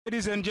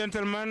Ladies and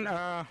gentlemen,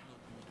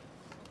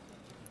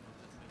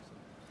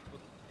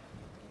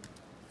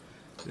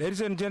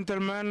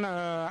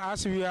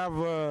 as we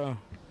have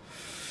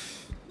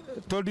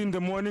told in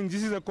the morning,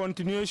 this is a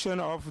continuation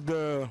of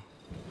the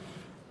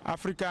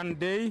African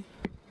Day,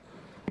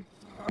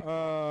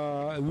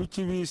 which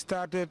we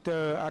started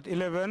at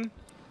 11.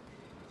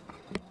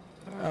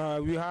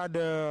 We had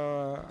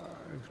a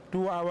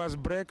 2 hours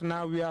break.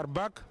 Now we are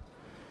back,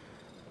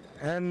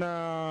 and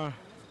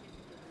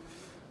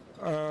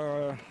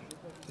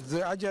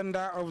the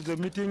agenda of the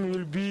meeting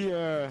will be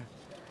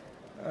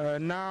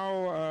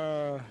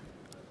now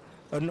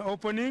an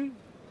opening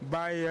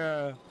by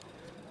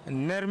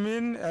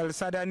Nermin El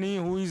Sadani,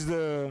 who is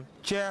the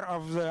chair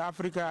of the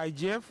Africa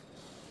IGF.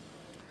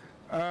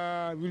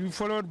 Will be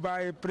followed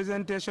by a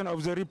presentation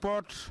of the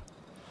report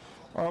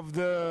of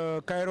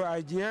the Cairo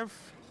IGF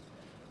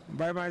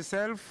by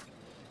myself.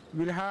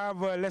 We'll have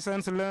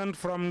lessons learned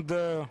from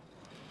the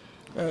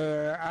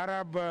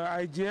Arab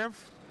IGF.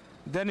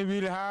 Then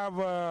we'll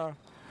have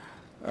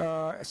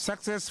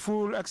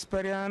successful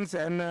experience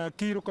and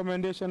key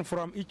recommendation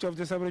from each of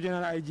the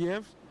sub-regional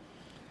IGFs.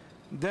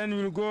 Then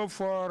we'll go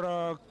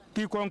for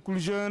key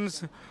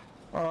conclusions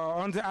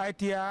on the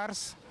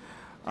ITRs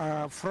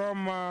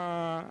from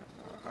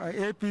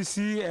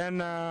APC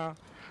and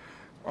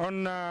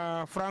on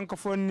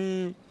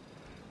Francophonie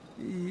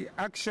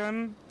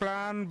action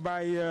plan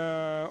by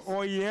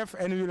OEF,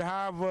 and we'll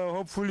have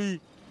hopefully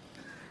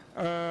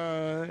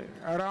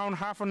around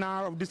half an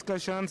hour of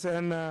discussions,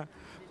 and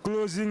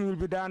closing will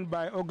be done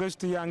by August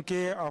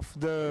Yanke of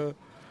the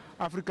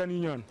African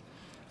Union.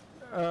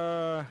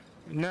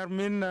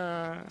 Nermin,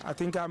 I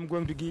think I'm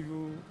going to give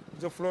you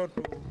the floor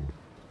to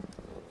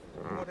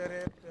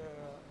moderate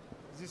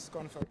this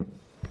conference.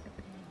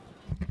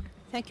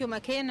 Thank you,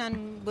 McCain,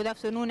 and good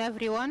afternoon,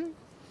 everyone.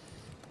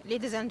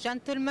 Ladies and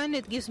gentlemen,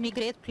 it gives me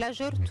great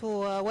pleasure to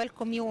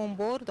welcome you on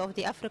board of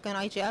the African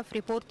IGF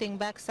reporting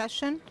back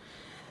session.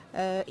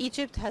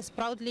 Egypt has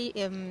proudly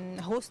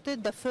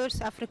hosted the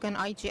first African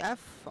IGF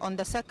on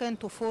the 2nd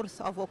to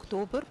 4th of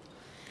October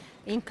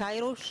in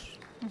Cairo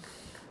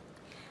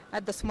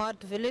at the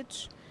Smart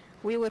Village.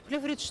 We were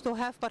privileged to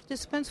have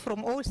participants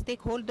from all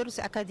stakeholders,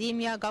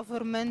 academia,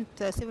 government,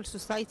 civil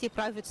society,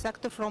 private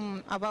sector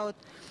from about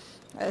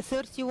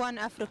 31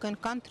 African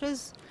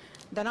countries.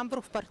 The number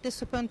of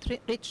participants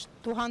reached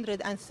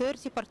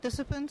 230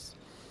 participants.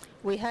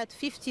 We had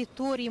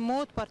 52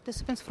 remote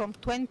participants from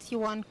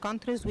 21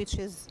 countries, which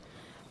is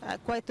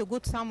quite a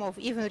good sum of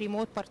even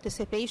remote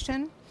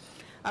participation.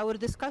 Our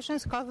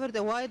discussions covered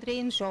a wide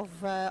range of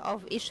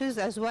issues,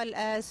 as well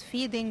as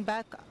feeding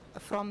back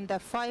from the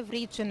 5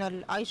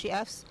 regional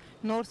IGFs: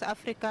 North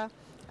Africa,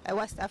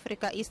 West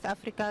Africa, East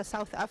Africa,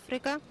 South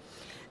Africa.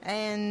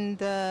 And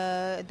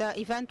the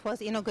event was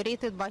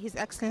inaugurated by His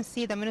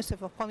Excellency, the Minister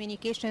of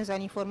Communications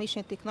and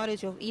Information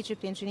Technology of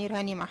Egypt, Engineer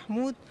Hani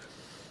Mahmoud,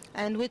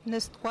 and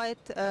witnessed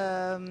quite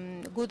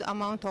good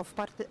amount of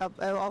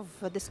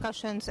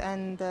discussions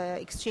and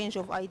exchange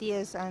of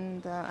ideas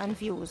and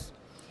views.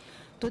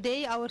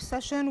 Today our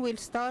session will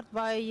start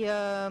by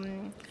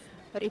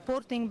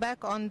reporting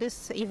back on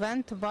this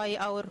event by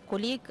our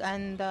colleague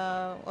and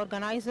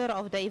organizer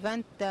of the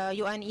event, the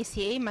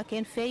UNECA,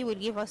 McCain Fay, will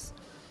give us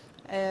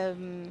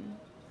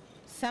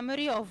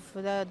summary of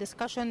the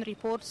discussion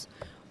reports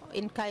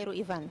in Cairo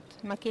event.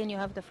 McCain, you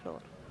have the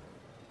floor.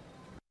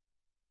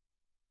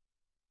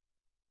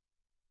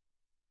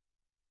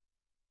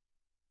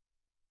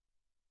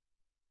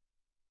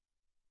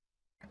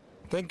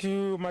 Thank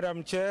you,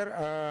 Madam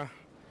Chair.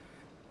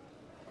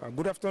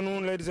 Good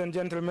afternoon, ladies and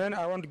gentlemen.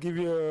 I want to give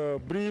you a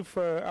brief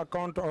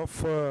account of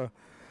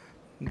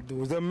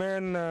the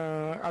main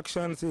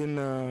actions in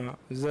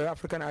the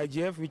African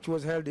IGF, which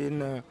was held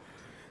in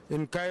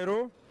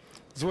Cairo.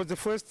 This was the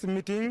first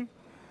meeting,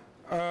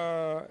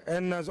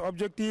 and the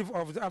objective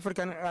of the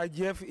African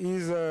IGF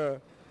is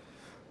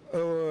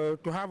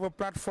to have a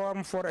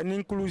platform for an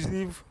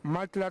inclusive,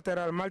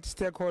 multilateral,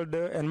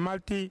 multi-stakeholder, and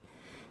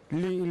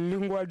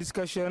multilingual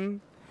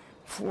discussion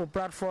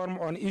platform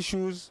on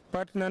issues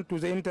pertinent to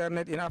the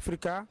Internet in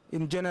Africa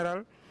in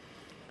general,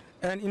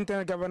 and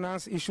Internet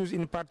governance issues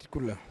in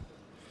particular.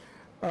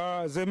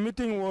 The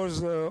meeting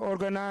was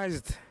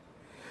organized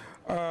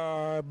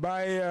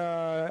by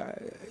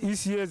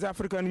ECA's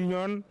African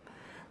Union,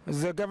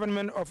 the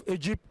government of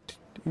Egypt,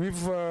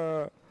 with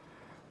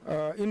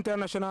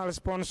international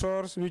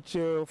sponsors which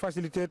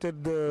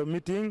facilitated the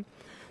meeting,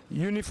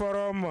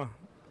 Uniforum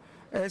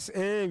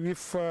SA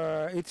with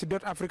its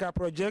dotafrica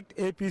project,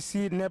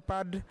 APC,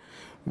 NEPAD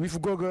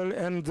with Google,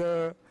 and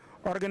the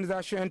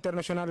Organisation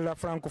Internationale de la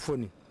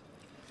Francophonie.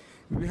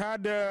 We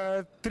had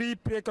 3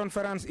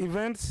 pre-conference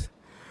events: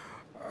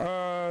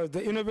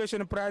 the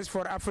Innovation Prize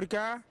for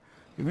Africa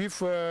with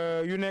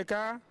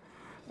UNECA,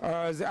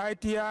 the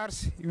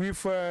ITRs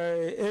with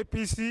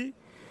APC,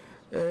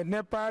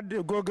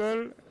 NEPAD,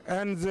 Google,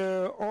 and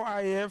the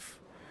OIF,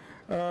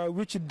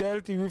 which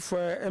dealt with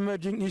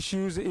emerging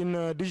issues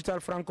in digital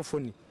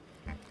francophonie.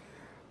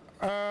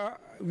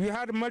 We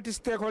had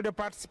multi-stakeholder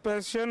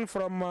participation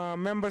from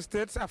member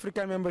states,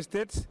 African member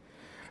states,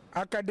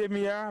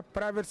 academia,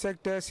 private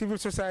sector, civil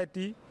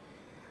society,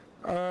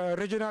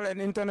 regional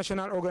and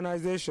international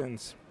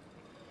organizations.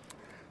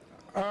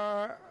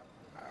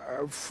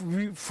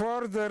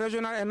 For the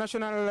regional and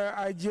national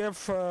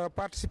IGF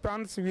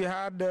participants, we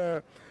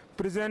had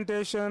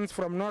presentations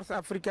from North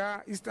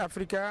Africa, East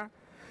Africa,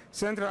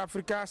 Central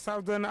Africa,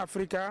 Southern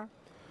Africa,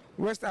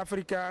 West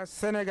Africa,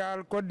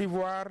 Senegal, Cote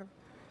d'Ivoire,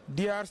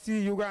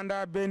 DRC,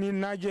 Uganda, Benin,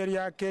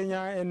 Nigeria,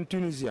 Kenya, and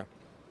Tunisia.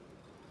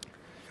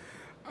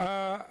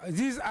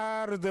 These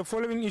are the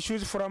following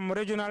issues from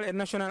regional and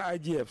national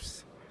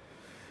IGFs.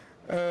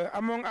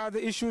 Among other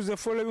issues, the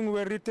following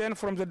were written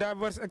from the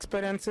diverse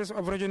experiences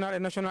of regional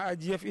and national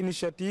IGF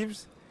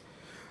initiatives.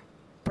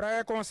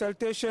 Prior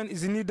consultation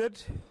is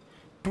needed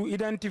to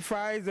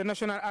identify the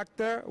national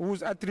actor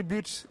whose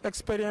attributes,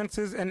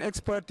 experiences, and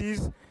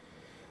expertise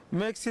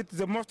makes it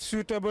the most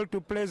suitable to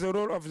play the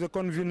role of the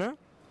convener.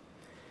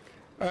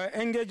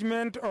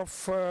 Engagement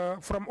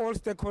from all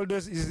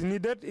stakeholders is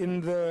needed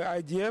in the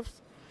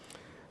IGFs.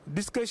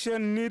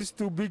 Discussion needs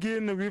to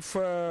begin with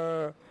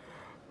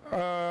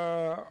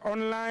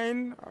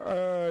online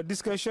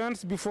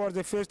discussions before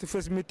the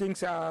face-to-face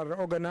meetings are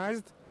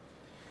organized.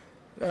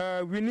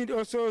 We need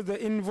also the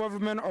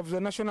involvement of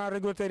the National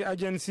Regulatory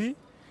Agency.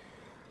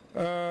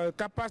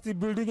 Capacity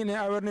building and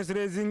awareness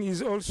raising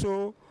is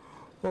also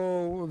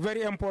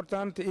very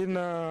important in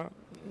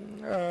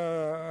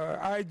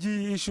IG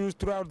issues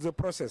throughout the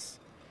process.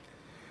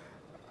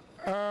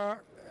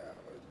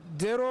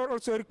 There are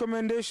also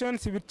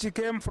recommendations which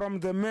came from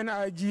the main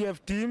IGF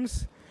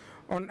teams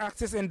on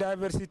access and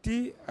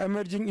diversity,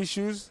 emerging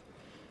issues,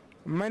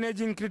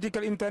 managing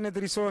critical internet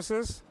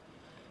resources,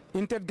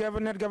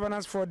 intergovernmental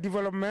governance for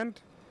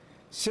development,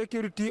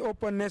 security,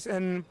 openness,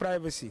 and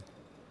privacy.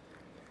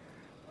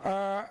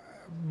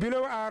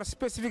 Below are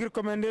specific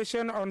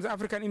recommendations on the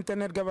African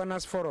Internet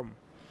Governance Forum.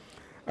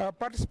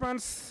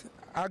 Participants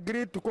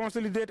agreed to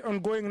consolidate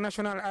ongoing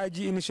national IG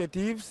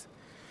initiatives,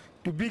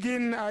 to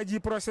begin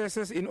IG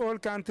processes in all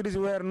countries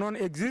where none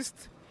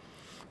exist,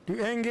 to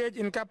engage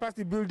in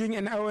capacity building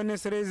and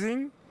awareness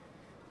raising,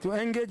 to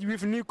engage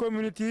with new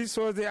communities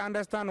so they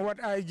understand what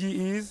IG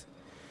is,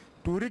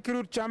 to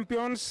recruit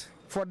champions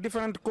for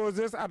different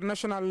causes at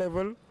national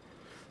level,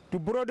 to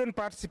broaden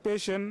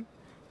participation,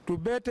 to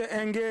better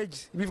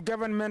engage with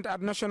government at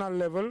national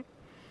level,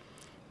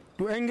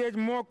 to engage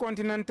more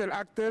continental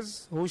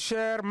actors who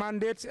share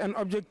mandates and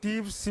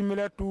objectives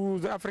similar to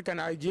the African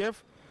IGF,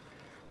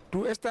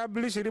 to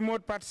establish a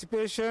remote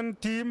participation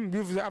team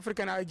with the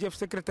African IGF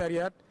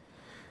Secretariat,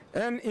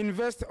 and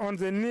invest on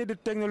the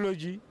needed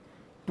technology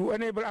to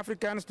enable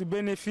Africans to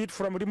benefit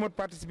from remote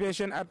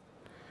participation at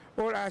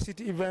all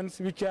ICT events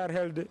which are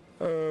held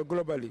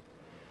globally.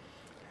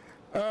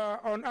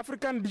 On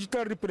African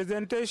digital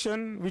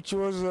representation, which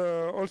was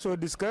also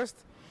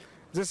discussed,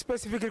 the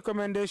specific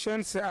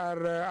recommendations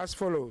are as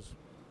follows.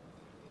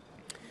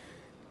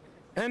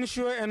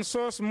 Ensure and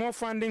source more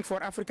funding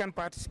for African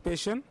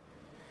participation.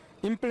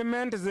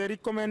 Implement the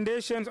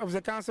recommendations of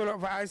the Council of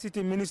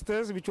ICT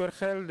Ministers, which were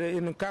held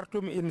in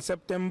Khartoum in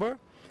September.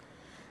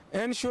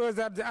 Ensure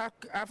that the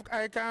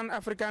ICANN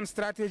African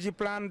Strategy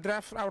Plan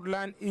draft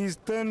outline is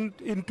turned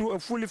into a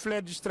fully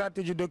fledged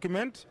strategy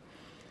document.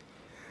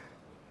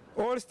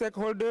 All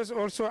stakeholders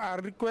also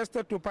are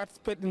requested to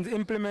participate in the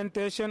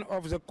implementation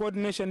of the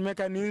coordination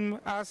mechanism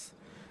as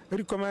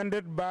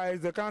recommended by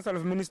the Council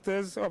of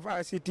Ministers of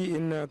ICT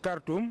in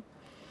Khartoum.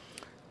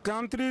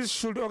 Countries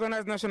should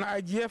organize national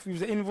IGF with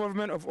the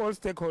involvement of all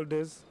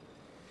stakeholders.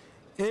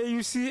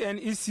 AUC and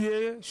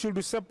ECA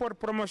should support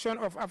promotion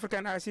of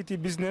African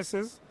ICT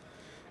businesses.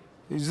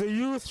 The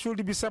youth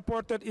should be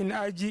supported in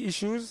IG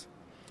issues.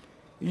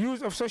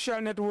 Use of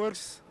social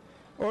networks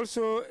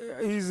also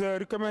is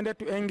recommended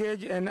to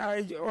engage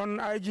on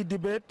IG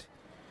debate.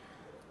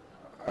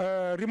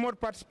 Remote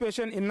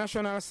participation in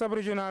national,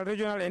 sub-regional,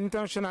 regional, and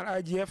international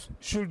IGFs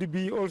should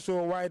be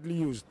also widely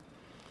used.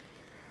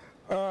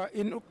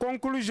 In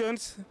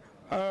conclusions,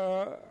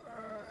 on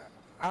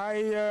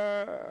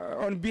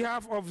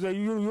behalf of the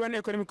UN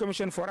Economic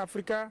Commission for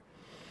Africa,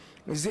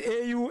 the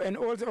AU, and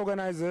all the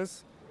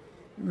organizers,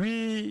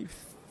 we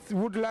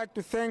would like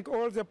to thank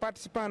all the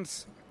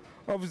participants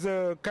of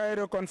the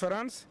Cairo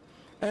conference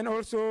and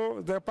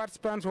also the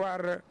participants who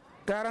are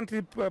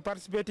currently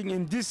participating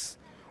in this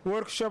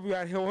workshop we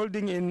are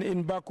holding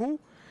in Baku.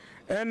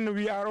 And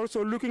we are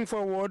also looking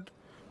forward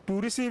to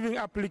receiving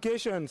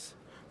applications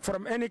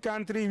from any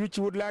country which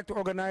would like to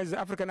organize the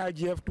African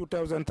IGF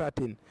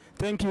 2013.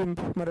 Thank you,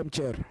 Madam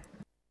Chair.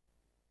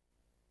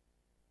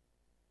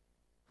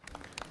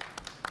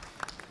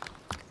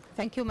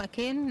 Thank you,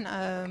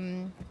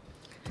 McCain.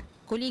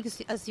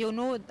 Colleagues, as you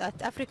know,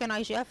 that African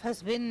IGF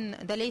has been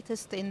the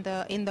latest in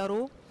the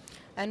row,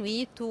 and we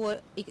need to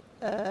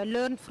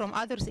learn from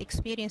others'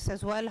 experience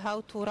as well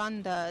how to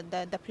run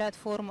the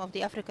platform of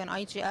the African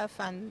IGF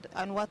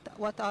and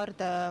what are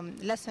the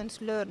lessons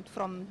learned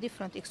from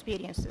different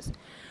experiences.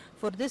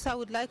 For this, I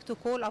would like to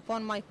call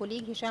upon my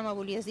colleague Hisham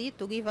Abul Yazid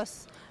to give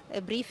us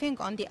a briefing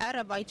on the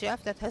Arab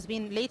IGF that has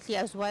been lately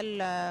as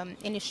well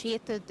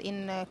initiated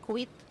in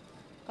Kuwait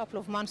a couple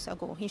of months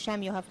ago.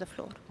 Hisham, you have the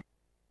floor.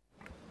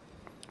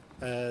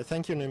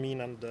 Thank you,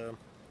 Nermeen, and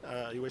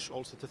I wish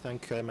also to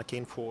thank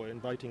McCain for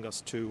inviting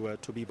us to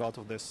be part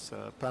of this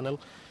panel.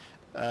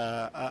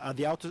 At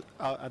the outset,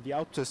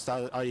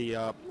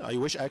 I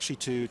wish actually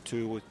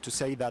to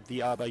say that the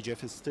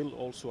AfIGF is still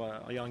also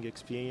a young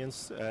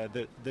experience.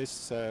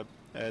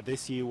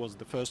 This year was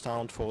the first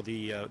round for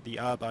the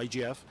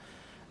AfIGF.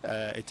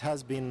 It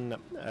has been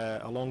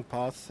a long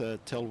path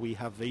till we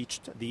have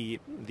reached the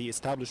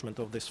establishment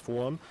of this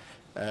forum.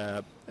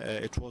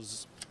 It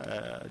was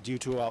due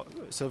to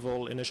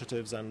several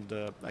initiatives and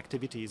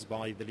activities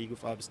by the League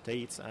of Arab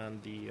States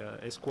and the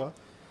ESCWA.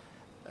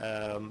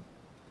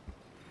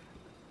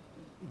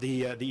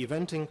 The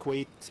event in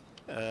Kuwait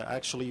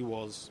actually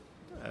was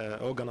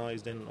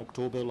organized in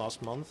October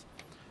last month.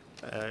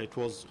 It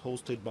was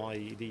hosted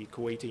by the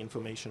Kuwaiti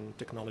Information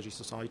Technology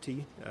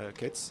Society,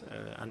 KITS,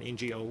 an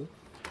NGO,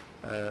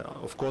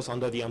 of course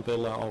under the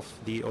umbrella of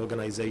the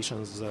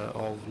organizations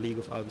of League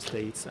of Arab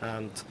States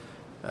and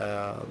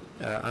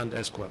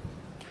ESCWA.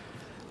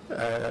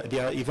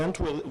 The event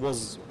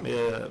was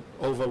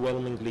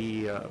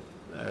overwhelmingly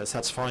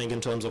satisfying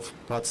in terms of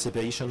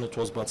participation. It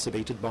was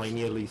participated by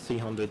nearly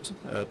 300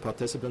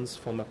 participants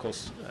from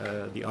across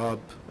the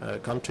Arab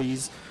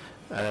countries,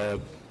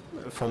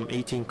 from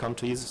 18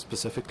 countries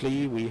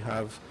specifically. We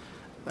have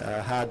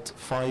had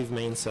 5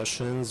 main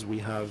sessions. We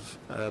have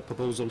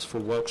proposals for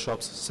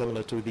workshops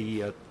similar to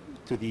the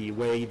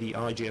way the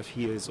IGF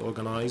here is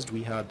organized.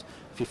 We had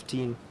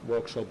 15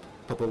 workshop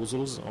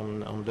proposals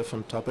on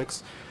different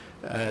topics.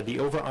 The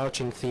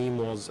overarching theme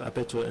was a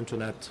better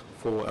internet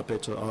for a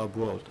better Arab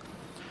world.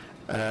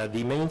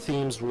 The main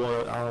themes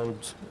were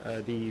around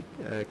the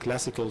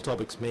classical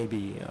topics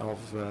maybe of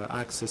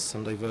access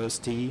and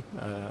diversity,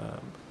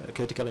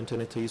 critical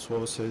internet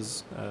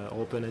resources,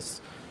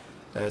 openness,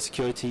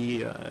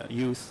 security,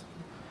 youth.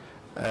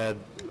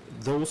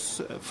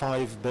 Those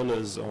 5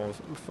 pillars or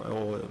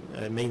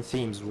main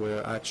themes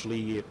were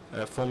actually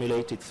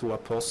formulated through a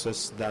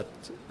process that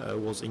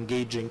was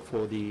engaging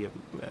for the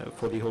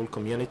whole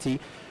community.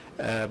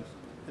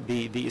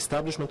 The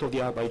establishment of the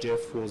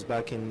AfIGF was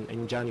back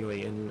in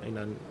January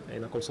in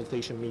a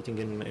consultation meeting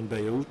in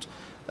Beirut.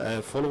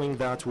 Following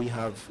that, we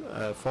have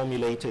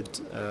formulated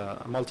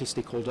a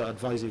multi-stakeholder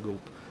advisory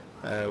group,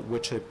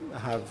 which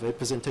have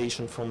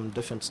representation from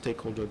different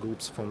stakeholder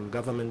groups, from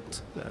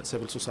government,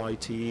 civil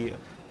society,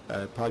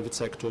 private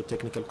sector,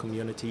 technical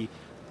community,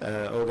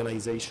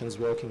 organizations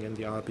working in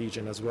the Arab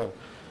region as well.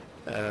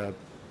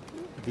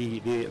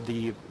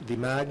 The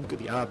MAG,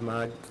 the Arab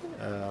MAG,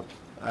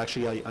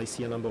 actually I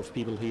see a number of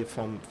people here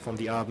from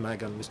the Arab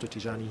MAG, and Mr.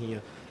 Tijani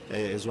here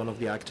is one of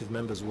the active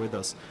members with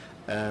us.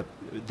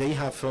 They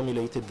have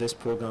formulated this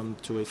program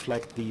to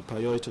reflect the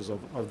priorities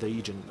of the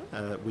region.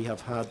 We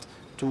have had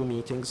 2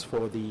 meetings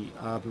for the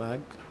Arab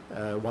MAG,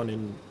 one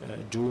in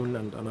June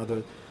and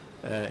another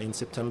in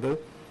September.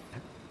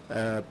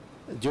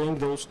 During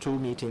those 2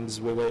 meetings,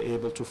 we were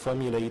able to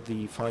formulate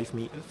the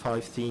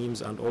 5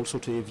 themes and also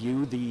to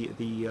review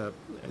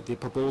the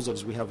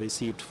proposals we have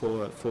received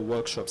for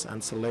workshops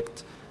and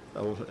select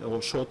or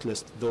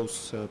shortlist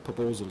those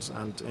proposals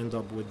and end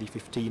up with the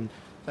 15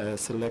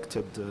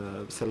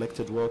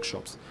 selected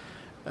workshops.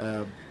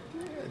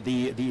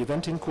 The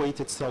event in Kuwait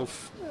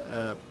itself,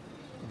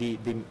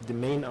 the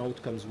main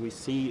outcomes we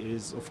see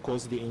is, of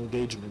course, the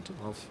engagement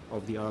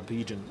of the Arab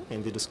region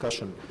in the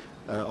discussion.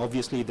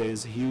 Obviously, there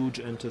is huge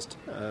interest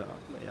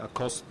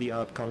across the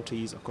Arab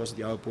countries, across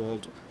the Arab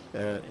world,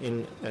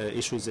 in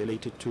issues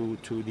related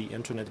to the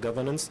internet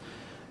governance.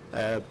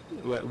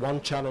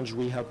 One challenge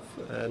we have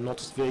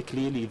noticed very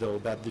clearly, though,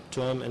 that the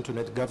term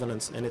internet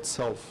governance in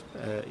itself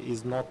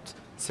is not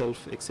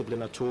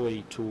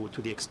self-explanatory to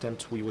the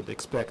extent we would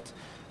expect.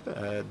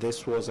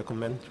 This was a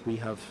comment we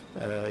have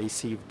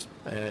received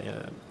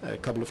a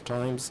couple of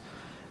times.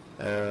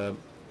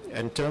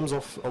 In terms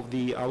of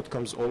the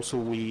outcomes also,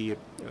 we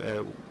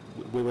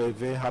were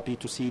very happy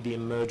to see the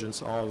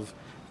emergence of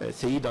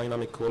 3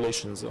 dynamic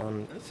coalitions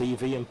on 3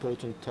 very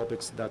important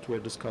topics that were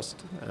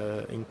discussed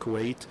in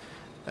Kuwait.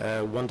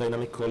 One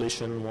dynamic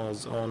coalition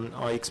was on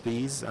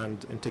IXPs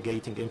and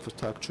integrating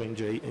infrastructure in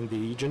the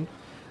region.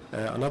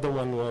 Another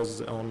one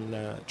was on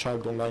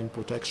child online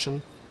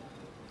protection.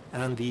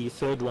 And the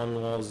third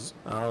one was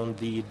on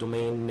the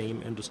domain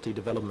name industry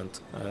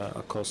development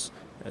across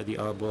the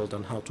Arab world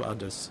and how to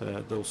address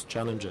those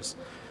challenges.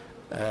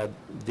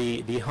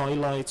 The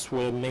highlights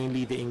were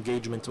mainly the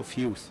engagement of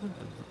youth.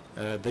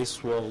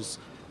 This was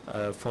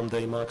from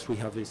the remarks we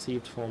have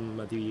received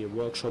from the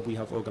workshop we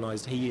have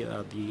organized here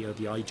at the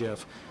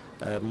IGF.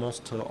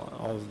 Most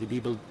of the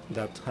people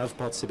that have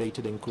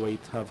participated in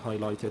Kuwait have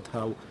highlighted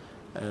how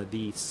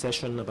the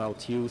session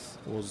about youth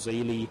was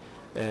really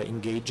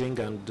engaging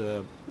and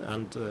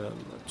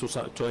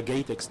to a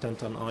great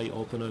extent an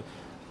eye-opener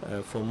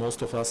for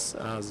most of us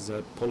as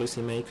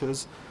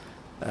policymakers.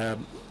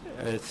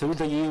 Through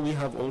the year, we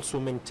have also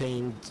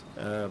maintained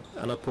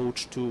an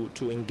approach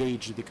to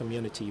engage the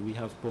community. We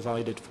have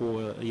provided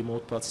for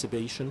remote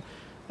participation.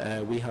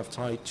 We have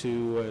tried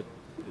to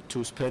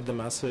spread the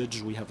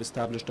message. We have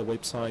established a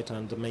website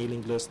and a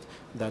mailing list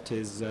that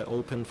is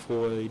open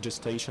for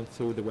registration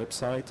through the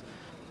website,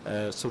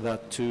 so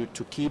that to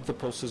keep the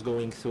process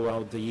going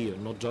throughout the year,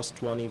 not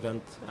just one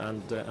event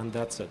and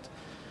that's it.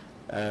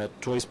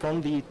 To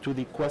respond to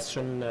the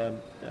question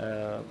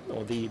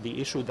or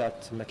the issue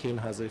that McCain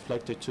has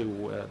reflected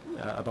to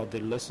about the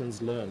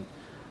lessons learned,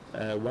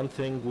 one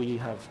thing we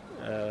have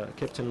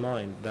kept in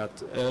mind that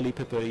early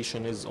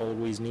preparation is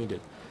always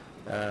needed.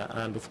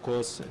 And of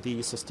course the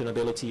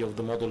sustainability of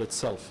the model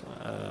itself.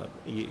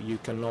 You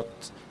cannot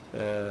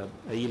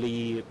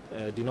really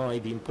deny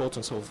the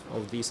importance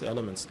of these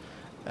elements.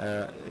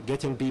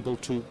 Getting people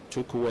to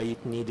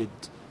Kuwait needed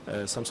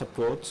some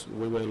support.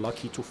 We were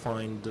lucky to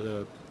find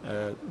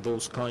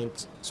those kind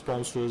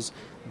sponsors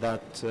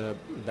that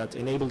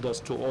enabled us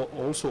to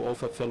also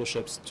offer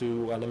fellowships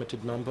to a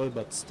limited number,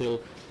 but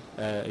still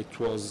it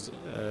was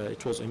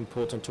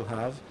important to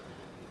have,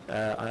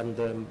 and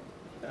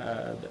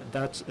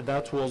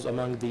that was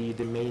among the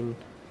main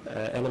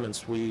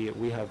elements we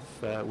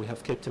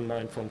have kept in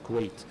mind from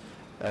Kuwait.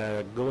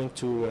 Going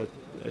to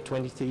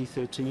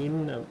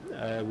 2013,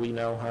 we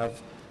now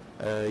have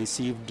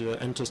received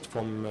interest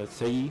from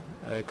 3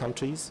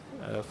 countries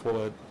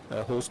for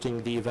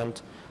hosting the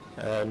event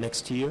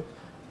next year.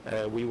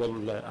 We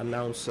will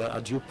announce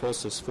a due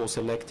process for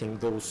selecting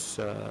those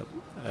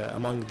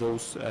among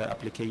those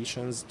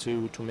applications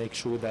to make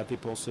sure that the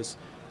process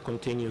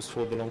continues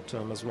for the long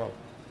term as well.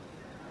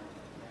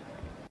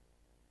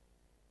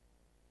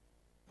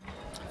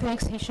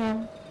 Thanks,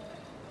 Hisham.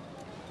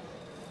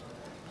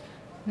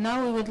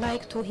 Now we would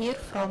like to hear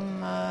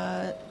from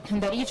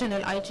the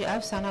regional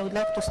IGFs, and I would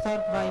like to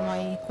start by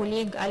my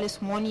colleague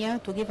Alice Monia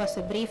to give us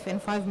a brief in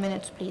 5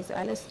 minutes, please,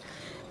 Alice,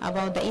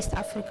 about the East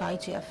Africa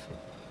IGF.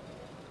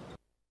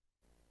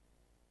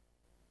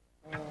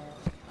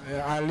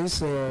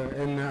 Alice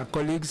and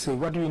colleagues,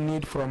 what we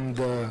need from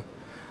the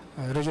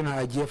regional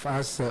IGF,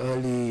 as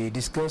early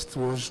discussed,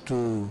 was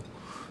to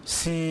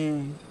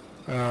see,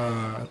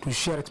 to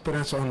share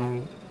experience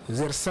on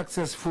their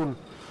successful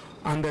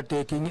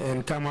undertaking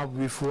and come up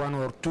with 1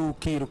 or 2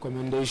 key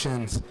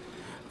recommendations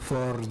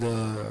for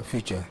the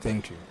future.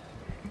 Thank you.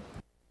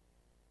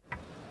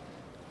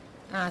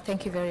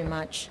 Thank you very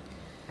much.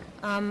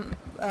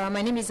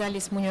 My name is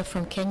Alice Munyo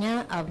from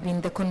Kenya. I've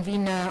been the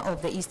convener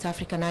of the East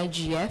African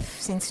IGF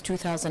since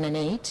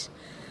 2008.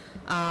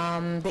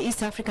 The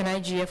East African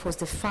IGF was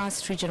the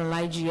first regional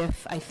IGF,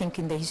 I think,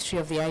 in the history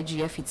of the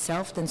IGF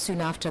itself. Then soon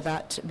after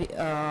that,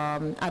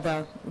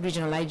 other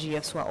regional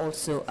IGFs were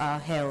also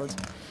held.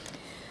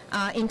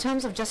 In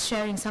terms of just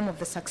sharing some of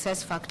the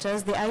success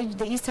factors,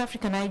 the East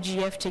African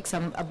IGF takes a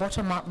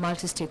bottom-up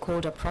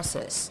multi-stakeholder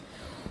process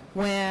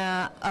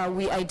where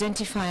we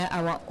identify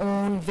our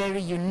own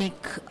very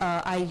unique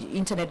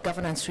internet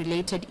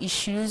governance-related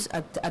issues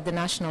at the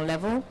national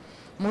level.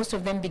 Most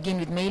of them begin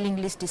with mailing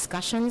list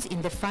discussions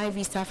in the 5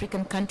 East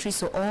African countries,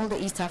 so all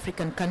the East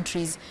African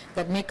countries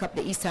that make up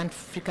the East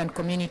African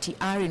community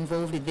are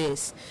involved in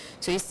this.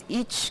 So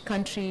each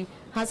country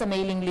has a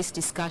mailing list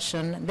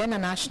discussion, then a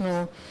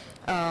national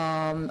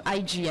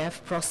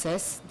IGF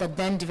process that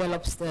then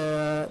develops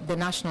the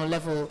national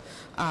level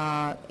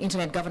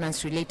internet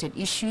governance related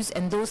issues,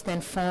 and those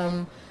then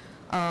form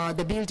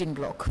the building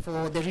block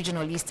for the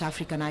regional East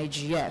African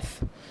IGF.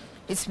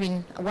 It's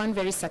been one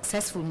very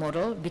successful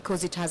model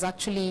because it has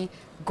actually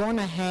gone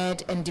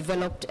ahead and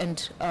developed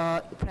and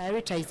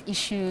prioritized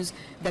issues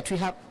that we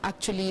have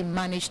actually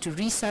managed to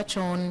research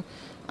on,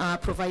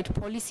 provide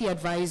policy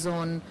advice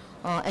on,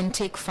 and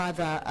take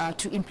further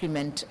to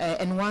implement.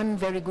 And one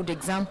very good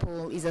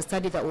example is a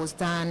study that was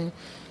done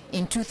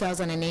in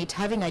 2008,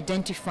 having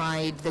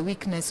identified the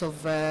weakness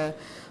of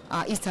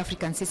East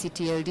African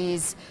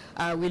CCTLDs.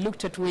 We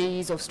looked at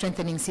ways of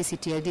strengthening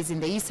CCTLDs in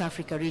the East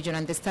Africa region,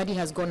 and the study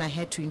has gone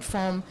ahead to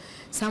inform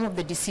some of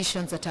the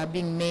decisions that are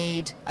being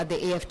made at the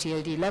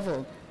AFTLD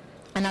level.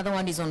 Another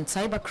one is on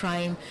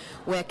cybercrime,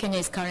 where Kenya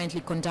is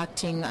currently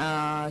conducting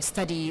a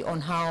study on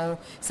how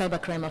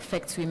cybercrime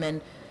affects women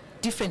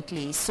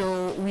differently.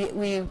 So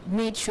we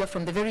made sure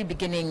from the very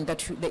beginning that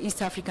the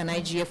East African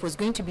IGF was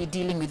going to be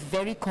dealing with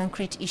very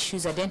concrete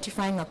issues,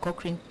 identifying a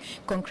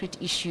concrete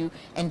issue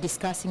and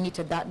discussing it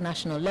at that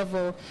national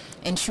level,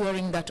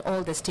 ensuring that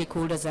all the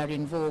stakeholders are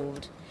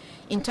involved.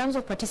 In terms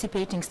of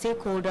participating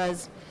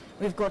stakeholders,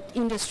 we've got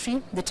industry,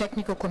 the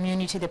technical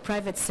community, the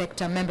private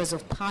sector, members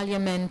of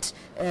parliament,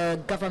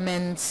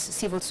 governments,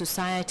 civil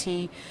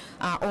society,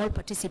 all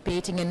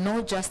participating, and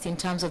not just in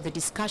terms of the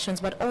discussions,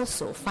 but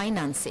also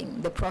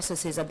financing the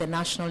processes at the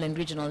national and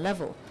regional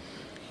level.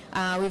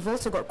 We've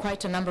also got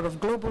quite a number of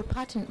global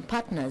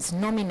partners,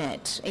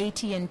 Nominet,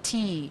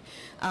 AT&T,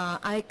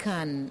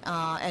 ICANN,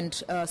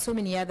 and so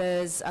many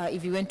others.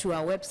 If you went to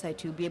our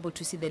website, you'll be able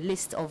to see the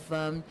list of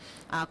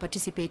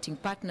participating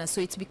partners.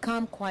 So it's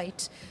become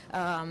quite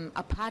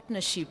a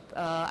partnership,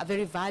 a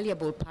very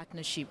valuable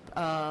partnership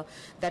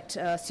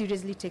that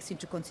seriously takes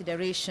into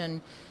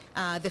consideration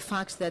the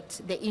fact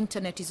that the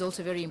internet is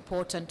also very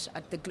important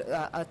at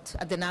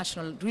the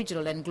national,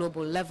 regional, and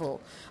global level,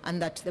 and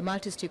that the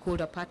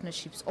multi-stakeholder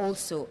partnerships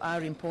also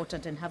are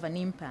important and have an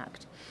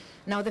impact.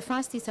 Now, the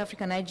first East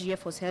African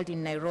IGF was held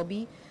in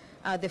Nairobi.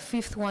 The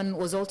fifth one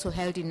was also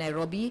held in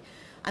Nairobi.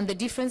 And the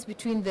difference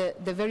between the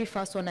very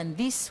first one and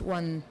this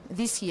one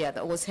this year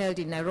that was held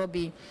in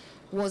Nairobi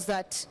was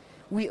that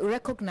we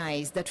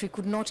recognized that we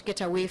could not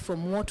get away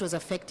from what was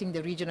affecting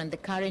the region and the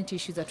current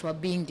issues that were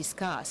being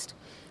discussed.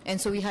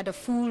 And so we had a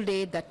full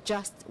day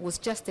that was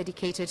just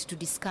dedicated to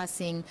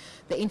discussing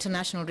the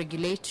international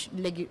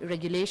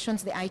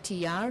regulations, the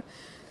ITR,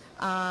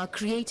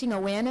 creating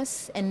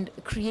awareness and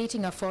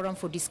creating a forum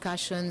for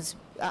discussions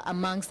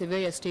amongst the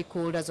various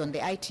stakeholders on the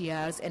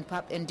ITRs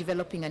and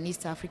developing an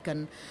East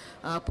African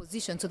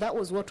position. So that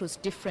was what was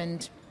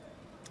different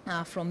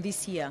from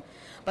this year,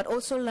 but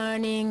also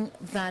learning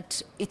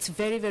that it's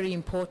very, very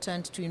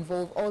important to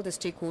involve all the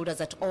stakeholders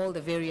at all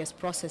the various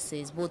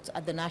processes, both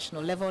at the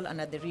national level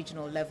and at the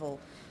regional level.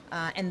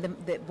 And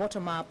the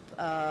bottom-up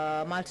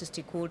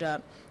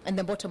multi-stakeholder and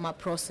the bottom-up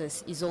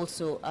process is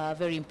also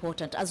very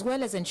important, as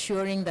well as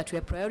ensuring that we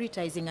are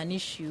prioritizing an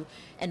issue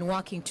and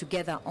working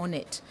together on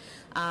it.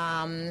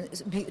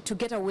 To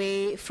get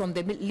away from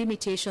the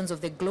limitations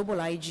of the global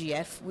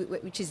IGF,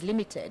 which is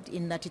limited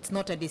in that it's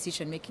not a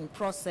decision-making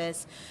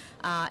process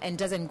and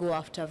doesn't go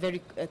after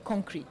very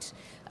concrete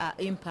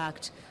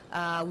impact.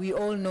 We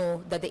all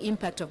know that the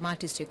impact of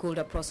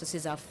multi-stakeholder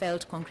processes are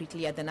felt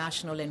concretely at the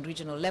national and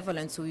regional level,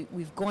 and so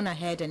we've gone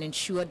ahead and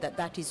ensured that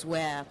that is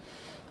where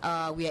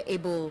we are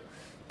able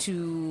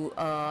to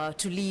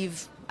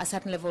leave a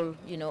certain level,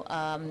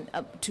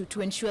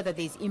 to ensure that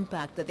there is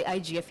impact, that the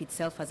IGF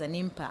itself has an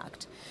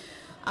impact.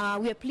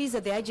 We are pleased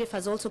that the IGF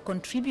has also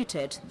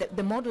contributed,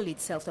 the model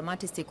itself, the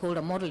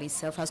multi-stakeholder model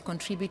itself has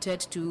contributed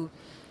to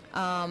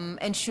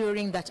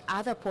ensuring that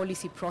other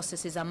policy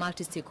processes are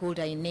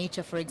multi-stakeholder in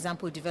nature, for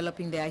example,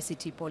 developing the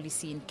ICT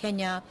policy in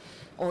Kenya,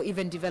 or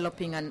even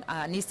developing an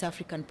East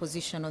African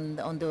position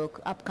on the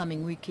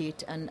upcoming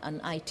WICIT and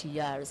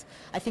ITRs.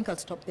 I think I'll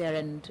stop there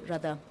and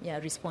rather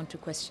respond to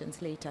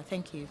questions later.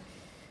 Thank you.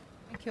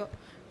 Thank you.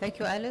 Thank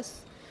you,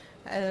 Alice.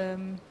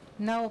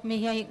 Now,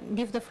 may I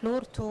give the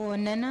floor to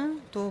Nena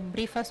to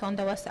brief us on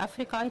the West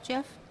Africa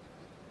IGF?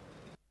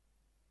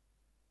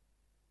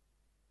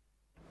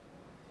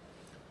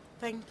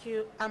 Thank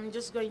you. I'm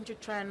just going to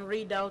try and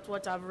read out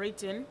what I've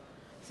written.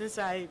 Since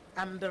I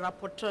am the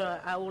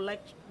rapporteur, I would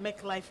like to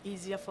make life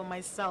easier for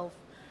myself.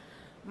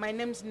 My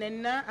name's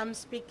Nena. I'm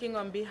speaking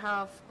on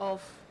behalf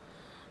of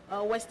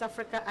West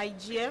Africa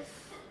IGF.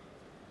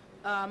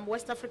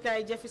 West Africa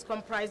IGF is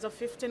comprised of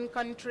 15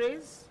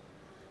 countries.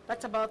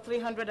 That's about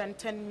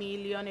 310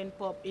 million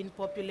in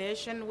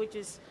population, which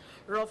is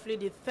roughly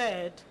the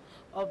third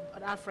of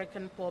the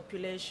African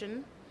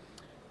population.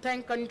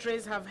 10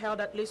 countries have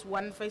held at least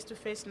one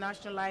face-to-face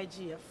national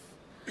IGF.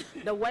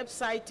 The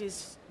website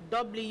is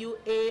waigf.org.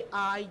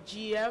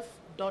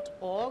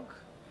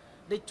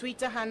 The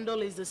Twitter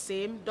handle is the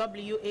same,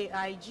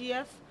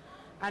 WAIGF,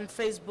 and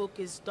Facebook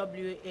is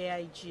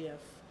WAIGF.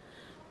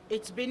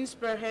 It's been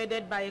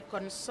spearheaded by a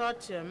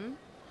consortium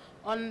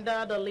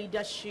under the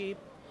leadership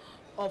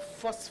of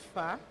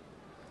FOSFA,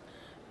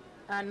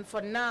 and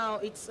for now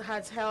it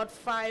has held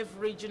 5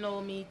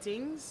 regional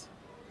meetings.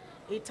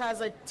 It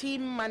has a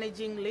team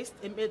managing list,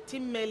 a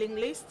team mailing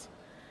list,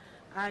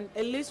 and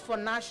a list for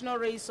national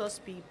resource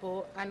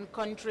people, and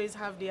countries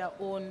have their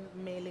own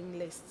mailing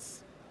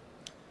lists.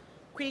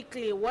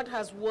 Quickly, what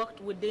has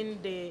worked within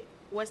the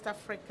West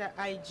Africa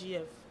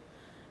IGF?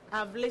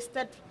 I've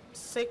listed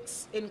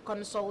 6 in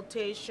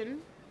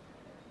consultation.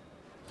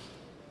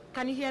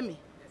 Can you hear me?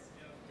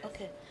 Yes.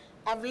 Okay.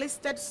 I've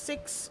listed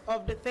 6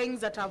 of the things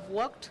that have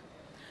worked,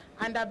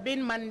 and I've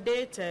been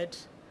mandated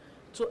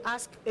to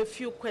ask a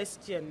few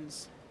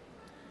questions.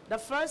 The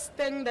first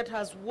thing that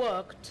has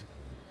worked,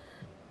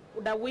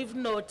 that we've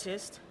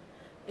noticed,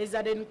 is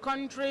that in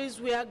countries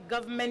where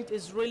government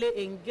is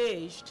really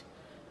engaged,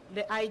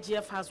 the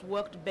IGF has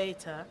worked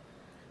better.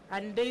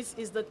 And this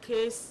is the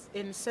case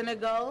in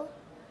Senegal,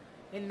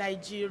 in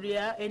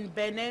Nigeria, in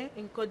Benin,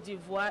 in Cote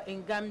d'Ivoire,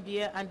 in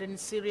Gambia, and in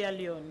Sierra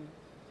Leone.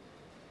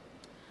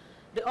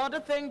 The other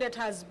thing that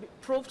has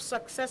proved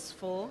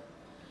successful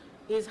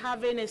is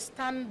having a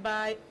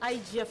standby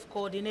IGF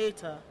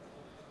coordinator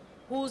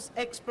whose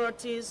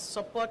expertise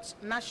supports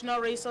national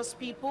resource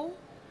people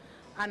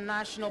and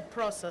national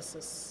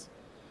processes.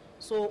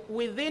 So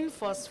within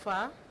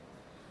FOSFA,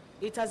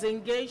 it has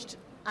engaged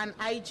an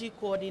IG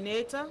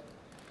coordinator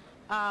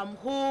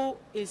who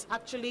is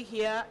actually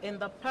here in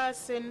the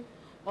person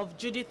of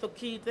Judith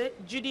Okite.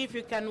 Judy, if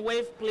you can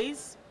wave,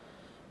 please.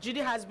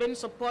 Judy has been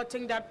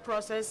supporting that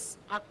process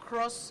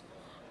across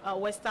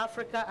West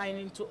Africa and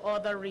into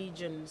other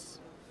regions.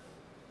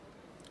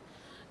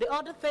 The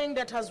other thing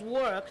that has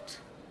worked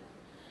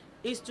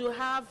is to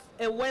have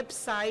a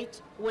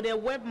website with a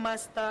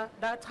webmaster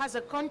that has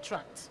a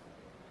contract.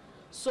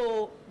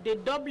 So the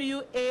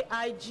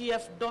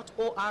waigf.org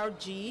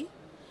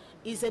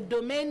is a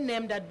domain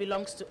name that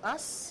belongs to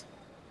us.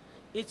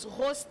 It's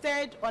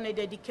hosted on a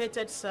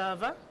dedicated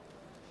server,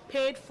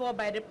 paid for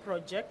by the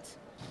project,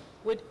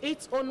 with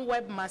its own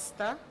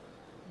webmaster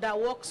that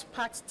works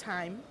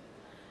part-time,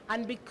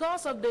 And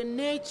because of the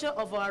nature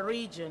of our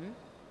region,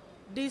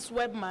 this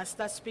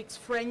webmaster speaks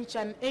French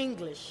and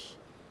English,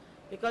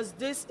 because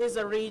this is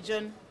a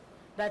region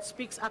that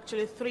speaks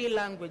actually 3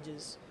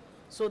 languages.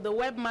 So the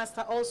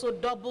webmaster also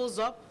doubles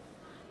up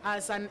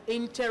as an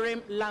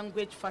interim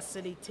language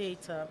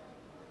facilitator.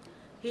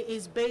 He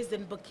is based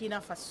in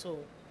Burkina Faso.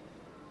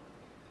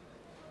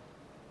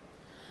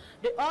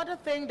 The other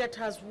thing that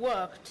has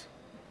worked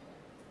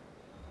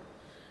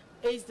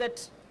is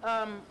that,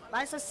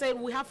 as I said,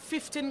 we have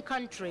 15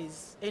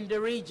 countries in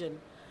the region.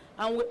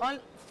 And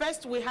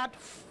first we had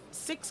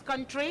 6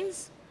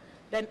 countries,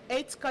 then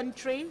 8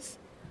 countries,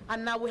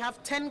 and now we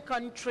have 10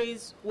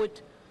 countries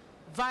with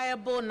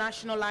viable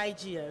national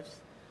IGFs.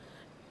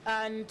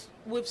 And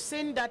we've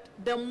seen that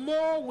the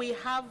more we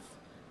have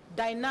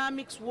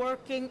dynamics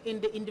working in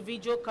the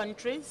individual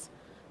countries,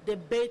 the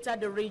better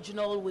the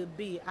regional will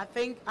be. I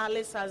think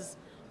Alice has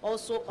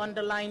also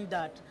underlined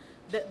that.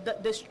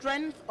 The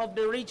strength of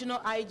the regional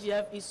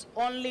IGF is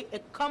only a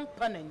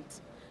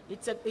component.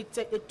 It's a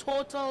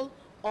total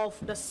of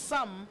the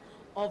sum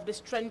of the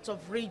strength of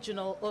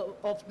regional,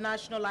 of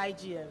national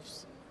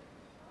IGFs.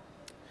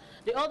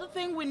 The other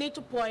thing we need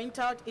to point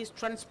out is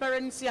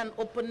transparency and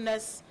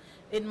openness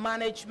in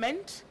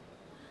management,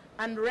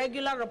 and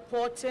regular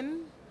reporting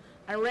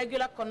and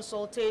regular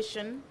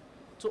consultation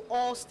to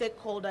all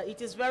stakeholders.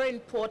 It is very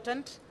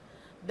important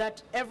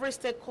that every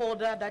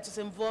stakeholder that is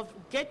involved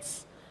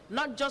gets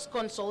not just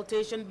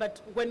consultation,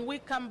 but when we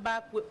come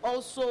back, we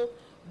also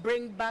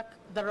bring back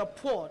the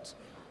report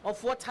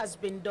of what has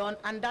been done,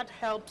 and that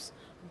helps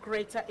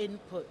greater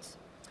input.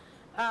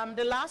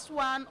 The last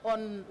one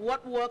on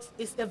what works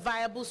is a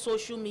viable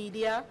social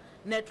media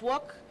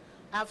network.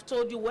 I've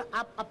told you,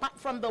 apart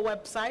from the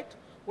website,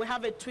 we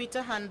have a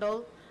Twitter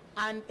handle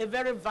and a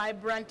very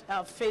vibrant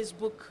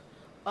Facebook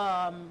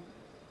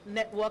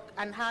network,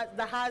 and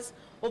that has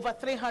over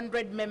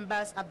 300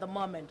 members at the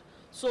moment.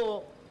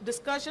 So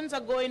discussions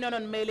are going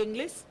on mailing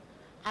lists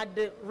at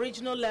the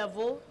regional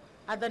level,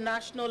 at the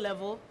national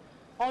level,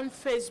 on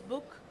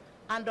Facebook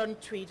and on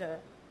Twitter.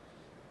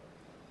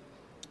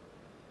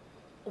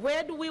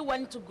 Where do we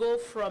want to go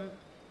from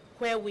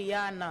where we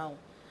are now?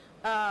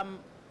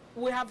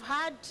 We have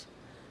had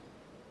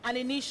an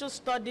initial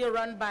study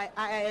run by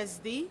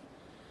IISD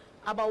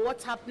about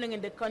what's happening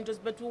in the countries,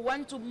 but we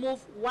want to move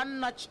one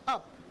notch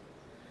up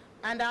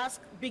and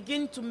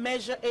begin to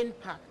measure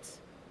impact.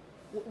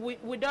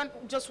 We don't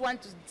just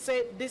want to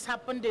say this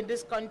happened in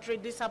this country,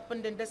 this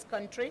happened in this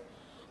country.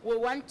 We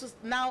want to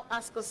now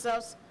ask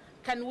ourselves,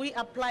 can we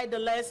apply the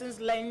lessons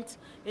learned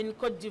in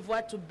Côte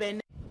d'Ivoire to Benin,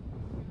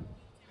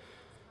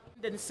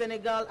 in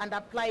Senegal, and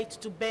apply it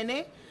to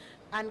Benin?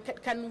 And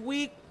can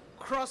we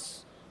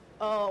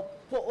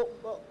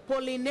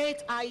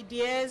pollinate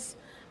ideas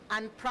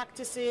and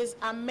practices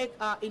and make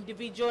our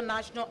individual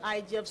national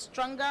IGF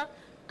stronger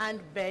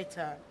and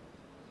better?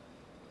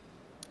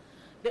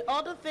 The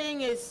other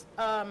thing is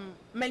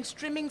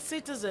mainstreaming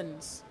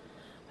citizens,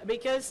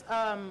 because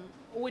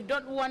we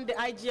don't want the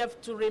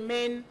IGF to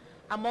remain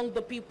among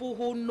the people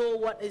who know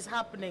what is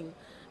happening,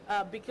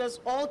 because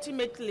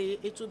ultimately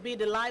it will be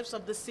the lives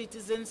of the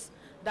citizens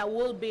that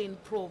will be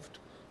improved.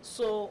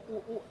 So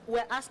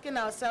we're asking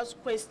ourselves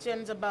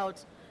questions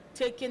about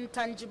taking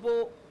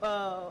tangible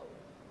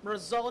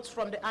results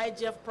from the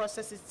IGF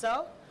process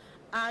itself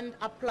and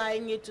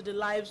applying it to the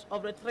lives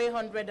of the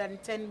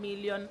 310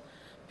 million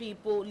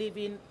people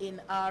living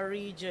in our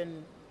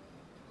region.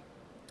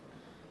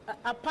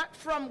 Apart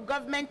from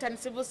government and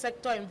civil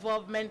sector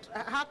involvement,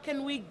 how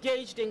can we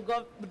gauge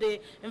the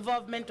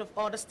involvement of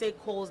other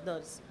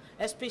stakeholders,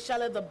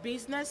 especially the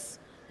business,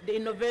 the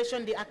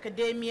innovation, the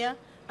academia,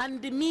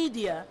 and the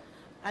media?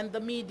 And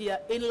the media.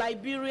 In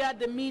Liberia,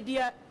 the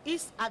media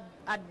is at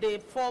the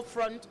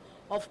forefront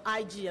of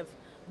IGF,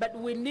 but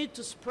we need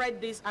to spread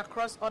this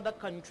across other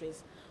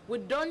countries. We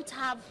don't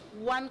have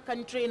one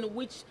country in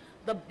which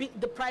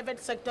the private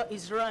sector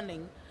is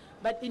running,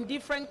 but in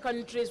different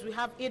countries we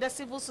have either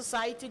civil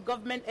society,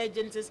 government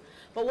agencies,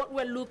 but what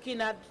we're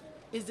looking at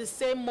is the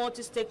same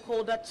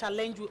multi-stakeholder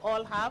challenge we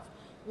all have.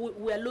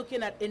 We're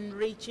looking at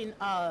enriching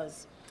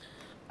ours.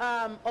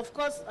 Of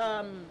course,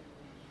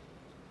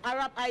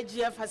 Arab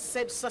IGF has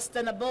said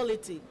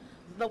sustainability,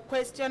 the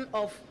question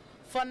of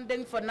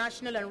funding for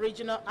national and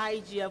regional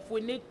IGF.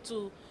 We need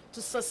to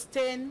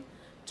sustain,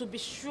 to be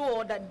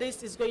sure that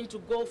this is going to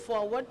go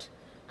forward,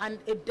 and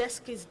a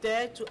desk is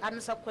there to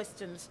answer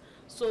questions.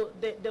 So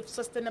the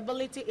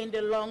sustainability in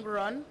the long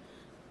run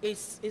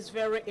is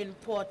very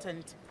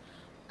important.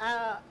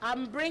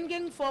 I'm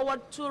bringing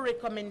forward 2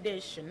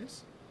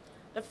 recommendations.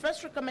 The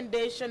first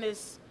recommendation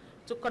is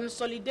to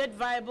consolidate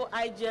viable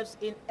IGFs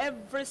in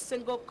every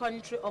single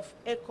country of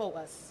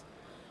ECOWAS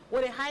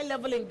with a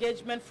high-level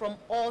engagement from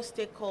all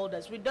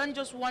stakeholders. We don't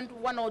just want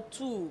 1 or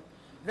 2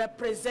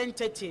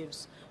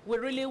 representatives. We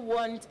really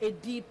want a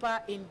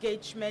deeper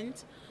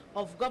engagement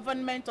of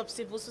government, of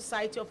civil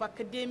society, of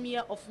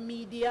academia, of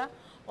media,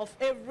 of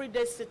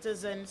everyday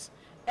citizens,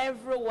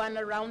 everyone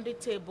around the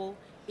table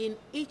in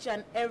each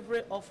and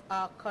every of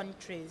our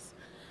countries.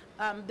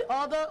 The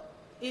other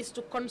is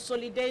to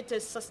consolidate a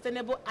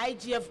sustainable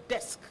IGF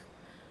desk.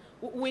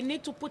 We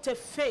need to put a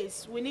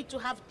face. We need to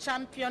have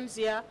champions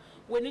here.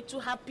 We need to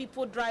have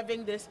people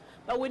driving this.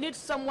 But we need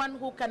someone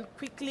who can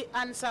quickly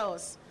answer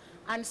us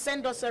and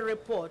send us a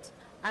report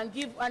and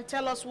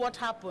tell us what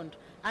happened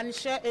and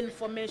share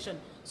information.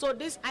 So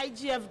this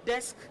IGF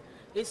desk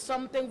is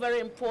something very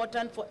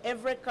important for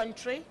every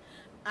country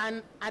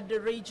and at the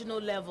regional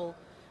level.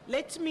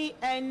 Let me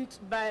end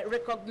by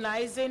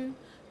recognizing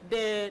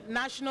the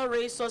national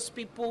resource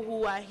people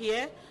who are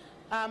here.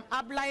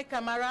 Ablai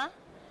Kamara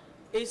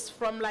is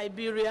from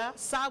Liberia.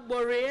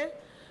 Sagbore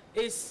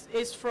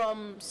is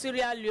from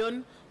Sierra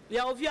Leone.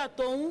 Yaovia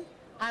Tongu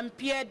and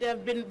Pierre,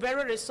 they've been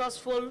very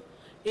resourceful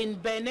in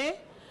Benin.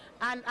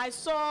 And I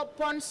saw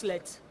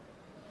Ponslet.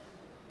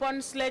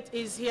 Ponslet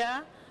is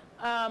here.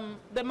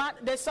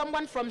 There's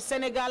someone from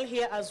Senegal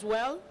here as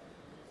well.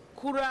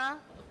 Kura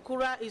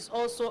is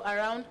also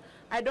around.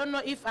 I don't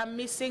know if I'm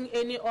missing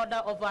any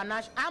other of our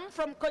national. I'm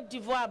from Cote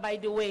d'Ivoire, by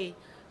the way,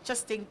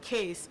 just in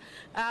case.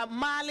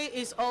 Mali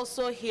is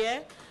also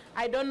here.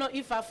 I don't know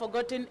if I've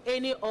forgotten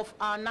any of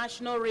our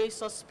national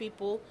resource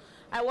people.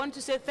 I want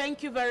to say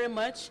thank you very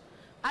much.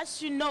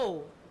 As you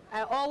know,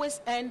 I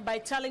always end by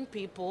telling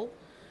people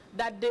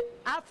that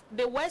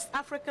the West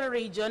African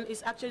region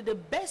is actually the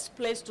best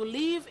place to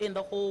live in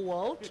the whole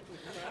world.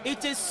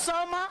 It is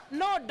summer.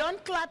 No,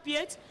 don't clap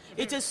yet.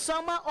 It is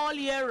summer all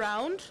year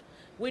round.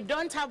 We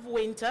don't have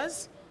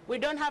winters. We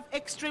don't have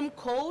extreme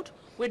cold.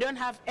 We don't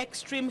have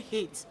extreme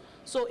heat.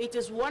 So it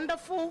is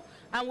wonderful,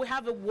 and we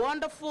have a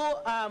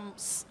wonderful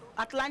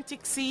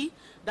Atlantic Sea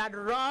that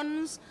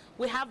runs.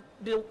 We have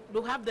the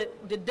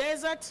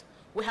desert.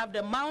 We have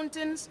the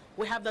mountains.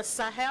 We have the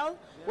Sahel.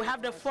 We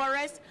have the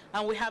forest,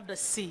 and we have the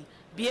sea.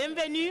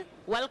 Bienvenue.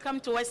 Welcome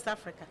to West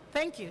Africa.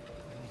 Thank you.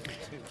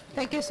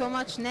 Thank you so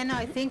much, Nena.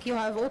 I think you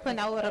have opened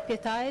our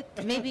appetite.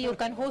 Maybe you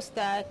can host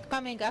the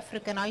coming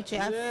African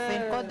IGF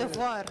in Cote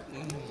d'Ivoire.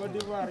 Cote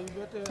d'Ivoire, you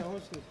better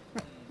host it.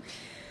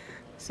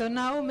 So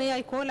now may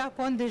I call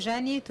upon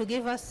Dejani to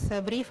give us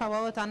a brief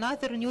about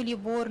another newly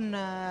born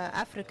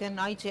African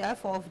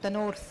IGF of the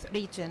North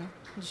region.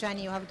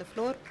 Dejani, you have the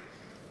floor.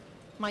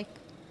 Mike.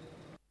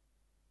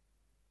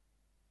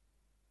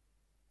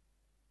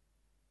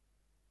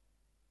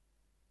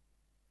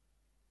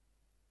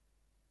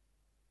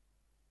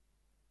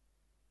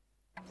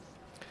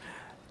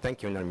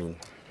 Thank you, Nermin.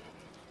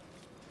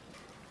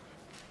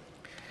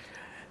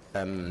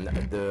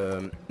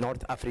 The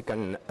North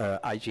African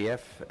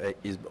IGF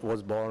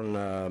was born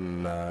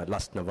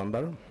last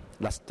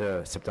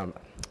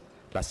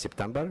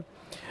September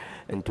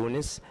in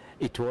Tunis.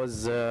 It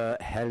was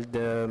held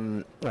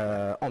on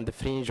the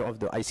fringe of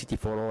the ICT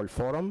for All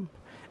Forum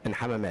in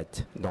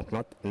Hammamet, donc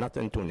not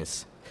in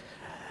Tunis.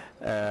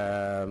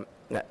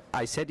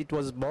 I said it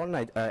was born,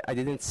 I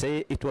didn't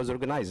say it was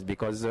organized,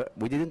 because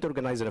we didn't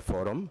organize a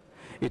forum.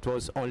 It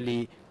was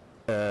only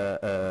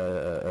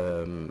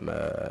a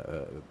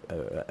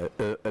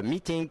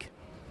meeting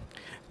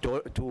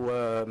to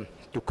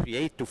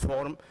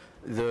form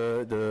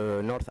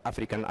the North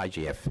African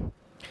IGF.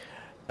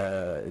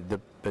 The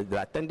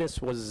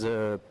attendance was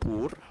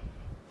poor.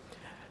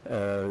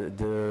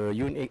 The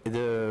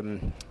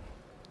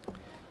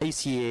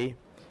ACA,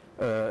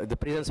 the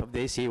presence of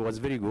the ACA was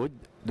very good.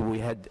 We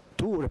had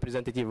 2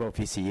 representatives of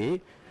ACA,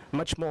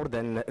 much more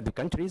than the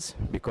countries,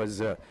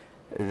 because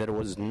there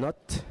was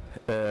not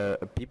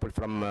people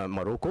from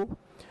Morocco,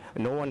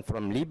 no one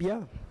from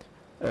Libya,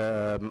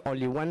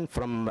 only one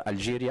from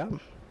Algeria.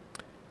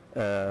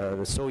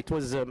 So it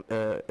was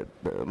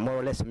more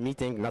or less a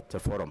meeting, not a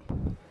forum.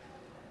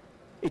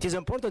 It is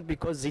important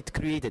because it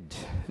created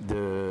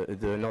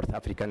the North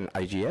African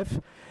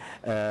IGF.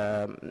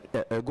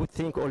 A good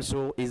thing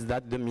also is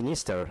that the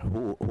minister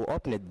who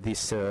opened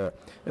this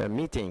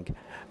meeting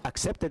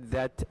accepted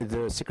that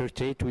the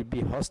secretariat will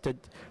be hosted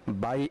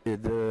by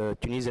the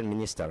Tunisian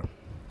minister.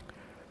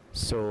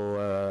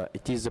 So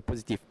it is a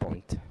positive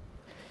point.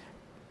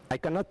 I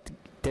cannot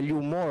tell you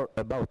more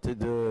about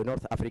the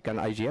North African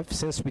IGF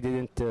since we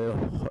didn't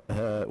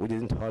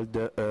hold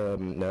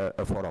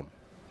a forum.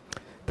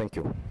 Thank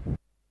you.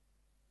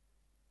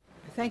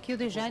 Thank you,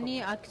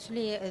 Dejani.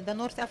 Actually, the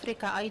North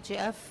Africa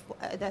IGF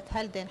that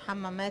held in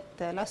Hammamet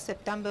last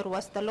September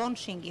was the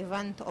launching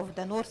event of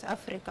the North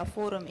Africa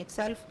Forum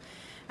itself.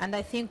 And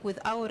I think with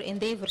our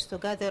endeavors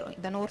together,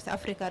 the North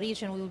Africa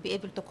region, we will be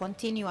able to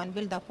continue and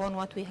build upon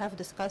what we have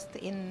discussed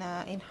in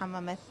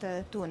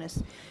Hammamet,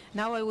 Tunis.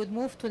 Now I would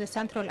move to the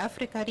Central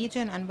Africa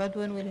region, and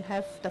Badouin will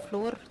have the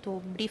floor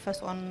to brief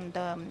us on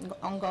the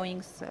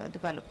ongoing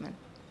development.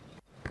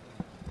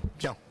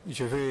 Bien,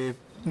 je vais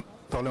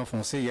parler en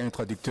français, il y a un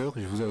traducteur.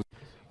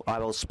 I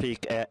will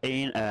speak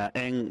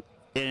in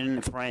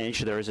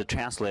French. There is a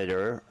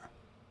translator.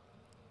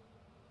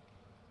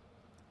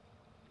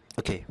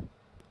 Okay.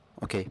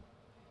 Okay.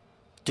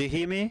 Do you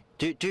hear me?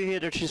 Do you hear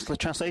the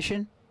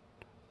translation?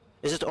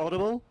 Is it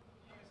audible?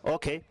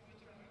 Okay.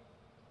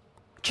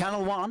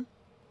 Channel 1.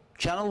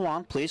 Channel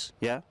 1, please.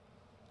 Yeah.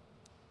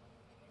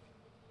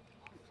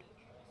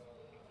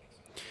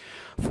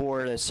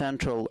 For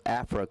Central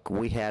Africa,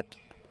 we had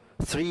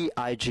 3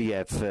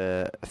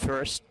 IGF.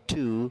 First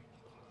 2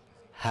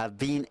 have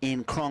been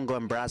in Congo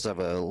and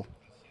Brazzaville,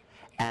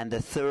 and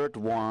the third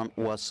one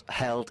was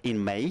held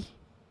in May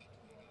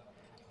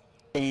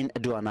in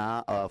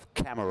Douala of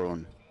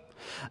Cameroon.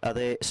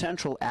 The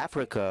Central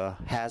Africa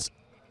has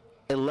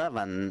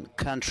 11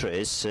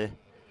 countries in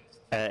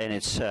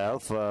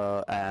itself,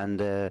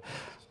 and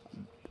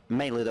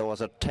mainly there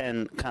was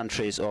 10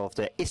 countries of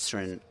the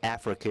Eastern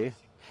Africa.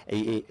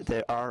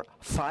 There are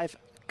 5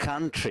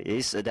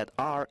 countries that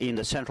are in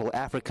the Central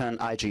African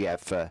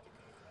IGF.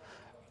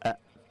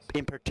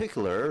 In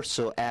particular,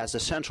 so as the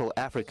Central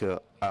Africa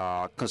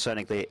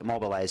concerning the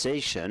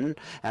mobilization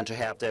and to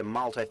have the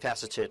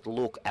multifaceted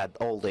look at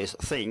all these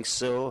things,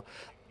 so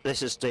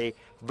this is the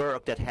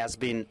work that has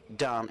been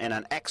done in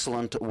an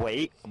excellent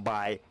way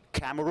by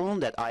Cameroon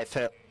that I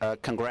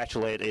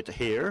congratulate it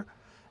here,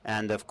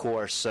 and of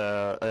course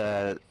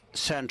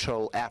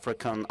Central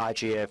African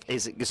IGF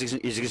is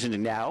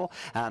existing now,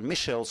 and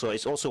Michel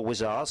is also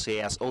with us. He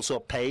has also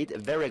paid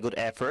very good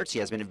efforts. He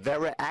has been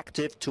very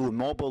active to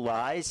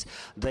mobilize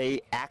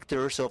the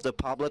actors of the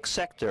public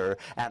sector,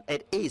 and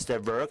it is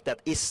the work that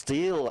is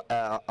still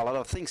a lot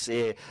of things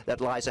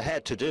that lies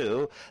ahead to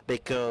do,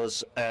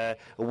 because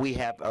we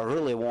have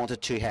really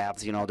wanted to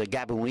have, you know, the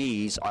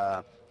Gabonese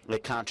the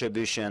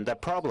contribution. The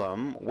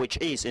problem which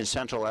is in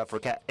Central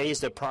Africa is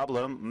the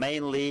problem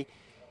mainly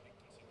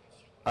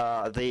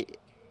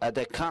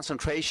the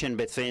concentration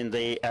between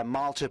the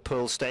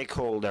multiple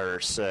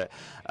stakeholders,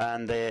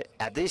 and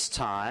at this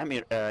time,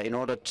 in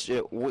order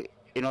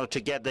to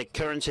get the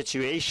current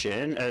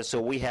situation, so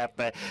we have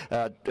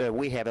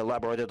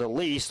elaborated a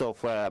list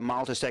of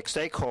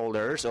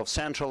multi-stakeholders of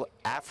Central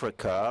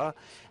Africa,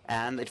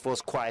 and it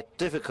was quite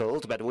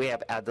difficult, but we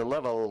have at the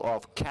level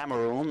of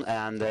Cameroon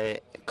and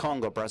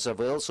Congo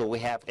Brazzaville, so we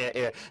have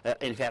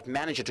in fact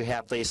managed to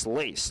have this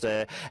list.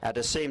 At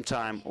the same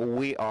time,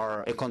 we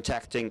are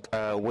contacting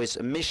with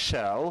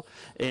Michel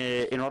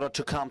in order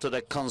to come to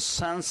the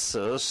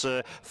consensus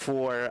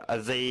for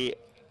the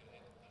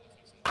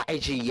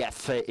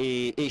IGF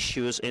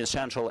issues in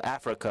Central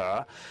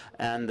Africa,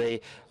 and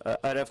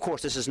of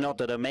course this is not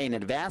the main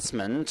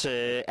advancement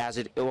as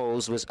it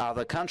was with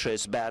other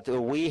countries, but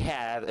we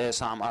have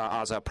some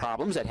other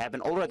problems that have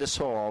been already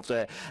solved,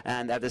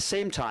 and at the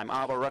same time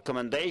our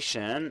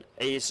recommendation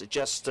is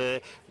just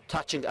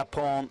touching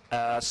upon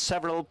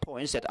several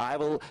points that I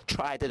will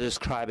try to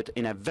describe it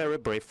in a very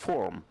brief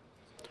form.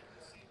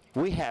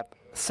 We have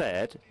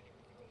said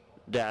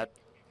that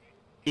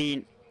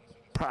in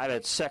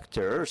private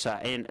sectors,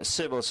 in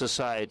civil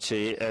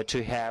society,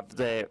 to have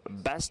the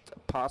best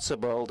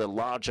possible, the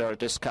larger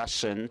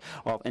discussion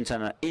of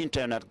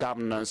internet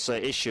governance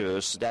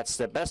issues. That's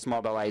the best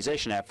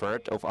mobilization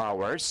effort of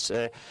ours.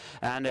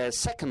 And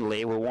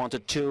secondly, we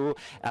wanted to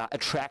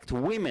attract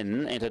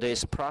women into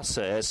this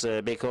process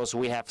because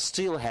we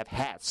still have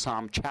had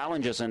some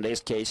challenges in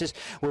these cases.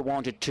 We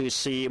wanted to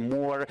see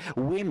more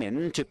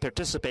women to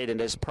participate in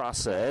this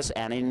process,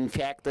 and in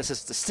fact this is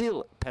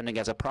still pending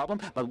as a problem,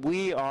 but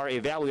we are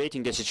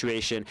evaluating the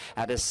situation.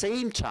 At the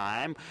same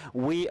time,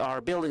 we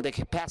are building the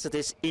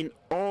capacities in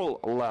all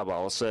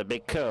levels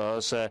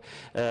because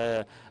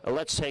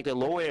let's take the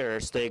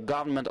lawyers, the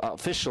government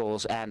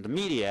officials and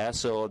media,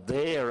 so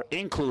their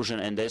inclusion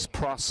in this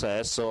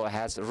process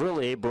has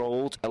really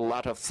brought a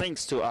lot of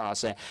things to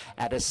us.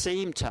 At the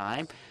same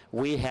time,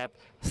 we have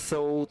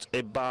thought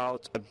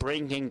about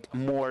bringing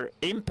more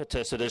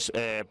impetus to this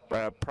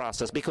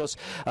process because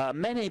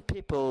many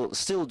people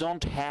still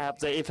don't have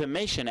the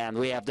information, and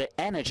we have the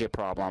energy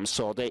problem.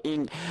 So the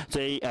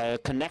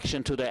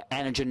connection to the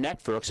energy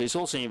networks is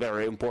also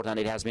very important.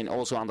 It has been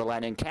also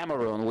underlined in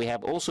Cameroon. We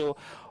have also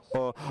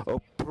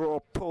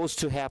proposed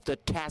to have the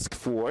task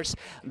force.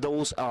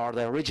 Those are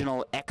the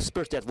regional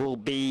experts that will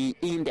be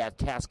in that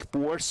task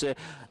force,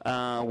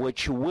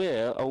 who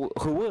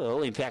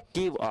will in fact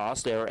give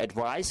us their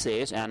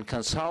advices and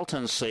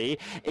consultancy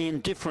in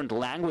different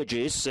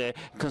languages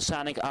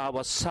concerning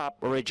our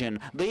sub-region.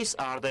 These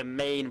are the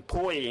main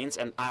points,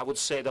 and I would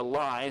say the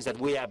lines that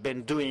we have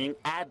been doing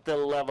at the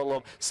level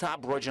of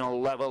sub-regional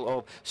level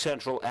of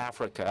Central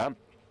Africa.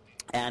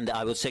 And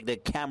I would say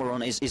that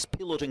Cameroon is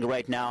piloting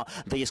right now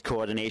this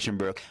coordination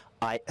work.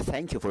 I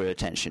thank you for your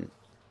attention.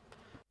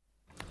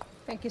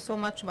 Thank you so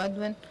much,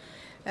 Madwin.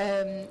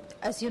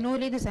 As you know,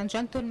 ladies and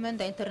gentlemen,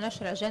 the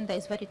international agenda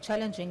is very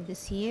challenging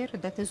this year.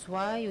 That is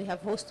why we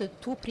have hosted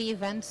 2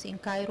 pre-events in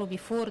Cairo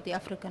before the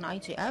African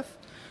IGF.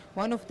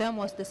 One of them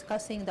was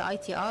discussing the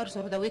ITRs,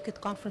 or the Wicked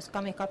Conference,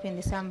 coming up in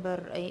December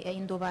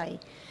in Dubai.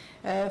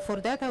 For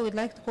that, I would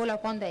like to call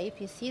upon the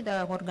APC,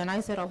 the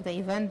organizer of the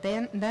event,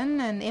 then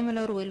and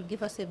Emilor will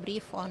give us a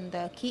brief on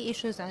the key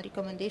issues and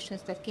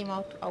recommendations that came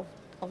out of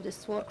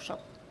this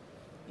workshop.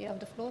 You have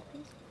the floor,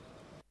 please.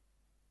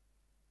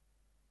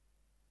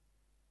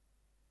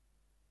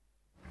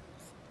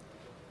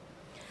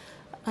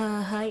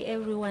 Hi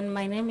everyone,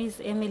 my name is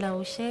Emila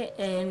Ushe,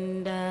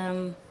 and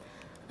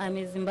I'm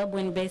a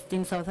Zimbabwean based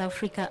in South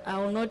Africa. I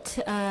will not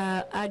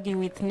argue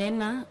with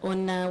Nena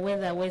on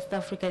whether West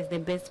Africa is the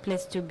best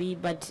place to be,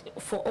 but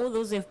for all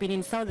those who have been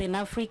in Southern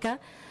Africa,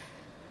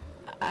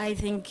 I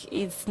think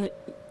we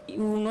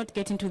will not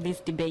get into this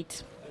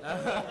debate.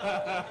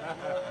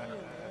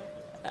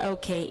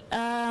 Okay.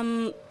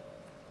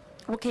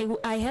 Okay,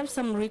 I have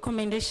some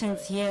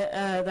recommendations here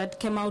that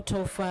came out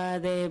of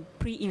the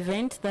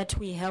pre-event that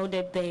we held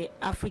at the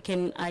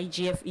African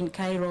IGF in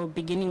Cairo,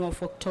 beginning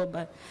of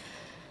October.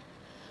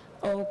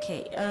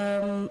 Okay.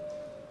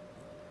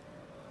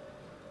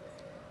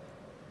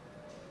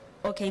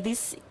 Okay,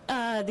 this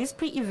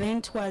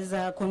pre-event was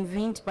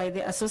convened by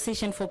the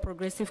Association for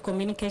Progressive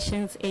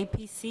Communications,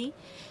 APC,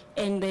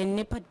 and the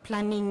NEPAD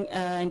Planning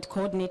and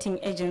Coordinating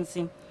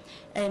Agency.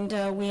 And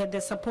we had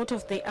the support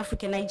of the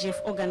African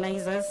IGF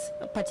organizers,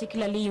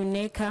 particularly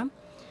UNECA,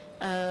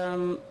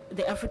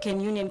 the African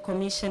Union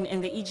Commission,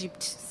 and the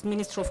Egypt's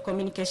Ministry of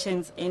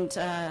Communications and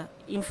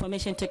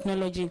Information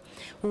Technology,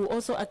 who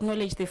also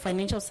acknowledged the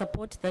financial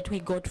support that we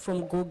got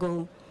from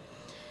Google.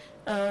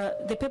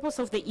 The purpose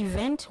of the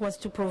event was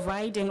to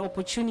provide an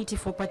opportunity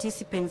for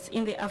participants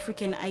in the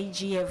African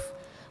IGF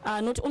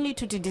not only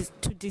to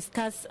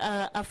discuss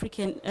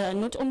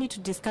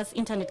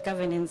internet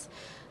governance,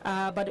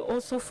 but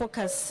also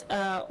focus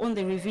on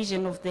the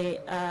revision of the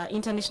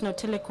international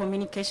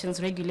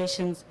telecommunications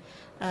regulations,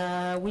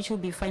 which will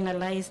be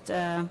finalized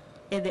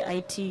at the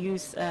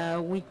ITU's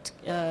week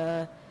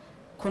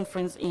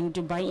conference in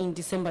Dubai in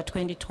December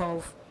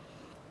 2012.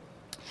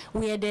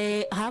 We had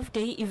a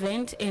half-day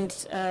event, and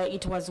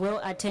it was well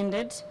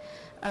attended,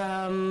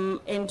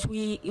 and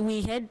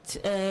we had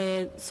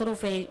sort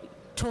of a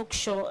talk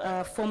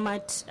show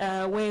format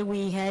where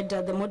we had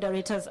the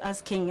moderators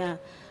asking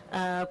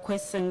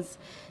questions,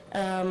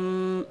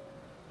 and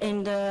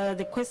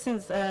the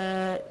questions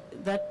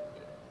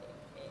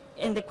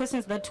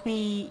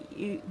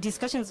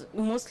discussions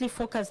mostly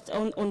focused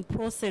on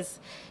process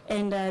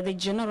and the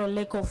general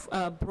lack of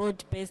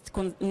broad-based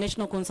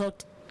national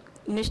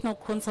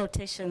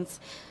consultations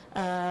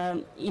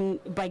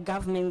by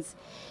governments.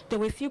 There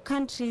were few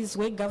countries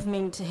where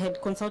government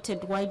had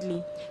consulted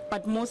widely,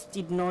 but most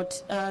did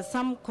not.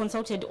 Some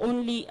consulted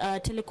only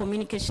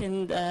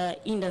telecommunication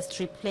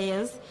industry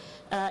players,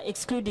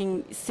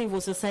 excluding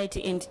civil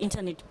society and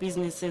internet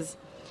businesses.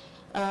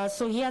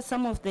 So here are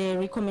some of the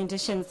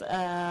recommendations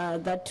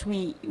that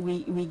we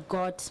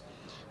got.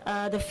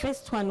 The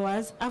first one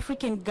was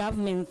African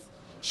governments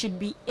should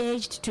be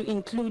urged to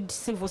include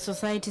civil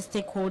society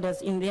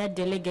stakeholders in their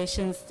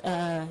delegations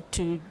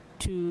to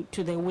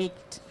the week.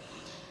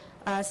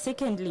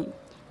 Secondly,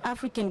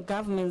 African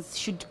governments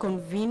should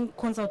convene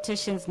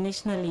consultations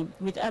nationally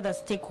with other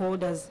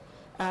stakeholders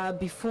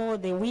before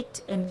the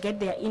week and get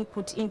their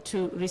input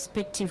into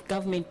respective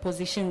government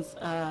positions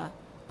on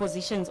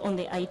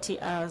the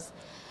ITRs.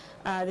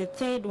 The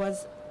third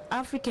was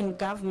African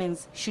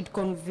governments should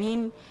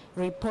convene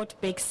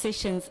report-back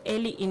sessions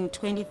early in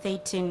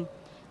 2013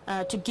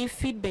 to give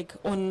feedback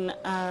on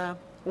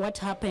what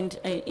happened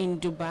in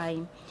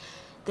Dubai.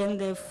 Then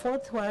the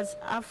fourth was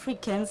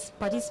Africans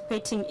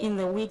participating in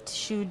the week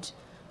should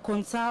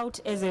consult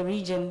as a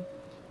region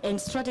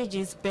and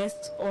strategies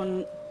based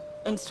on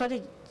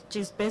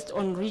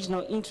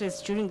regional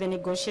interests during the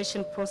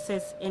negotiation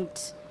process, and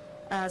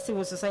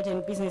civil society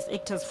and business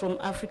actors from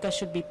Africa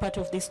should be part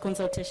of these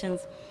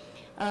consultations.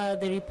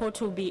 The report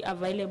will be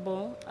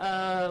available.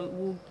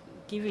 We'll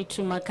give it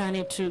to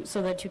Makane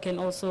so that you can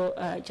also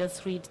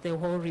just read the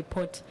whole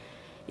report.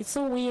 It's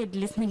so weird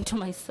listening to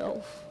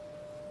myself.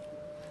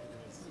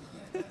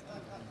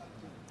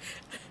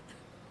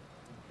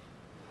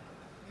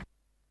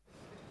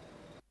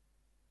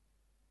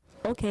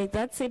 Okay,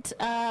 that's it.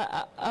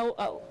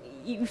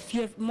 If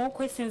you have more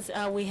questions,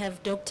 we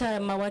have Dr.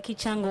 Mawaki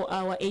Chango,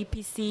 our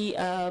APC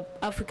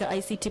Africa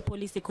ICT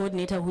Policy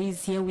Coordinator, who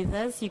is here with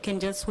us. You can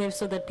just wave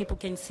so that people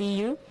can see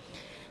you.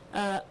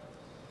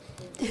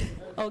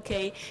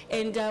 Okay,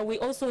 and we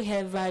also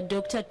have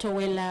Dr.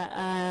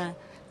 Towela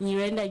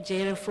Nyirenda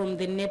Jere from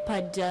the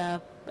NEPAD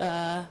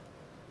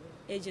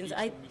agents.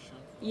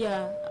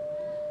 Yeah.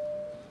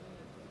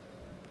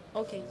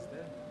 Okay.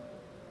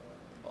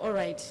 All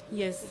right.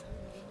 Yes.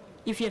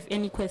 If you have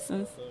any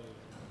questions.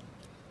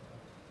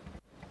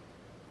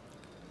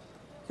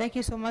 Thank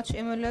you so much,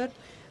 Emily.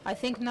 I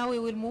think now we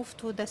will move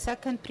to the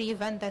second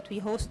pre-event that we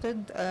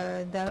hosted,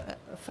 the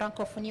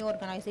Francophonie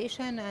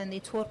organization and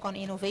its work on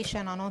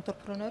innovation and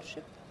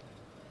entrepreneurship.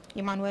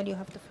 Emmanuel, you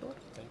have the floor.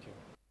 Thank you.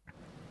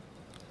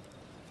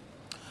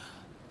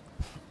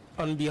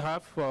 On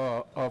behalf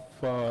of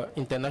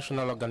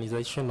International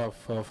Organization of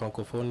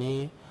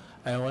Francophonie,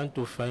 I want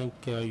to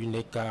thank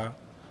UNECA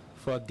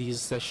for this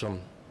session.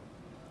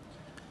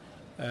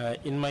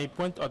 In my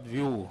point of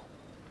view,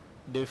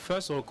 the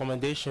first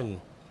recommendation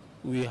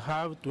we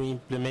have to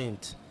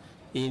implement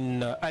in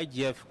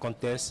IGF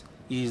context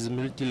is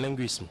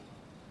multilingualism.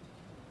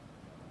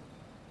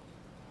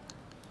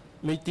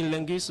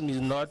 Multilingualism is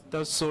not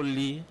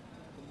solely...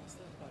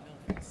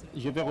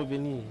 Je vais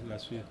revenir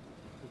là-dessus.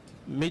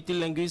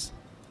 Multilingualism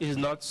is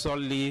not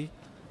solely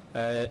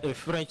a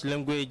French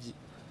language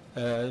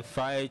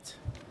fight.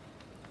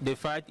 The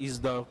fight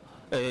is the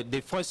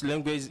French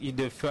language is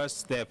the first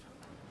step.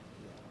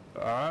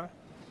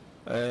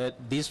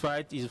 This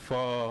fight is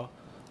for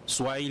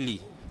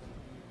Swahili.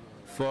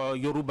 For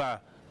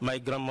Yoruba, my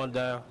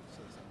grandmother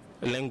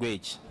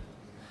language.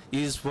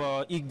 Is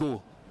for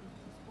Igbo.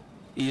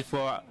 Is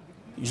for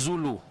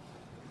Zulu.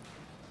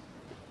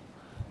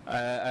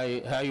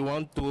 I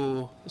want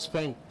to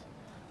spend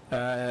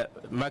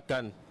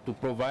Makan to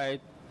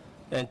provide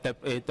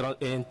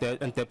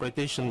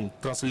interpretation,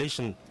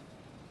 translation.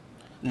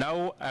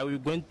 Now I will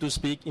going to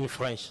speak in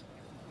French.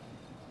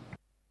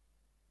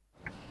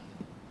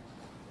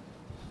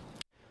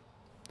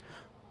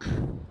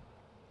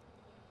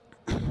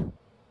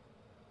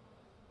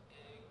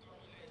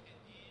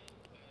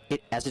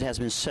 As it has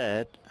been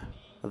said,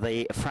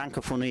 the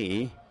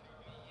Francophonie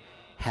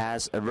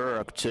has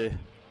worked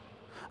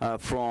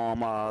from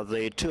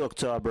the 2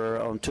 October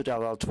on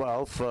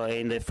 2012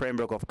 in the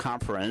framework of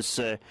conference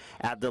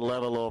at the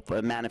level of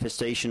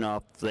manifestation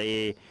of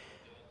the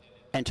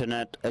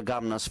Internet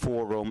Governance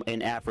Forum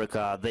in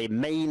Africa. The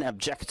main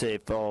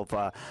objective of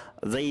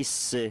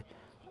this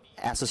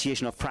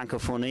Association of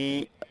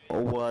Francophonie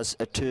was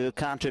to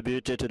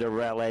contribute to the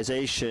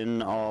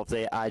realization of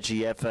the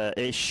IGF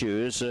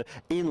issues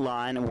in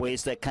line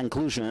with the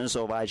conclusions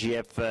of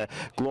IGF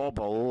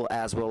Global,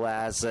 as well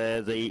as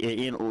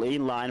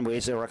in line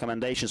with the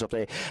recommendations of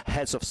the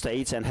heads of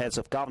states and heads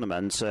of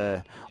governments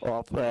of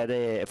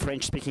the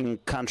French-speaking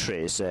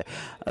countries.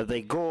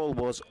 The goal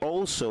was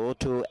also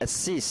to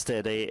assist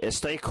the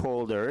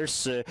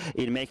stakeholders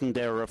in making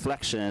their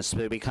reflections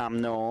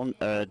become known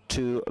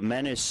to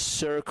many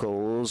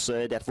circles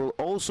that will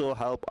also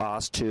help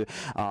us to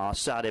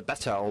study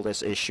better all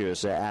these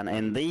issues. And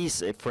in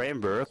this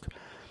framework,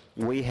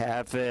 we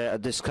have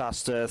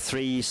discussed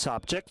three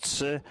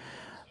subjects: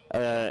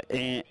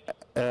 the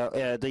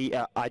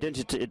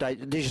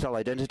digital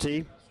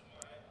identity,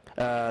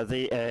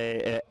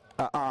 the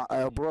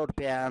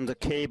broadband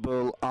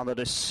cable under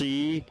the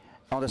sea,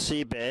 on the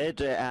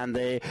seabed, and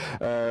the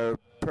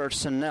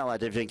personnel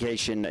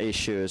identification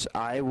issues.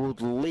 I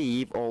would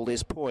leave all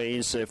these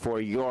points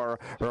for your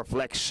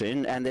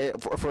reflection and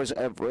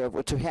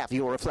to have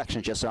your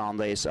reflection just on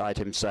these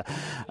items.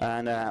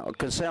 And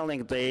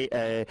concerning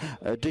the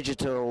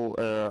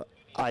digital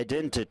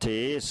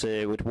identities,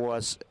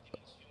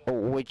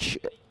 which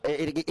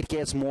it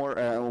gets more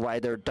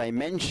wider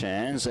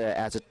dimensions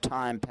as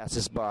time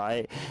passes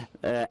by,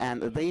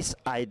 and this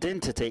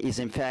identity is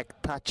in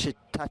fact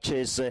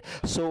touches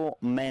so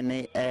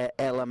many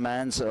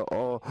elements,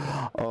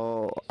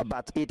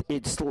 but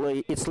it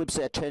slips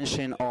the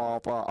attention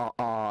of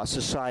our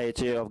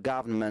society, of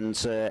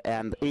governments,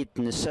 and it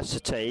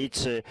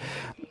necessitates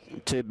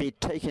to be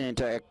taken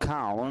into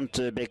account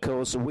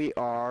because we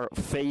are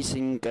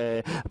facing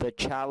the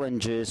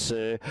challenges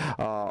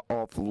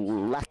of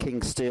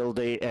lacking still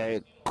the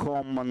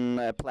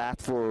common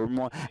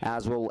platform,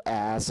 as well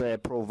as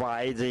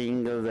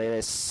providing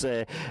this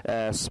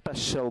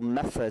special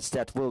methods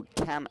that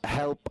can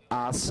help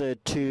us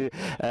to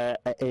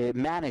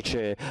manage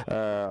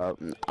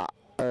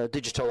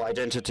digital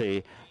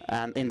identity.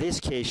 And in this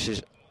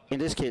case,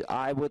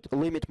 I would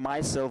limit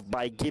myself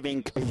by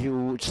giving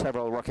you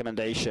several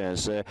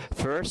recommendations.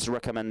 First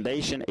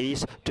recommendation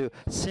is to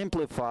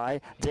simplify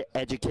the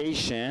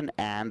education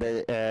and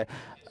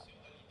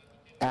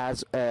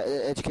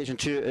education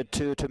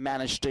to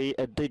manage the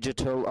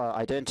digital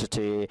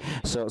identity,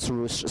 so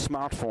through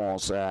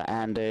smartphones,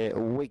 and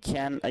we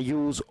can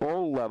use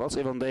all levels,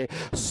 even the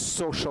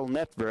social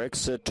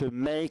networks, to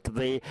make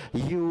the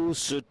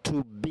use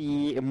to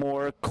be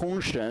more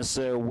conscious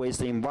with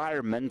the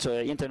environment,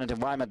 internet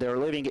environment they're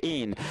living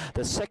in.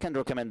 The second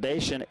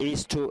recommendation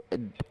is to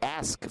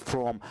ask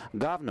from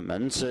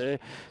governments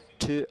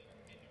to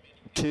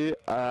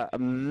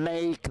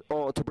make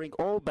or to bring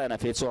all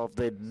benefits of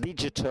the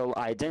digital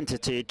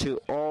identity to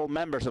all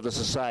members of the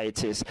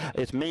societies.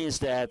 It means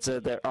that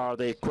there are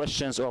the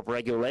questions of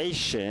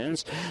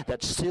regulations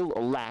that still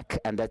lack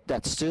and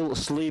that still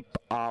slip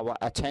our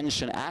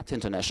attention at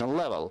international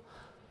level.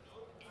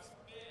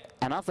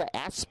 Another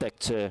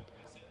aspect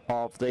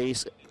of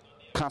this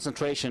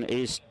concentration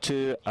is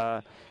to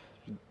have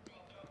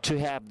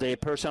the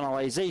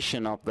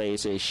personalization of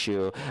this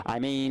issue. I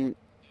mean,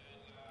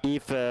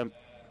 if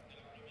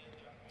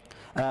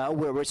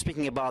we're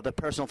speaking about the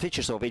personal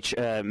features of each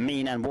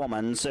men and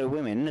women, so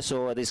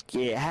this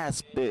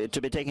has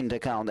to be taken into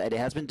account, and it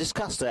has been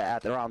discussed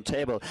at the round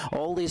table.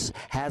 All this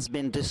has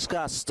been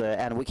discussed,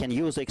 and we can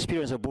use the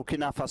experience of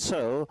Burkina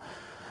Faso,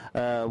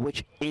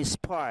 which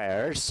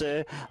inspires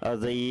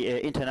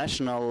the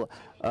international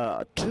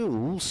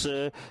tools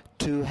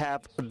to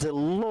have the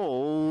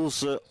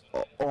laws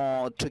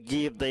to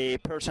give the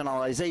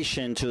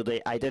personalization to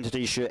the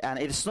identity issue. And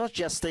it's not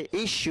just the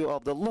issue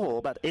of the law,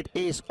 but it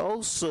is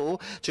also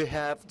to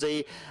have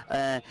the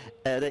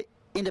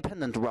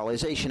independent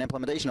realization,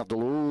 implementation of the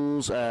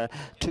laws,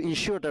 to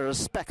ensure the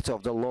respect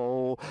of the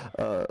law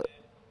to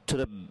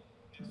the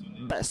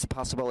best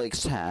possible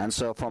extent,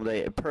 so from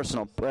the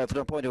personal, from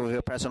the point of view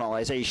of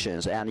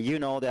personalizations. And you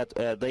know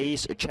that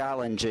these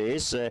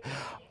challenges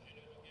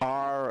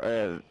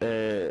are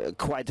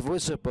quite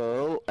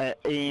visible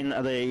in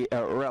the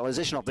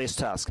realization of this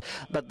task.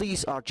 But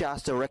these are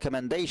just the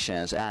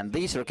recommendations, and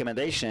these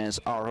recommendations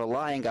are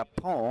relying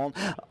upon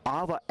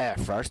our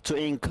efforts to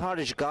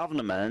encourage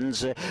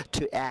governments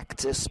to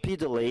act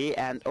speedily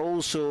and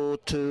also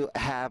to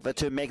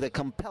make the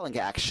compelling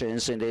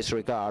actions in this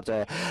regard.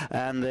 Let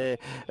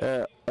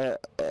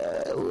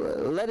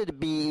it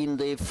be in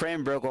the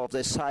framework of the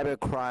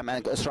cybercrime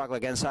and struggle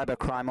against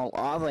cybercrime or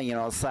other,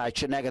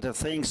 such negative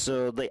things.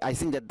 So I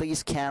think that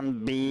these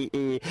can be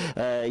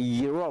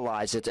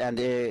realized, and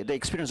the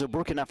experience of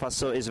Burkina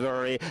Faso is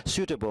very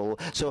suitable.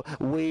 So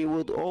we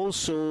would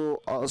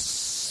also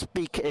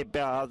speak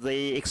about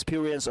the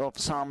experience of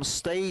some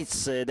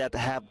states that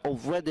have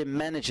already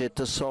managed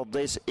to solve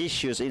these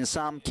issues. In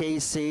some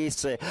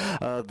cases,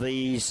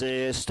 these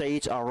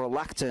states are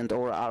reluctant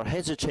or are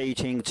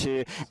hesitating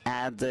to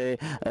add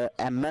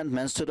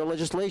amendments to the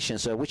legislation,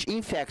 so which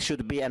in fact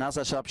should be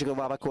another subject of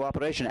our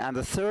cooperation. And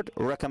the third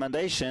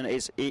recommendation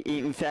is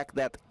in fact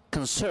that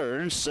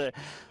concerns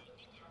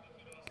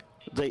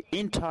the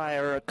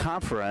entire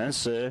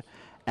conference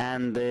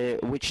and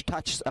which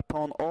touches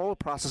upon all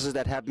processes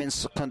that have been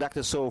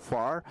conducted so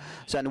far.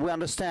 So, and we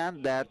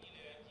understand that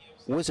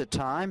with the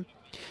time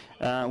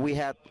we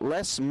had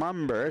less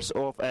members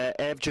of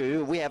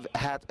FGU. We have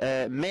had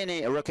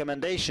many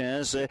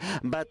recommendations,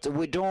 but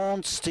we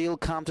don't still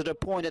come to the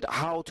point at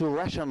how to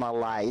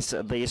rationalize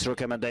these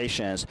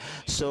recommendations.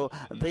 So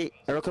the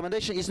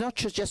recommendation is not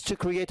just to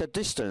create a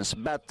distance,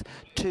 but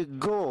to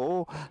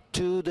go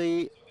to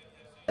the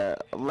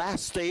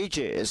last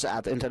stages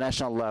at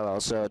international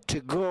level, so to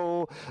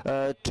go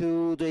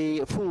to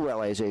the full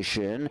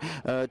realization,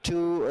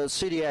 to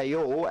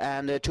CDIO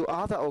and to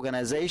other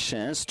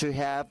organizations to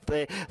have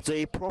the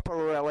proper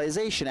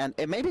realization, and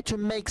maybe to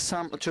make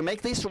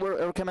this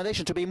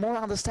recommendation to be more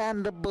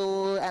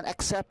understandable and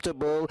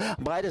acceptable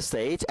by the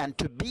state, and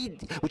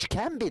which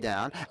can be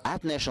done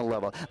at national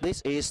level.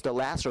 This is the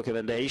last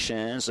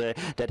recommendations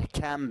that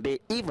can be,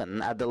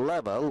 even at the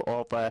level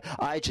of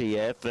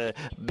IGF,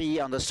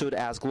 be understood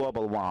as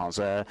global ones,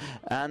 and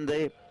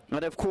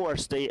of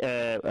course the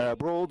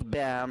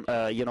broadband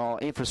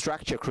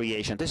infrastructure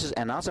creation. This is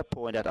another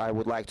point that I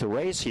would like to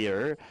raise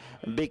here,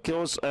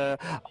 because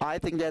I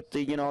think that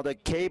the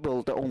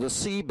cable on the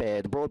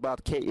seabed,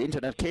 broadband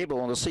internet cable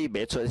on the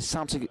seabed, so it's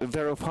something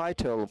very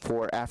vital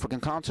for African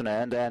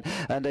continent,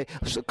 and a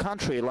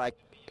country like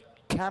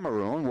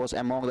Cameroon was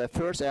among the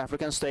first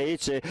African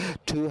states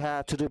to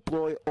have to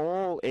deploy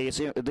all this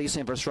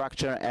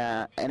infrastructure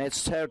in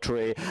its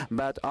territory.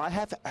 But I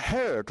have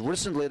heard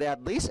recently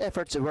that these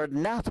efforts were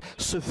not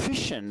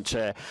sufficient,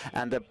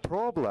 and the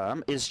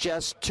problem is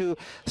just to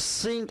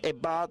think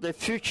about the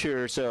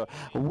future, so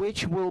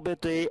which will be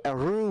the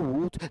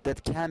route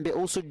that can be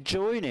also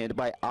joined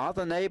by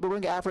other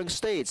neighboring African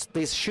states.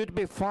 This should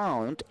be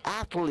found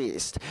at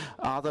least.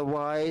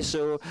 Otherwise,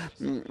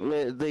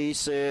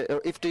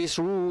 if these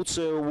routes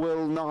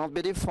will not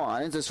be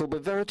defined, this will be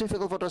very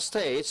difficult for the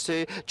states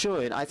to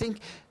join. I think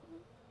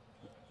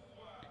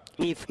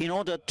if in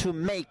order to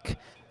make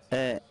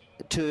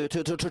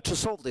to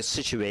solve this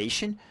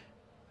situation,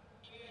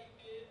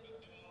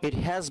 it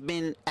has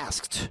been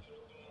asked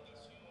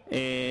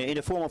in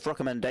the form of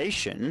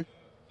recommendation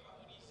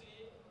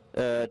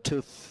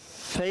to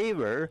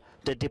favor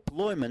the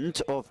deployment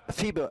of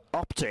fiber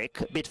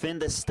optic between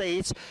the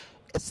states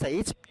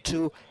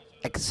to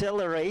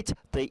accelerate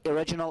the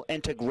regional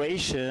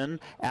integration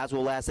as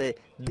well as the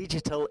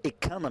digital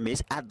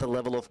economies at the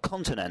level of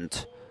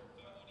continent.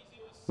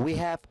 We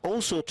have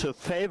also to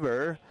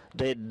favor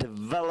the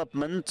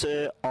development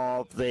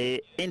of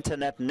the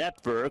internet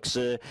networks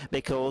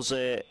because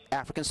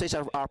African states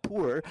are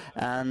poor,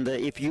 and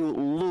if you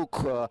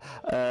look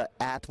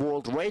at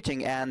world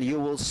rating, and you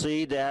will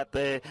see that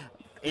the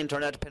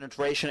internet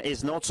penetration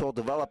is not so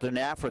developed in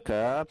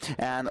Africa,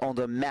 and on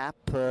the map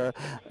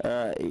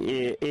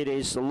it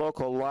is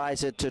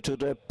localized to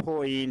the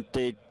point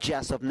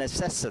just of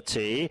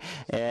necessity,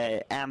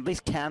 and this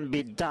can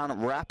be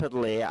done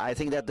rapidly. I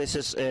think that this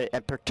is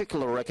a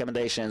particular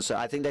recommendation. So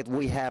I think that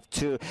we have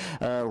to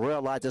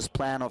realize this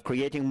plan of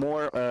creating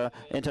more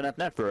internet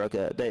network.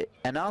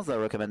 Another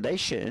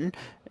recommendation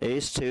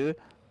is to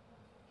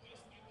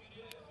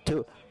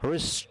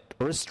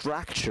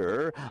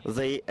restructure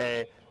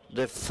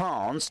the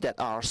funds that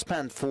are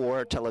spent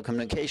for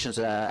telecommunications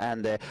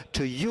and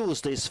to use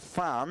these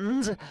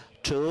funds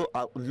to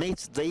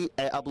meet the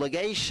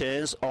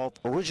obligations of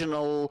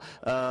regional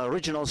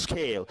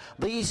scale.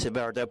 These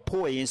were the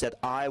points that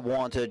I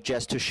wanted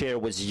just to share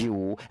with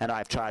you, and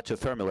I've tried to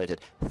formulate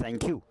it.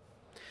 Thank you.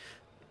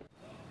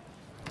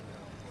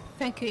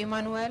 Thank you,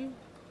 Emmanuel.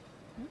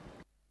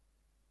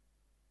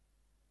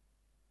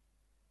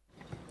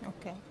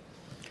 Okay.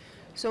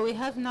 So we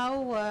have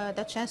now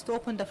the chance to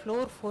open the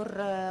floor for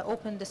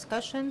open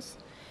discussions,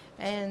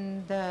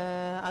 and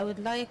I would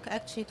like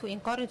actually to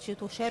encourage you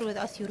to share with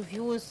us your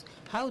views.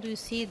 How do you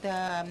see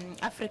the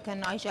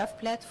African IGF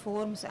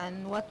platforms,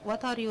 and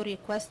what are your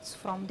requests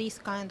from these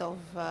kind of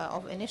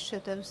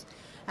initiatives,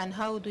 and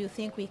how do you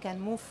think we can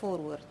move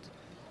forward?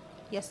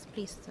 Yes,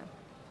 please, sir.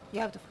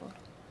 You have the floor.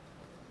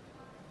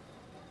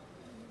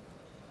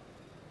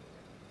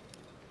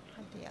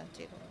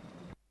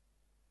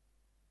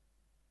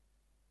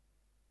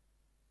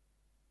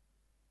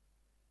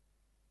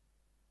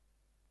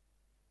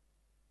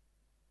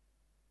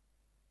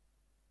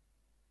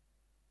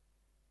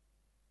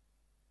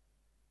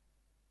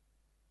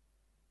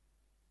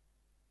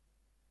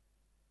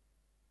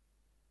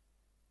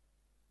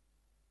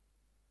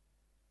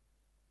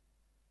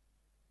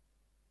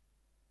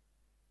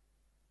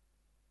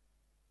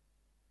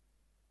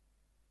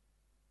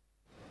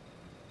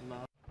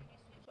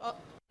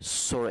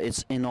 Sorry,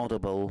 it's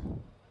inaudible.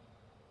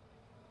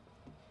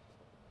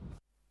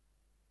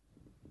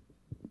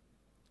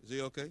 Is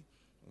it okay?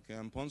 Okay,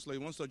 Ponsley,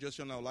 one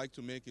suggestion I would like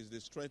to make is the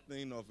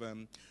strengthening of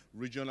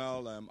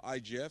regional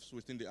IGFs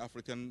within the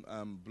African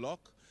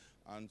bloc.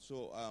 And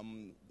so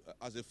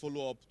as a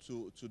follow-up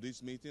to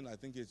this meeting, I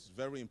think it's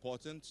very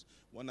important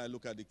when I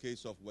look at the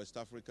case of West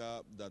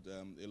Africa that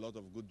a lot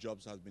of good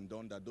jobs has been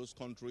done, that those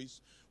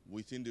countries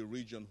within the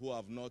region who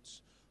have not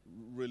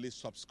really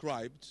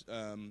subscribed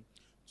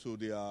to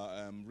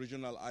their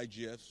regional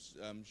IGFs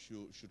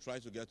should try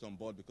to get on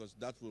board, because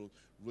that will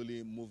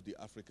really move the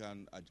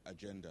African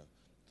agenda.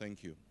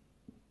 Thank you.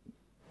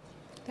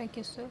 Thank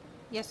you, sir.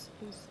 Yes,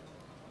 please.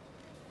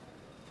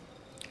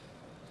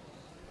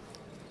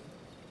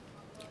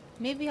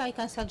 Maybe I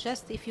can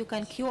suggest if you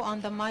can queue on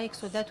the mic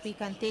so that we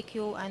can take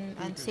you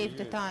and save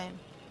the time.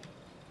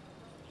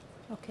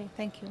 Okay,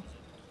 thank you.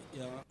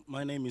 Yeah,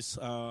 my name is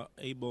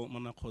Abel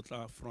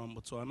Manakota from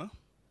Botswana.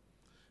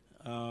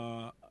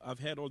 I've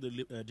had all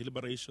the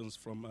deliberations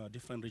from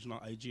different regional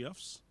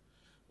IGFs.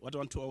 What I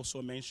want to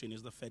also mention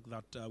is the fact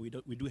that we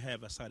do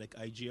have a SADC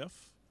IGF.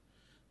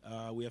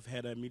 We have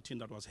had a meeting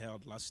that was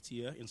held last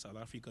year in South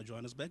Africa,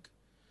 Johannesburg,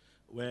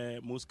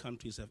 where most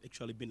countries have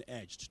actually been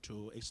urged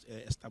to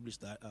establish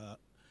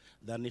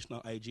their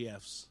national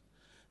IGFs.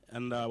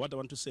 And what I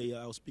want to say,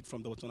 I'll speak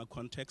from the Botswana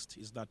context,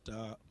 is that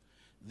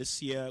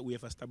this year we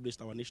have established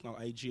our national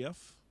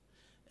IGF,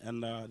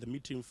 and the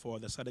meeting for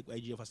the SADC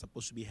IGF was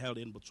supposed to be held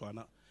in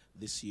Botswana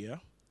this year.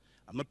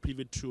 I'm not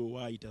privy to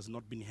why it has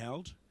not been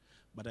held,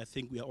 but I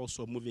think we are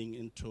also moving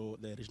into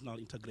the regional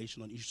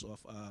integration on issues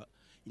of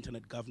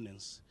internet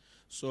governance.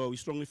 So we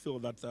strongly feel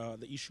that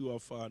the issue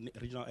of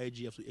regional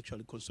IGFs will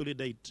actually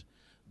consolidate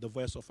the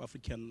voice of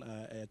African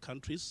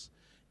countries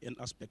in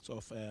aspects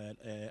of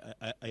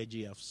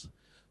IGFs.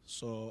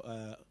 So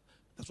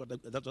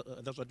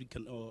that's what we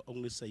can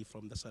only say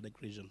from the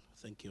SADC region.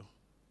 Thank you.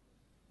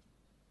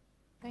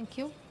 Thank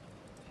you.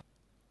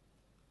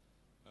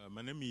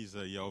 My name is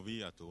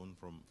Yaovi Atoun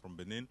from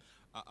Benin.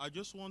 I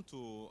just want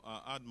to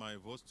add my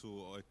voice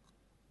to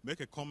make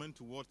a comment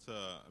to what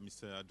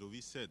Mr.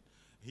 Adovi said.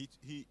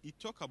 He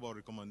talked about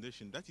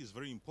recommendation. That is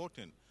very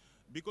important,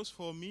 because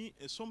for me,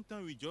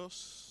 sometimes we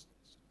just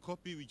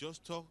copy, we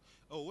just talk,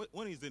 oh,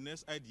 when is the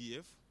next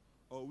IGF,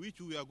 or which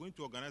we are going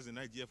to organize an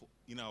IGF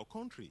in our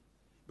country.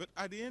 But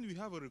at the end, we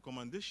have a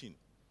recommendation.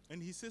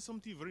 And he says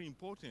something very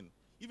important.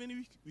 Even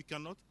if we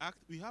cannot act,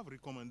 we have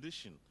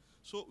recommendation.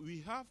 So we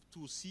have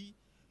to see,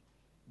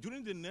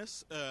 during the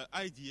next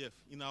IGF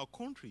in our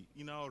country,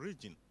 in our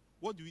region,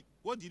 what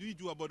did we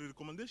do about the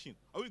recommendation?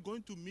 Are we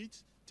going to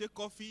meet, take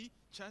coffee,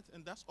 chat,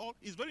 and that's all?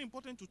 It's very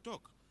important to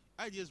talk.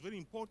 IGF is very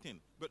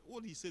important, but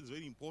what he said is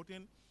very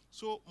important.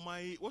 So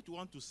what we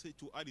want to say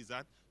to add is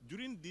that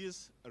during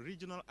this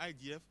regional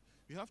IGF,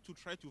 we have to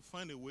try to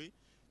find a way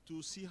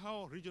to see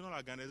how regional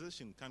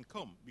organization can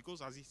come,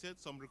 because as he said,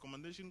 some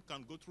recommendation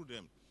can go through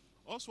them.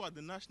 Also at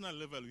the national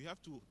level, we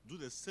have to do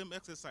the same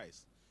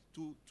exercise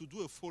to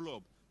do a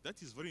follow-up. That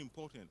is very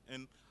important.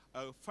 And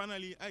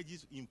finally, IG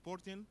is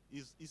important,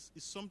 is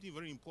something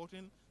very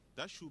important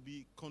that should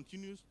be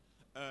continuously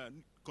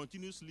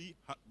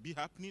be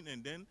happening,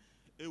 and then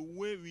a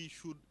way we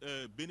should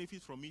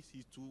benefit from it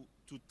is to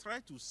try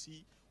to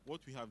see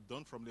what we have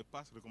done from the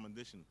past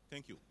recommendation.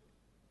 Thank you.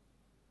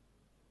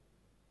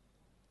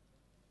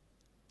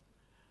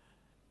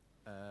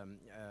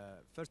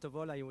 First of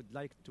all, I would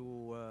like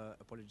to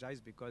apologize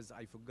because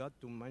I forgot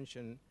to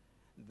mention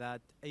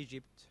that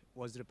Egypt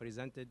was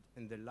represented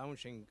in the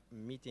launching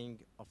meeting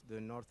of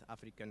the North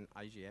African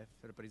IGF,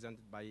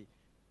 represented by,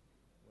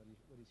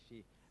 what is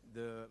she?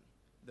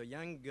 The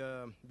young,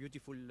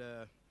 beautiful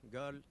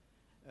girl,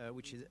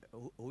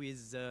 who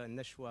is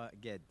Nashwa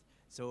Ged.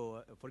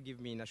 So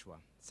forgive me, Nashwa.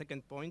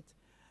 Second point,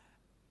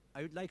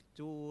 I would like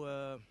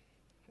to,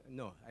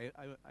 no,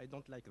 I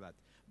don't like that,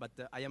 but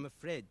I am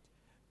afraid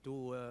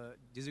to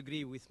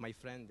disagree with my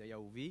friend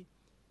Yaouvi,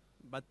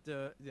 but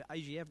the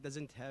IGF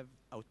doesn't have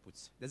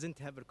outputs, doesn't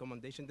have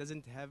recommendation,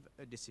 doesn't have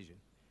a decision.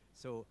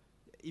 So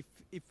if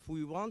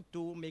we want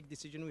to make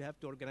decision, we have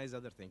to organize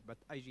other things, but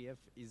IGF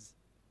is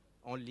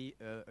only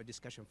a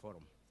discussion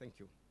forum. Thank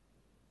you.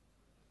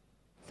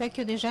 Thank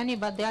you, Dejani,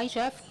 but the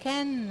IGF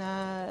can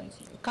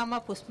come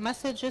up with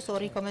messages or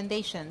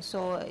recommendations,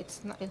 so it's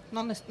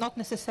not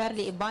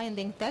necessarily a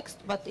binding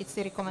text, but it's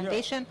a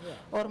recommendation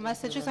or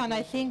messages, and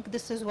I think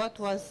this is what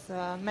was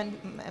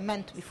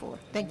meant before.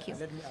 Thank you.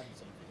 Let me add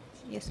something.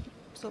 Yes,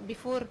 So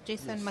before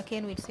Jason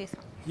McCain will say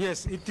something.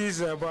 Yes, it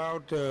is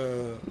about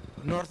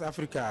North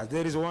Africa.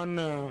 There is one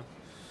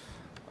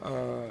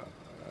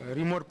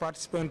remote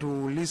participant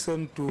who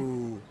listened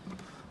to,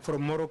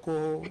 from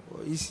Morocco,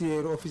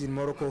 ECA office in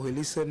Morocco, he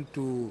listened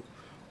to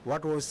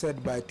what was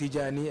said by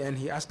Tijani, and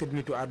he asked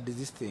me to add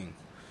this thing,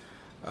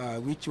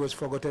 which was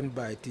forgotten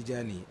by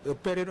Tijani. A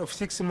period of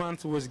 6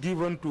 months was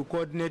given to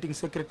coordinating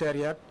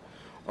secretariat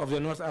of the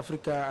North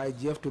Africa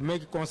IGF to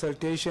make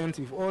consultations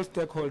with all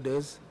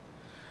stakeholders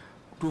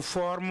to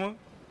form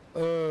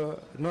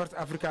North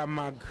Africa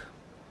MAG.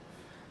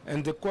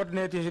 And the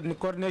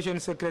coordination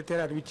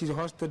secretariat, which is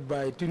hosted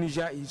by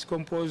Tunisia, is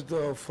composed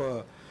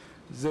of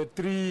the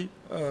 3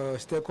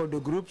 stakeholder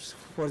groups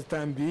for the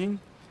time being: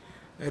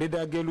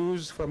 Rida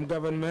Gelouz from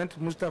government,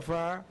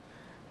 Mustafa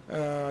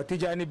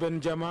Tijani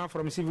Benjama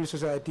from civil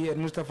society, and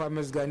Mustafa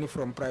Mezgani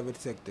from private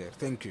sector.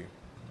 Thank you.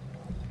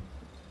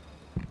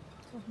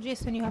 So,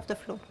 Jason, you have the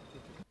floor.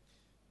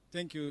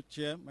 Thank you,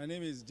 Chair. My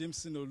name is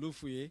Jameson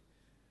Olufuye,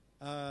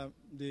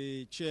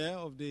 the chair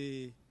of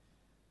the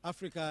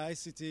Africa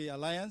ICT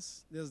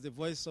Alliance. There's the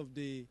voice of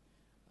the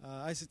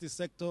ICT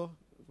sector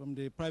from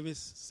the private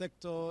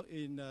sector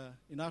in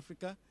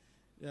Africa.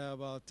 There are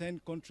about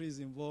 10 countries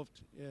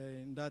involved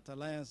in that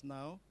alliance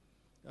now,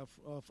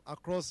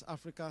 across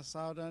Africa,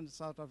 South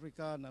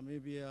Africa,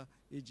 Namibia,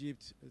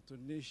 Egypt,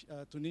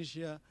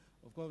 Tunisia,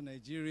 of course,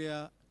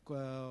 Nigeria,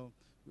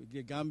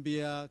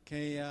 Gambia,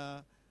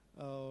 Kenya,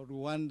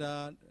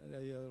 Rwanda,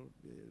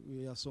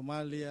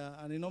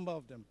 Somalia, and a number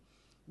of them.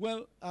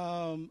 Well,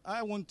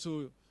 I want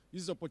to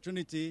use the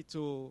opportunity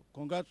to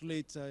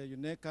congratulate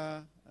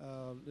UNECA,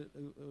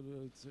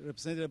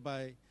 represented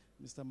by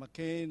Mr.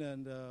 McCain,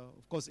 and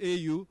of course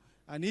AU,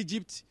 and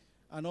Egypt,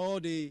 and all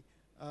the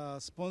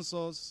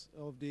sponsors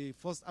of the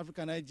first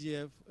African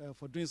IGF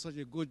for doing such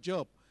a good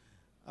job.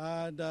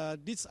 And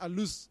this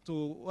alludes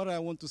to what I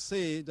want to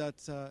say,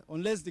 that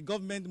unless the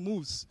government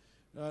moves,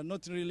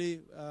 nothing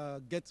really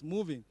gets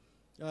moving.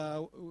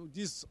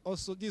 This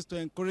to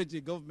encourage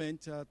the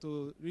government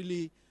to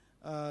really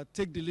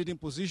take the leading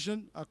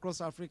position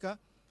across Africa.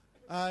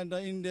 And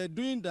in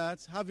doing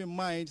that, have in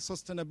mind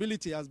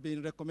sustainability has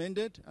been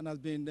recommended and has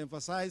been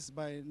emphasized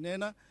by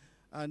NENA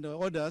and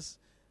others.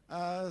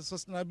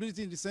 Sustainability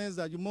in the sense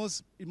that it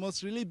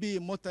must really be a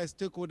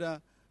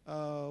multi-stakeholder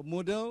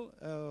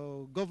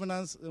model,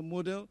 governance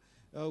model,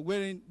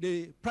 wherein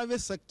the private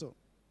sector,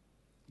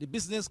 the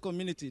business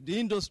community, the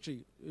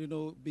industry,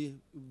 be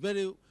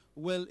very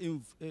well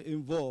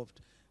involved.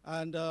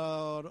 And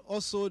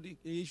also the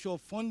issue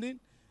of funding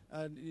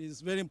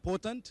is very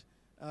important.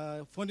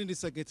 Funding the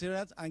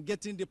secretariat and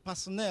getting the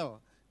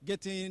personnel,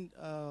 getting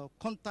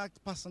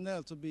contact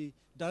personnel to be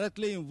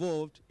directly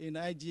involved in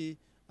IG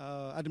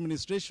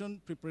administration,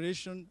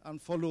 preparation,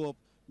 and follow-up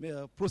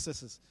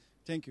processes.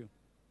 Thank you.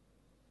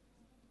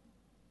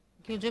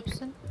 Thank you,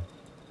 Gibson.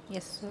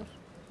 Yes, sir.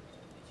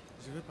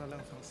 Je vais parler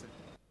en français.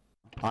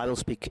 I will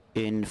speak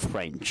in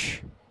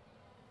French.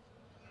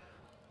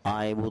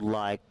 I would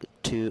like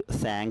to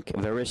thank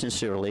very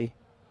sincerely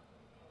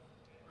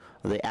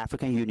the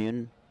African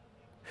Union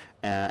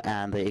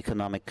and the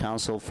Economic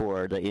Council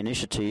for the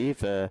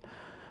initiative,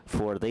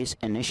 for this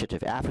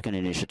initiative, African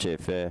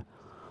initiative.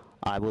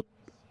 I would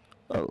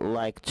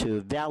like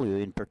to value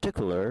in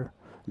particular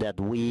that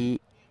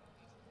we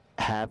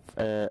have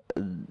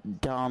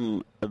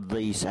done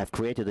this, have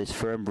created this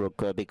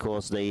framework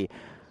because the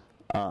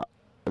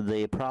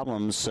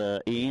problems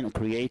in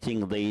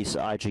creating this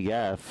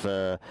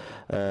IGF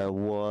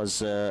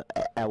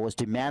was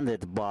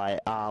demanded by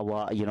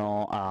our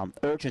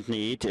urgent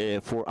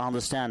need for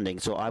understanding.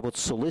 So I would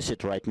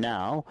solicit right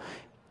now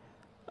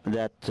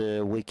that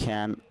we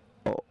can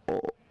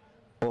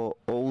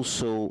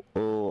also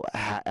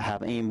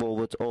have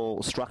involved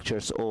all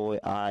structures,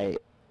 OIF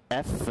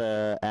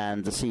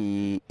and the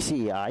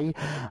CEI,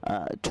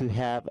 to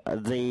have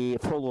the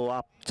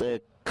follow-up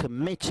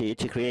committee,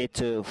 to create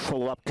a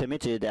follow-up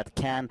committee that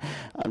can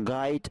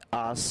guide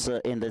us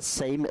in the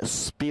same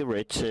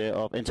spirit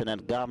of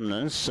internet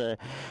governance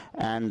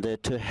and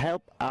to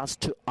help us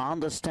to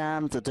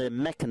understand the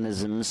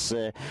mechanisms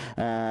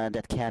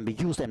that can be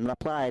used and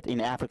applied in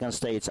African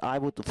states. I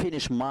would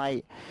finish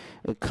my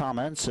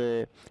comments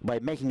by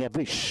making a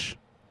wish.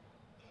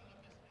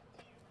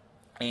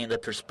 In the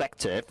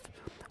perspective,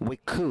 we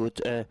could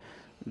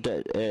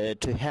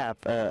to have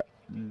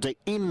the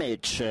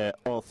image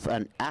of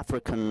an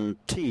African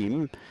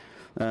team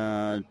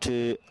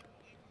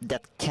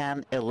that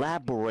can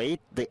elaborate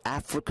the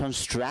African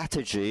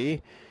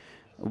strategy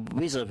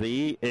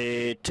vis-a-vis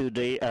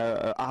to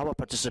our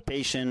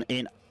participation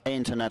in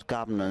internet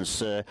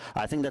governance.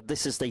 I think that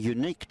this is the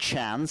unique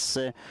chance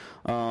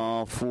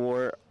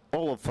for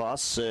all of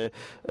us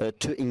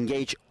to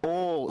engage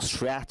all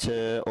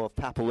strata of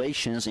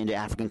populations in the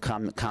African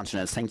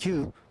continent. Thank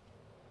you.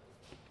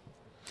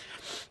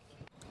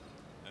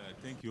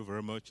 Thank you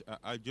very much.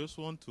 I just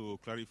want to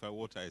clarify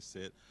what I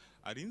said.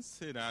 I didn't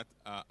say that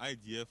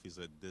IGF is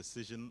a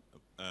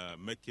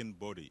decision-making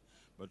body,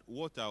 but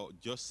what I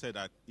just said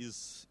that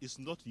is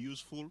not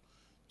useful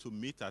to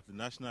meet at the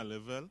national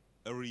level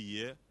every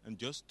year and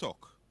just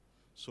talk.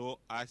 So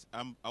I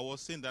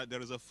was saying that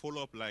there is a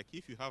follow-up, like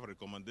if you have a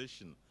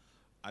recommendation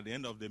at the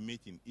end of the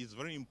meeting, it's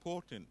very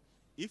important,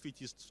 if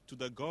it is to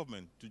the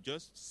government, to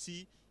just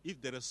see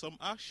if there is some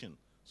action.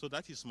 So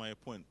that is my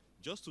point,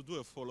 just to do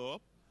a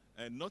follow-up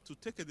and not to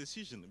take a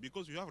decision,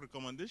 because you have a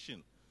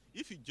recommendation.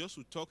 If you just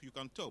to talk, you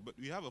can talk, but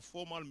we have a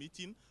formal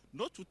meeting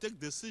not to take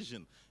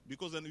decision,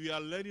 because then we are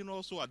learning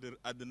also at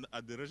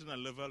the regional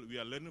level. We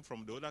are learning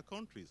from the other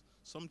countries.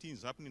 Something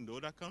is happening in the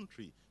other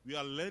country. We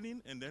are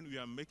learning, and then we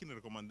are making a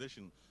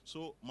recommendation.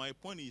 So my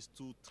point is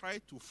to try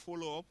to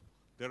follow up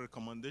the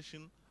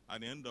recommendation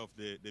at the end of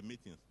the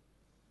meetings.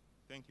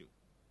 Thank you.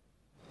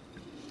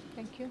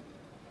 Thank you.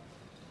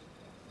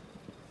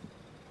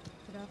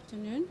 Good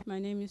afternoon. My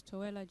name is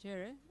Toela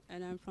Jere,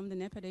 and I'm from the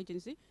NEPAD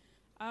agency.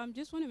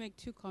 Just want to make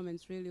two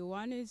comments, really.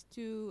 One is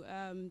to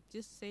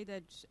just say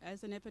that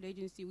as a NEPAD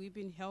agency, we've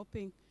been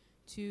helping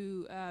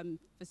to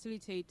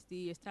facilitate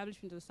the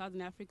establishment of the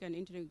Southern African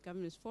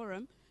Intergovernmental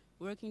Forum,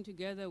 working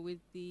together with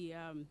the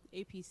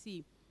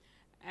APC.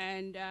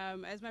 And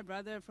as my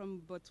brother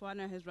from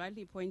Botswana has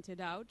rightly pointed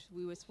out,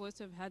 we were supposed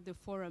to have had the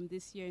forum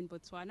this year in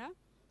Botswana.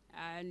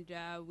 And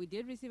we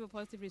did receive a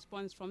positive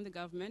response from the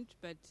government,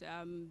 but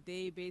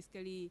they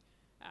basically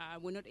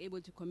were not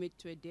able to commit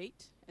to a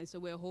date. And so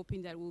we're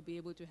hoping that we'll be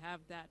able to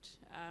have that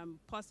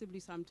possibly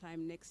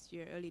sometime next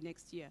year, early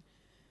next year.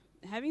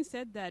 Having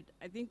said that,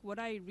 I think what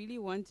I really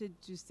wanted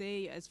to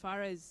say as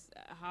far as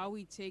how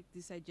we take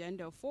this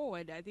agenda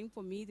forward, I think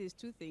for me there's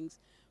two things.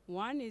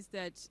 One is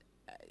that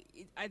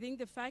I think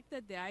the fact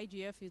that the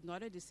IGF is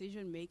not a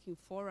decision-making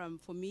forum,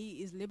 for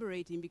me, is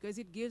liberating, because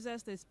it gives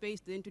us the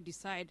space then to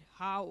decide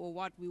how or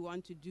what we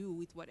want to do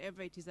with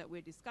whatever it is that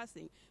we're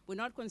discussing. We're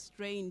not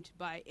constrained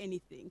by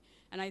anything.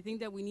 And I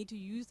think that we need to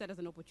use that as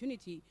an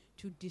opportunity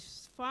to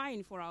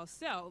define for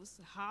ourselves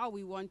how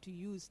we want to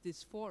use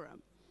this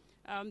forum.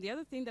 The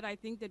other thing that I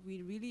think that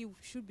we really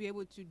should be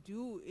able to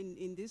do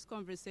in this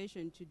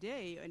conversation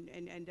today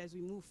and as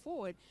we move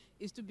forward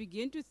is to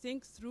begin to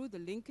think through the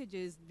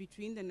linkages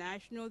between the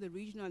national, the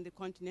regional, and the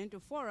continental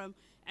forum,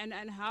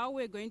 and how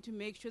we're going to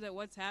make sure that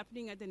what's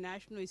happening at the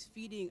national is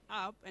feeding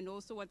up, and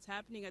also what's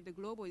happening at the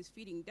global is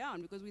feeding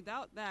down. Because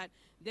without that,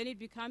 then it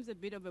becomes a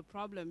bit of a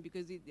problem,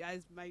 because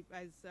as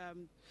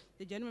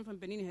the gentleman from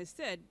Benin has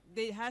said,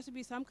 there has to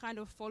be some kind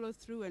of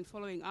follow-through and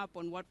following up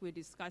on what we're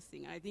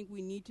discussing. And I think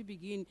we need to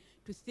begin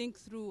to think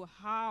through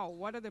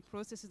what are the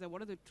processes and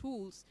what are the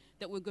tools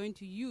that we're going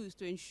to use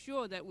to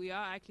ensure that we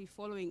are actually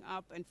following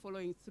up and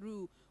following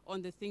through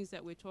on the things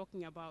that we're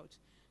talking about.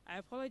 I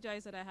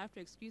apologize that I have to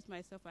excuse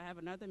myself. I have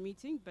another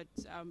meeting, but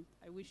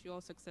I wish you all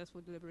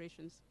successful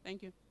deliberations.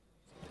 Thank you.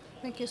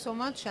 Thank you so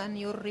much, and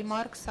your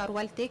remarks are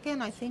well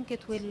taken. I think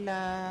it will...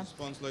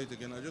 Response late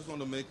again. I just want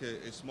to make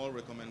a small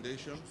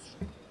recommendation.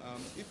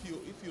 If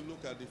you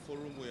look at the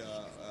forum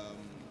where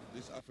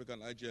this African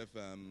IGF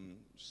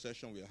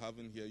session we are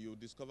having here, you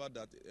discover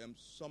that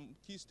some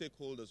key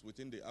stakeholders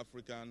within the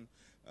African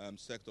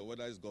sector,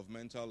 whether it's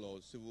governmental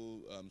or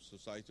civil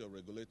society or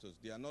regulators,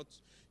 they are not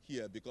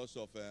here because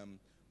of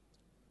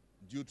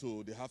due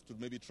to they have to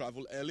maybe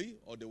travel early,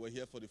 or they were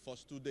here for the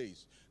first 2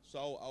 days.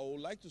 So I would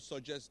like to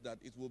suggest that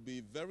it will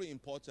be very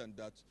important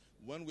that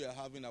when we are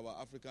having our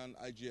African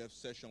IGF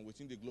session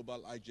within the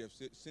global IGF,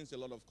 since a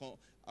lot of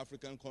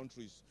African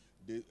countries,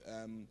 they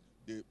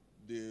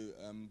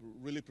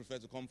really prefer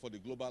to come for the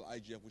global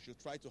IGF, we should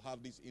try to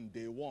have this in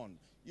day one.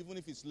 Even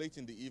if it's late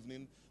in the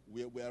evening,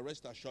 we are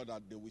rest assured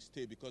that they will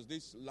stay, because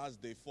this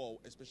last day 4,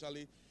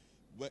 especially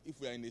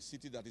if we are in a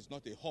city that is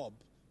not a hub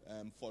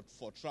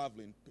for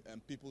traveling,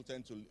 people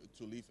tend to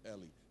leave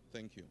early.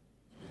 Thank you.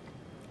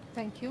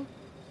 Thank you.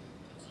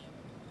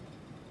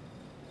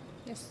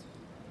 Yes.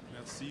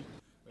 Merci.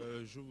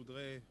 Je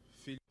voudrais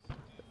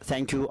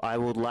Thank you. I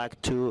would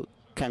like to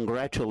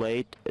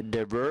congratulate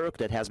the work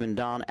that has been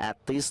done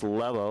at this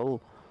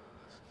level.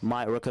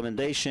 My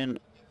recommendation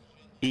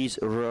is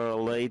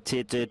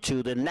related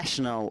to the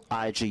national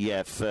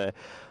IGF.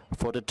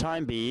 For the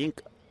time being,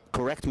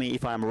 correct me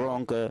if I'm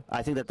wrong,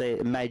 I think that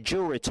the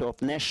majority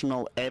of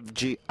national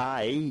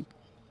IGF,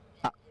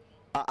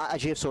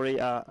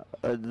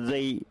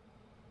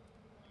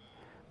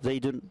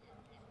 they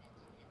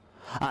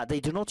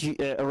do not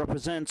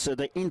represent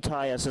the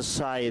entire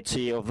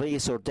society of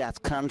this or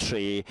that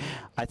country.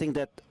 I think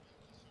that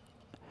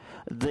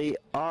they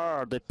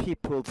are the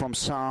people from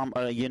some,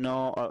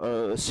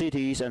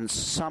 cities, and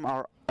some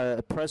are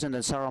present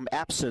and some are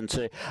absent.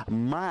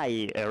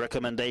 My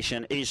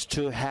recommendation is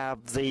to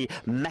have the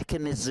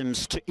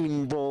mechanisms to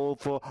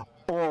involve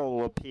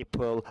all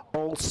people,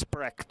 all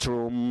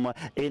spectrum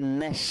in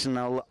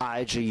national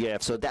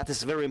IGF. So that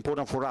is very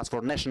important for us,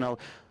 for national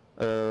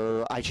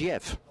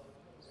IGF.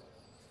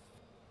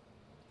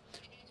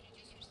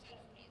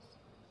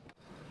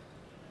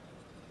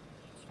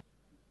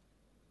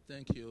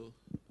 Thank you,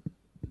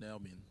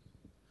 Nelmin.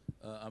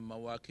 I'm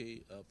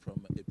Mawaki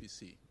from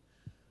APC.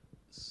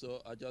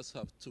 So I just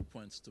have 2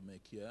 points to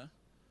make here.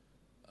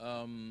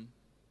 I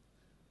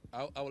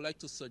would like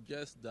to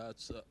suggest that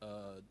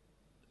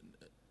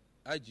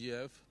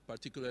IGF,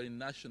 particularly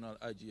national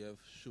IGF,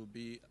 should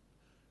be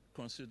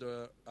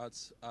considered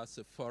as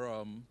a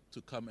forum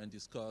to come and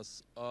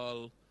discuss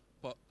all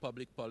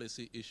public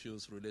policy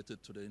issues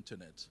related to the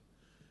internet.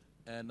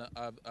 And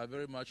I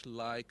very much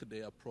like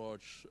the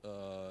approach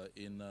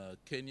in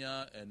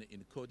Kenya and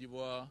in Cote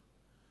d'Ivoire.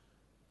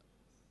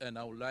 And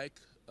I would like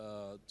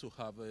to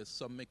have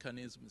some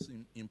mechanisms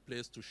in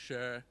place to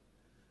share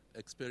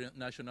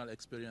national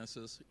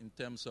experiences in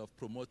terms of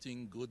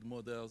promoting good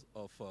models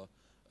of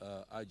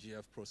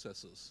IGF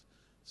processes.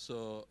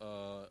 So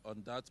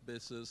on that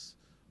basis,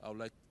 I would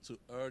like to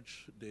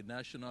urge the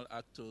national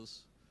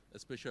actors,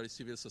 especially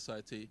civil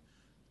society,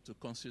 to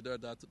consider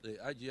that the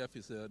IGF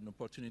is an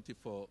opportunity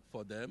for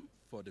them,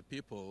 for the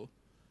people,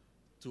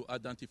 to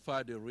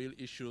identify the real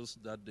issues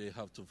that they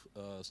have to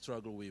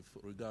struggle with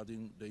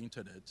regarding the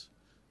internet,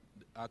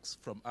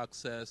 from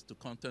access to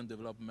content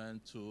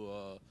development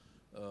to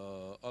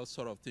all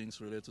sort of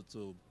things related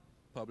to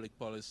public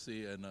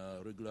policy and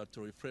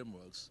regulatory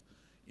frameworks,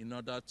 in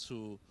order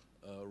to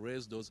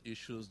raise those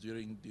issues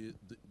during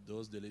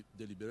those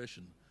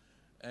deliberations.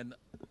 And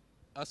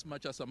as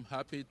much as I'm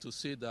happy to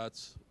see that,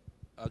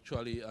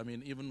 actually, I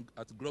mean, even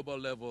at global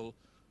level,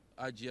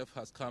 IGF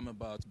has come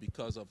about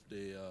because of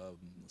the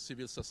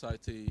civil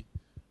society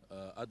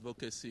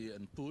advocacy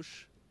and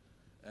push,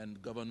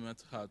 and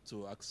government had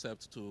to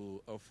accept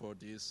to offer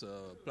this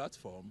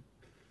platform.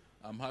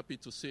 I'm happy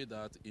to say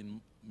that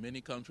in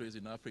many countries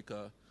in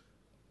Africa,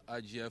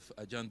 IGF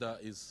agenda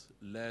is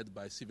led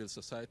by civil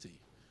society.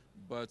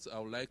 But I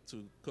would like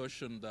to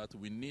caution that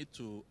we need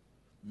to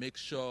make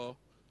sure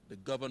the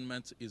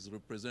government is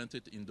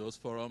represented in those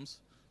forums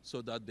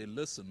so that they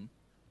listen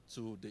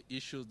to the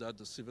issues that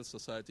the civil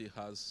society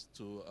has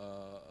to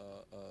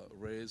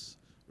raise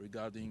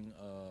regarding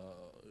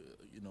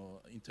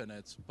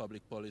internet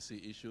public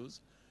policy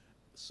issues,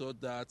 so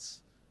that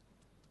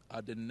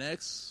at the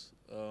next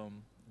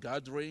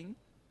gathering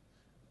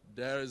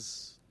there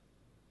is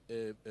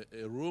a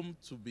room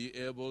to be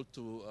able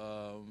to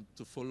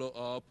follow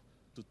up,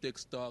 to take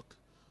stock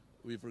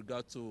with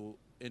regard to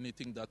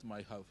anything that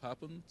might have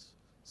happened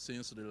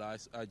since the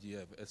last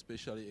IGF,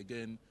 especially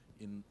again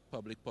in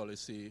public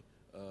policy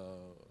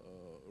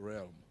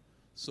realm.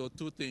 So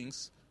two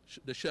things: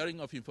 the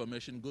sharing of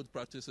information, good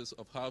practices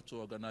of how to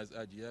organize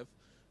IGF.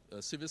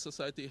 Civil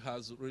society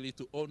has really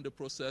to own the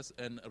process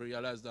and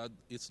realize that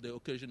it's the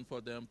occasion for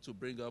them to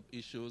bring up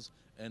issues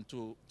and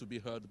to be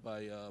heard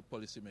by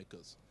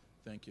policymakers.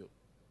 Thank you.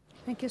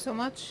 Thank you so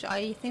much.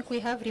 I think we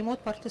have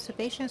remote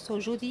participation, so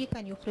Judy,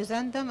 can you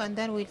present them, and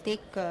then we'll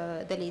take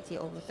the lady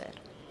over there.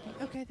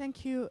 Okay,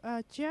 thank you,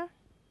 Chair.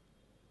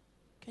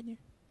 Can you?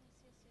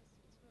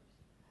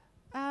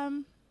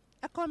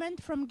 A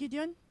comment from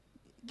Gideon.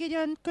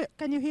 Gideon,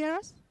 can you hear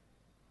us?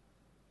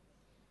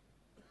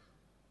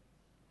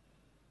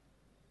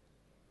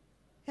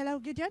 Hello,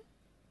 Gideon.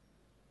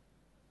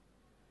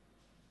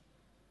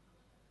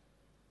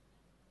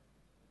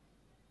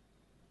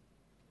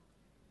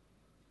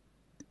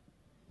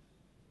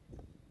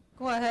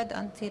 Go ahead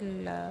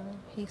until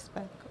he's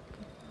back.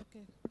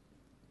 Okay.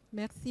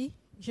 Merci.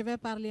 Je vais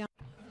parler en...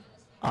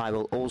 I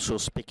will also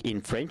speak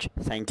in French.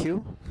 Thank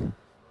you.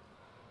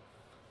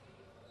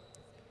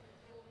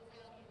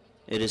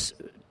 It is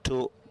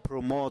to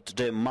promote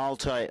the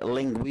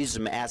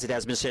multilingualism, as it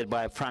has been said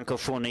by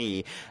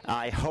Francophonie.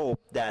 I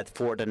hope that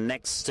for the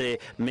next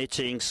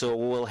meeting, so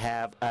we will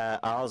have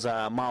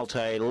other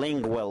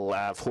multilingual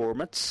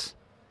formats.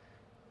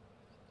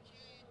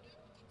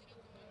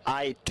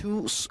 I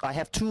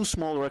have two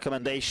small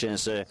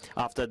recommendations.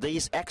 After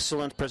these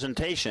excellent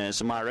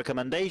presentations, my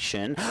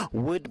recommendation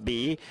would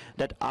be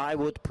that I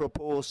would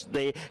propose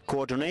the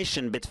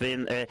coordination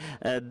between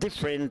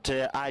different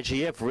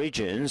IGF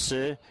regions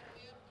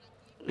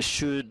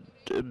should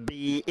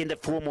be in the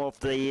form of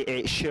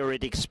the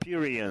shared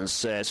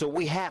experience. So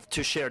we have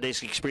to share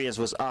this experience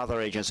with other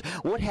regions.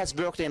 What has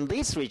worked in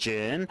this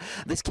region,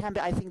 this can be,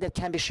 I think, that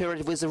can be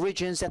shared with the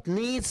regions that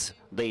needs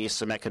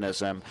this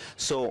mechanism.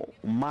 So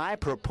my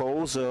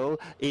proposal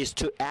is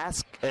to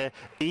ask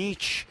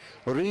each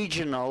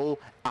regional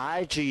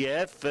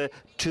IGF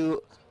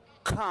to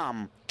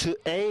come to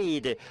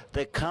aid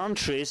the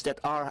countries that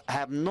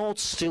have not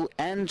still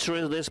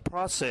entered this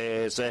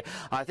process.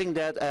 I think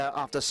that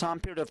after some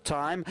period of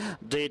time,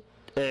 the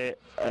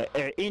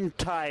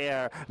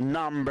entire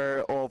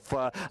number of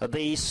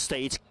these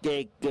states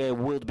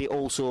will be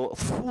also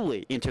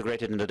fully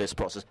integrated into this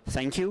process.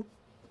 Thank you.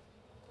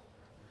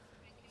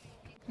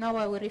 Now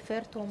I will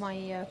refer to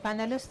my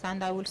panelists,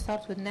 and I will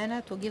start with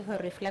Nana to give her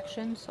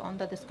reflections on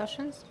the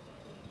discussions.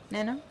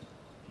 Nana?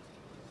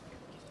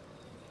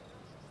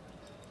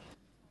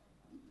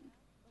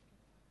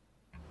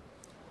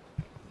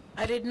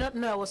 I did not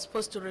know I was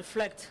supposed to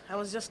reflect. I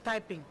was just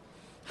typing.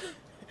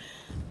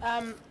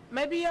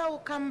 Maybe I will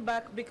come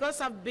back because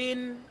I've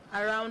been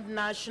around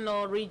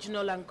national,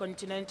 regional, and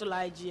continental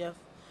IGF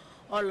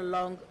all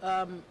along.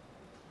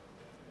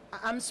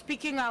 I'm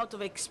speaking out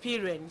of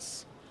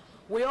experience.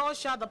 We all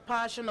share the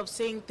passion of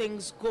seeing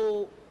things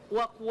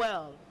work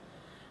well.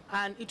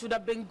 And it would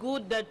have been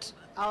good that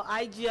our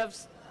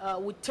IGFs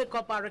we take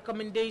up our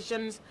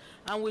recommendations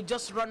and we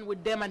just run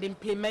with them and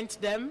implement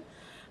them.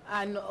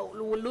 And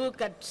we'll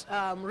look at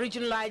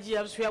regional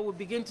IGFs where we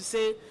begin to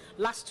say,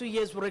 last 2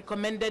 years we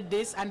recommended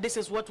this, and this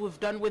is what we've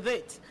done with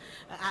it.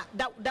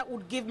 That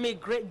would give me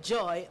great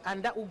joy,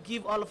 and that would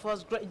give all of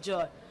us great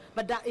joy.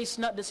 But that is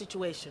not the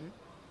situation,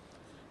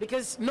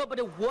 because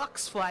nobody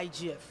works for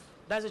IGF.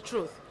 That's the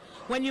truth.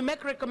 When you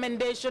make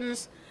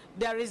recommendations,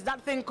 there is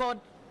that thing called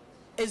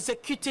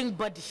executing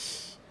body.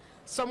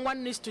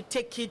 Someone needs to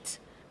take it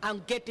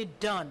and get it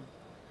done.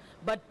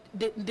 But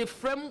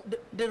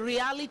the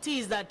reality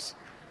is that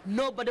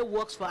nobody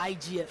works for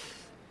IGF.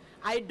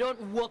 I don't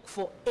work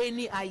for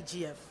any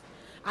IGF.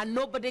 And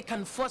nobody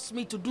can force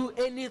me to do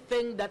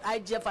anything that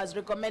IGF has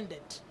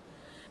recommended.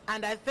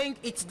 And I think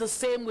it's the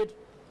same with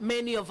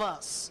many of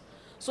us.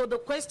 So the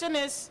question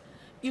is,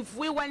 if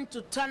we want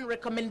to turn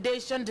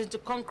recommendations into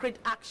concrete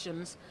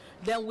actions,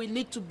 then we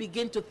need to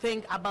begin to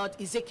think about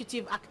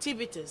executive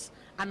activities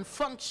and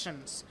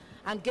functions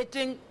and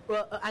getting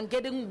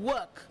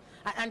work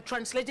and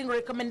translating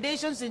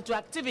recommendations into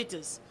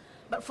activities.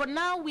 But for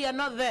now, we are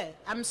not there.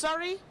 I'm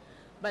sorry,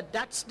 but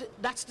that's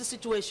the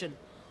situation.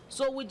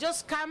 So we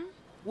just come,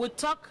 we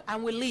talk,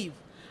 and we leave.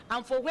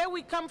 And for where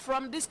we come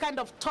from, this kind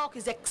of talk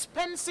is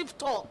expensive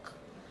talk.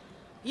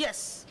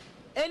 Yes,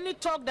 any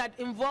talk that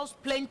involves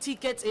plane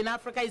tickets in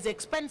Africa is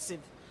expensive.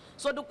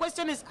 So the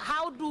question is,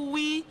 how do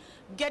we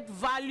get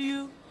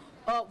value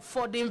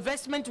for the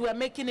investment we are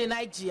making in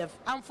IGF?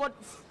 And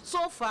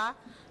so far,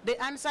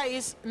 the answer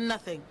is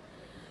nothing.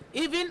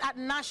 Even at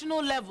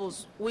national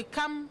levels, we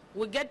come,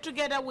 we get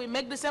together, we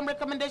make the same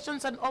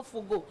recommendations, and off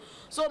we go.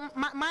 So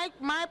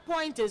my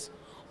point is,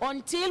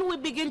 until we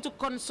begin to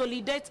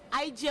consolidate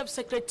IGF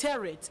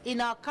secretariats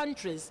in our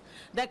countries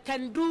that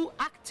can do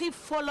active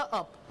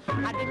follow-up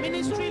at the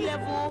ministry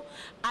level,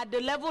 at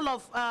the level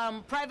of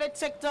private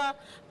sector,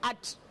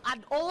 at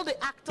all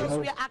the actors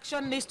where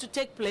action needs to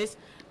take place,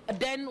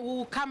 then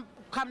we'll come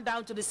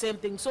down to the same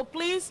thing. So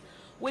please,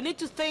 we need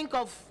to think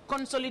of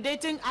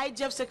consolidating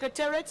IGF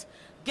secretariats,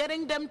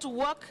 getting them to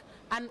work,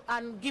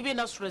 and giving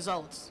us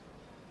results.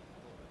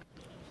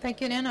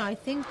 Thank you, Nana. I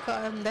think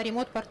the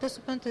remote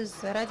participant is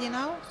ready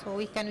now, so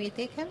we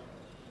take him?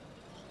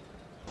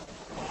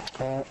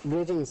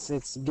 Greetings,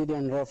 it's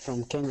Gideon Rowe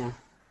from Kenya.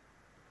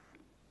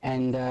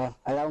 And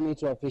allow me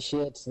to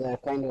appreciate the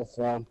kind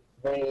of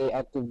very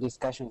active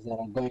discussions that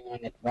are going on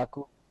at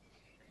Baku.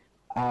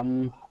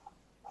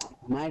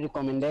 My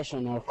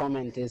recommendation or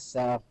comment is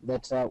that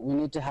we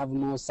need to have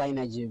more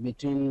synergy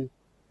between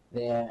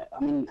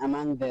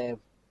among the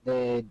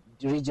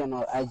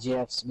regional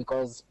IGFs,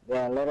 because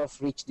there are a lot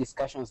of rich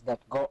discussions that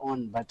go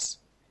on, but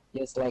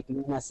just like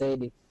Nina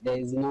said, if there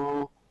is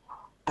no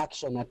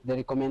action at the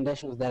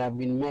recommendations that have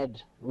been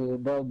made, we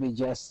will all be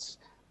just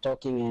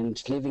talking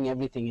and leaving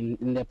everything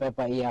in the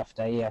paper year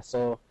after year.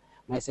 So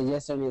my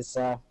suggestion is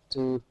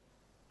to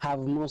have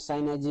more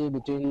synergy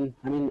between,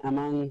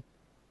 among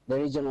the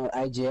regional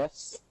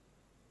IGFs,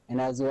 and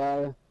as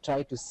well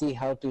try to see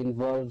how to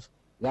involve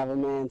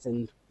governments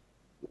and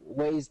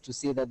ways to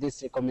see that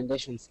these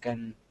recommendations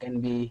can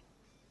be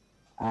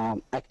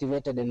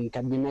activated and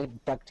can be made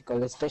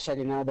practical,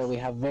 especially now that we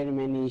have very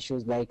many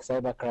issues like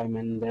cybercrime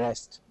and the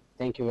rest.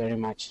 Thank you very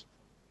much.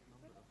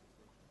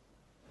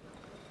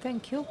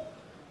 Thank you.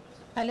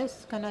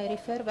 Alice, can I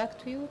refer back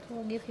to you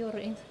to give your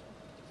answer?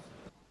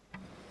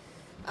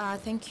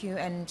 Thank you,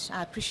 and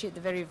I appreciate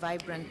the very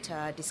vibrant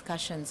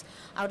discussions.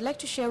 I would like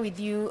to share with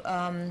you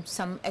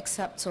some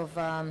excerpts of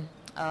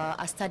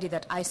a study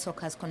that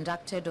ISOC has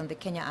conducted on the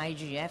Kenya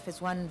IGF.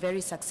 It's one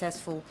very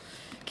successful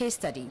case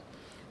study,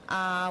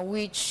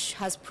 which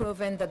has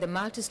proven that the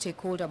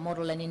multi-stakeholder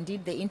model and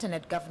indeed the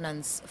Internet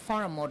Governance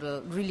Forum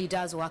model really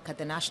does work at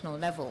the national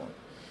level.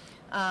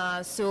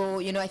 So,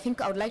 I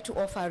think I would like to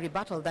offer a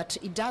rebuttal that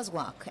it does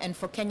work. And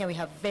for Kenya, we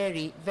have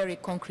very, very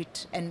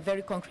concrete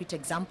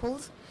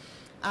examples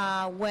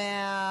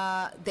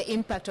where the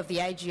impact of the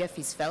IGF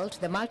is felt.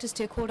 The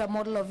multi-stakeholder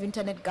model of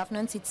internet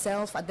governance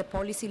itself at the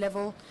policy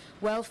level,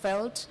 well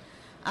felt,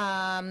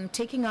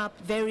 taking up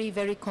very,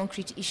 very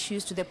concrete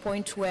issues to the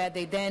point where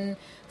they then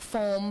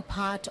form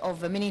part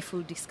of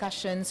meaningful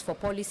discussions for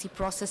policy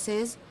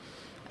processes.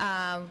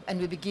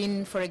 And we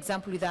begin, for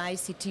example, with the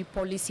ICT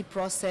policy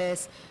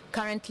process,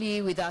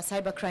 currently with our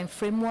cybercrime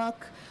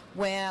framework,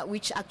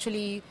 which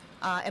actually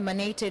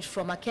emanated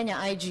from a Kenya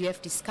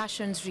IGF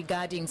discussions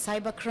regarding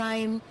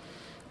cybercrime.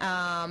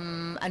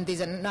 And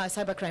there's a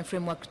cybercrime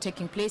framework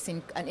taking place,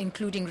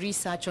 including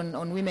research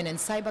on women and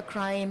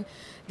cybercrime.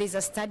 There's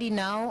a study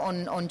now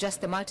on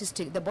just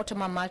the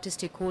bottom-up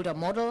multi-stakeholder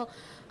model,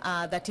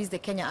 that is the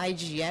Kenya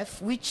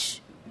IGF,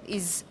 which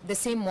is the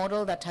same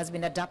model that has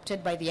been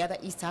adopted by the other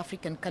East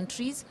African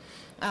countries.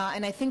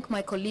 And I think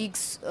my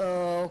colleagues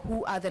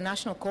who are the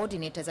national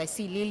coordinators, I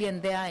see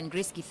Lillian there and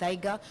Grace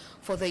Githaiga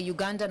for the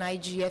Ugandan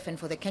IGF and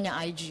for the Kenya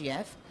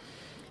IGF.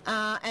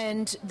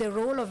 And the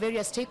role of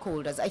various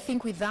stakeholders, I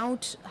think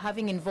without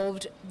having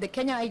involved, the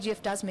Kenya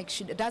IGF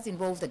does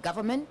involve the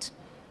government,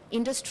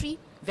 industry,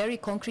 very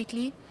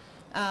concretely,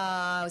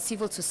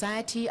 civil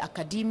society,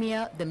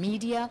 academia, the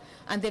media,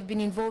 and they've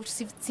been involved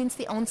since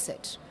the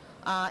onset,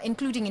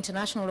 including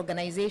international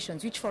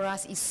organizations, which for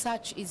us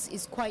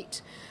is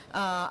quite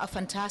a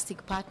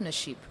fantastic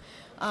partnership.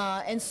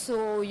 And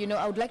so,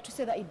 I would like to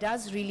say that it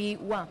does really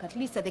work, at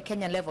least at the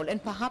Kenya level,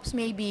 and perhaps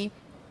maybe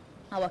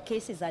our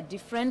cases are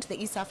different. The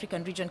East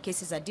African region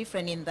cases are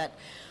different in that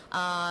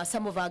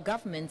some of our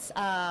governments,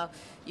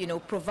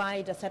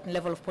 provide a certain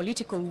level of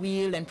political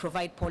will and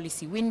provide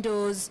policy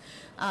windows.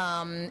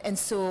 And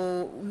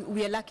so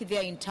we are lucky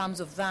there in terms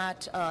of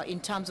that,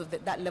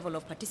 that level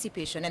of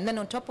participation. And then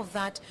on top of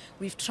that,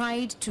 we've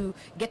tried to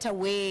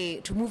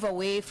move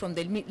away from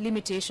the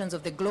limitations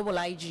of the global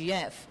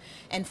IGF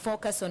and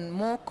focus on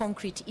more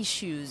concrete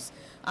issues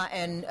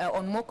and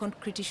on more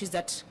concrete issues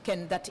that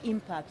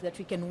impact, that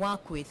we can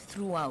work with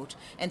throughout,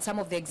 and some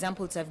of the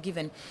examples I've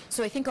given.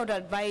 So I think I would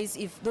advise,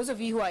 if those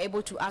of you who are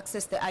able to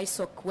access the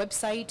ISOC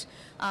website,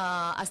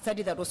 a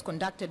study that was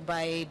conducted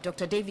by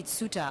Dr. David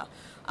Suter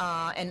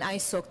and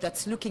ISOC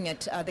that's looking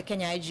at the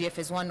Kenya IGF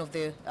as one of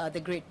the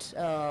great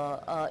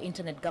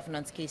internet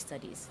governance case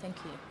studies. Thank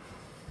you.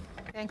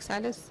 Thanks,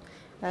 Alice.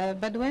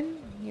 Badwen,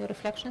 your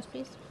reflections,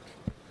 please.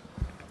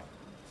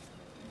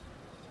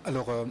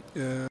 Alors,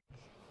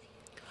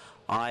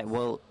 I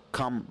will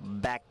come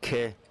back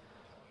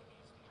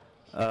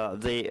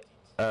the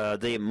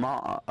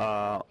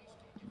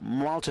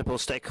multiple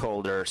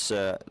stakeholders.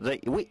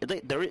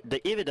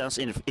 The evidence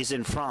is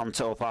in front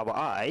of our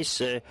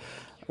eyes.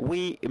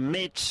 We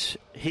meet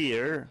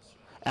here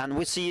and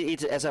we see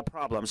it as a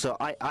problem. So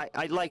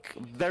I like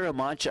very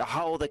much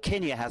how the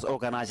Kenya has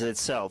organized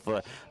itself,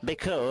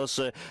 because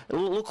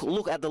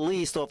look at the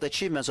list of the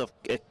achievements of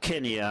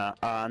Kenya,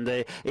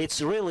 and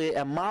it's really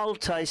a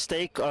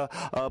multi-stake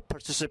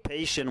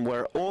participation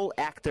where all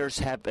actors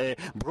have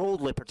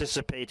broadly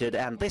participated,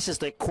 and this is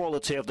the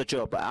quality of the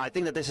job. I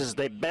think that this is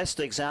the best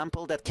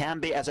example that can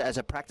be, as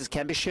a practice,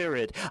 can be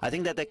shared. I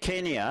think that the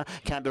Kenya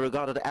can be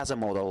regarded as a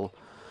model.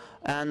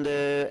 And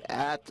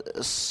at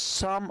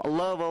some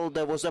level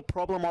there was a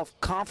problem of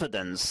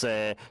confidence,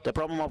 the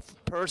problem of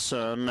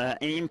person,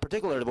 in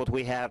particular what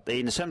we have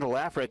in Central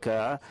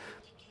Africa,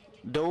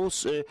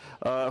 those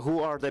who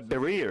are the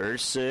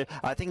barriers.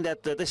 I think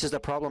that this is the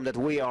problem that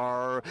we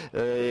are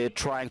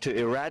trying to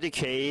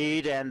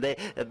eradicate, and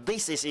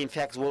this is in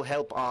fact will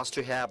help us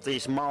to have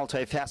this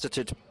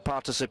multifaceted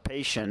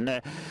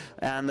participation,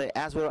 and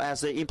as well as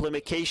the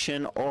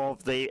implementation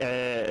of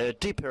the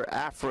deeper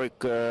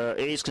Africa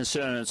is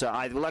concerned. So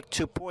I'd like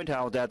to point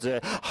out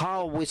that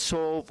how we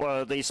solve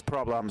these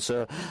problems,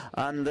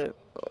 and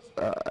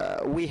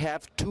we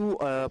have two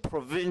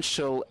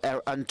provincial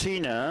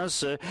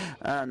antennas,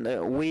 and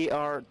we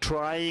are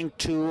trying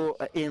to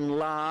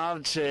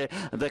enlarge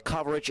the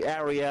coverage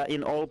area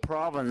in all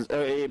provinces,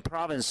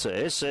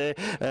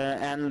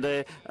 and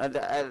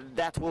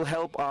that will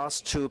help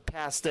us to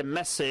pass the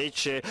message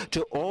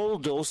to all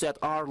those that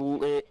are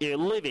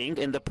living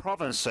in the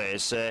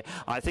provinces.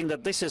 I think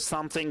that this is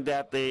something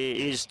that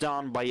is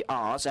done by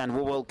us, and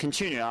we will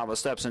continue our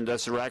steps in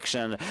this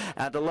direction.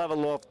 At the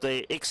level of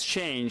the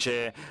exchange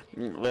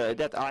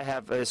that I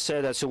have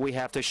said, that so we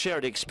have to share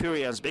the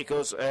experience,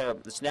 because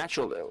it's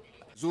natural.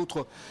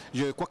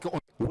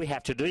 We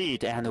have to do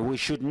it, and we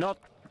should not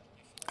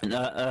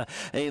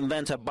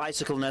invent a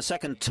bicycle in a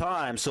second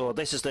time. So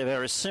this is the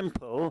very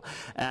simple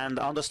and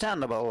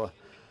understandable.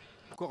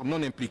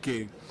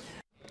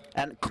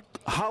 And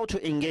how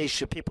to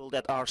engage people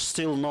that are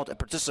still not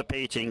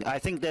participating. I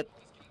think that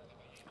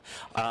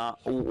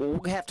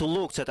we have to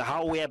look at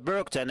how we have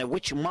worked and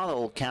which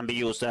model can be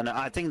used, and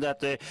I think that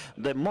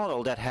the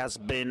model that has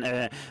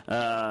been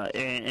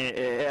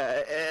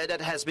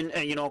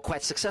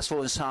quite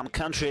successful in some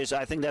countries,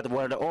 I think that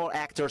where all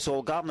actors,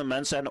 all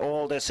governments, and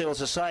all the civil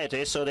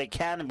society, so they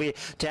can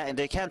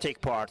take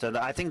part, and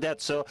I think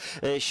that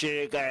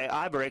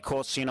Ivory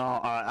Coast,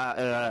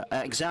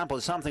 example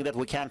is something that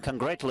we can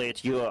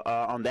congratulate you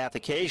on that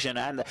occasion,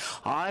 and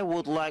I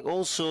would like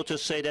also to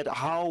say that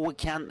how we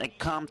can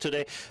come to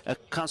the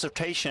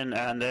consultation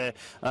and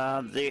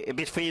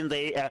between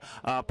the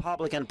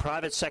public and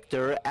private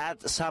sector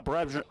at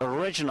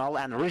sub-regional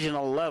and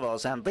regional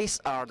levels, and these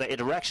are the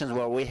directions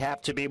where we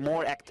have to be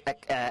more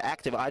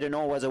active. I don't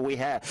know whether we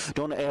have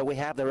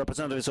the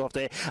representatives of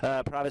the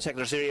private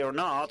sector here or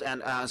not,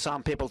 and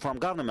some people from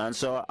government.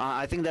 So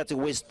I think that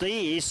with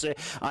these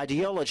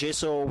ideologies,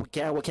 so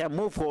we can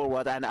move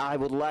forward, and I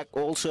would like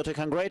also to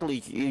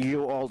congratulate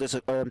you all these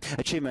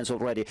achievements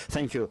already.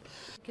 Thank you.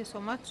 Thank you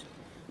so much.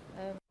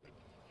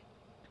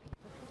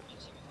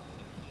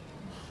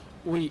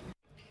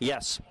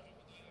 Yes,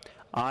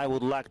 I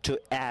would like to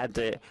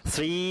add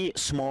three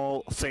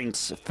small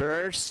things.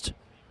 First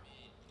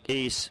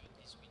is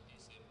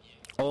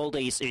all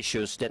these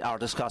issues that are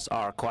discussed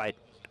are quite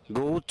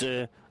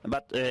good,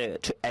 but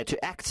to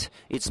act,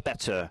 it's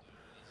better.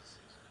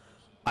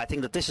 I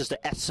think that this is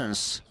the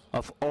essence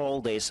of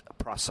all this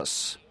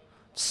process.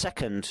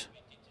 Second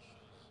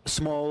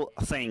small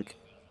thing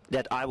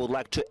that I would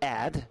like to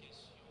add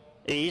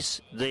is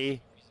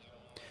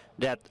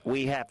that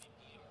we have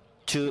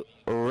to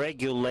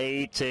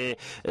regulate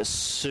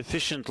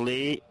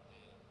sufficiently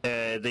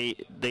the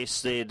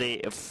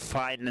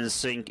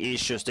financing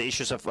issues, the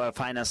issues of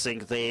financing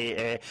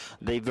the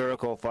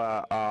work of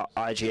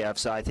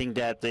IGFs. I think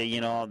that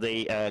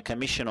the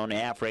Commission on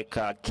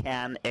Africa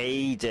can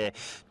aid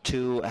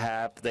to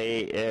have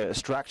the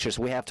structures.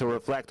 We have to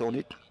reflect on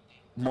it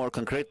more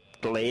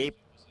concretely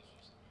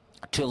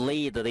to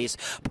lead this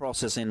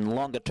process in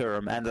longer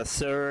term. And the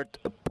third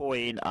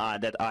point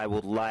that I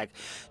would like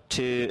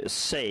to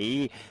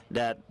say,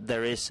 that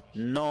there is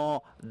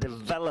no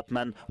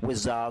development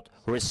without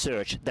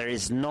research. There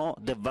is no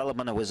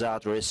development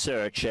without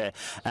research,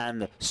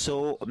 and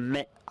so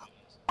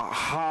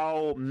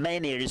how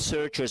many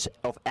researchers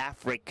of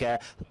Africa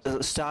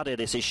started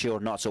this issue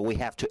or not? So we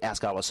have to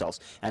ask ourselves.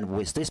 And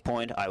with this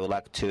point, I would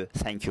like to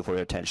thank you for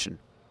your attention.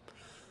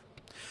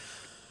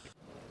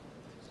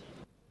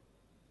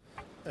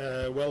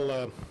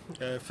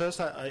 First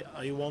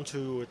I want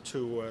to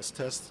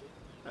stress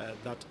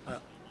that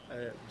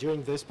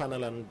during this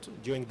panel and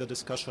during the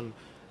discussion,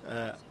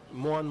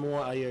 more and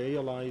more I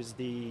realize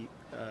the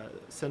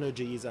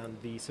synergies and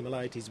the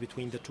similarities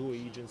between the two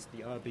regions,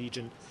 the Arab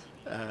region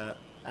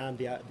and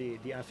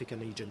the African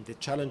region. The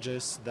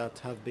challenges that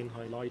have been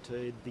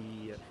highlighted,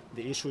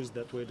 the issues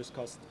that were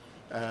discussed,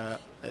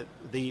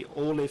 they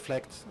all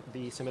reflect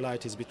the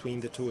similarities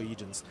between the two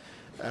regions.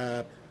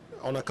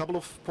 On a couple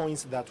of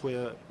points that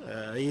were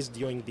raised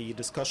during the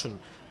discussion,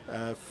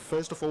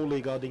 first of all,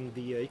 regarding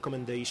the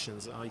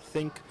recommendations, I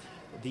think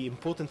the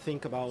important thing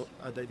about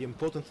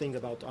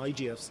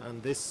IGFs,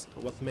 and this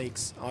what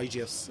makes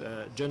IGFs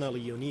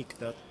generally unique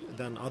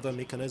than other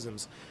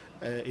mechanisms,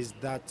 is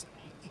that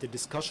the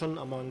discussion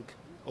among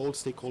all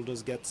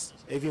stakeholders gets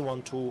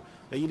everyone to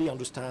really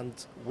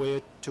understand where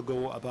to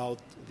go about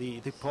the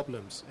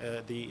problems.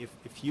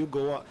 If you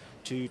go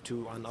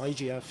to an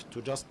IGF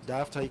to just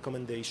draft a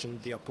recommendation,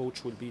 the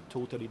approach will be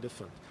totally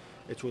different.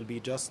 It will be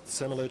just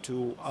similar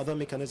to other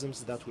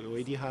mechanisms that we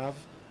already have,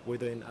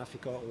 whether in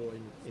Africa or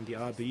in the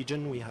Arab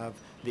region. We have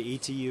the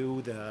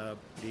ATU,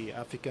 the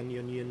African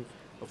Union,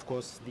 of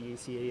course the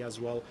ACA as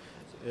well.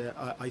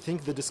 I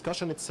think the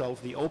discussion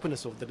itself, the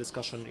openness of the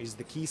discussion, is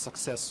the key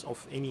success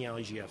of any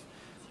IGF.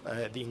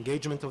 The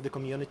engagement of the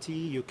community,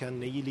 you can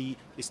really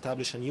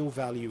establish a new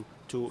value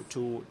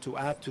to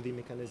add to the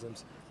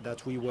mechanisms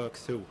that we work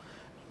through.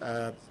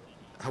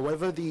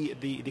 However,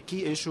 the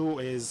key issue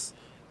is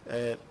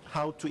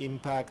how to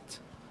impact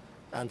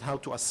and how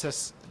to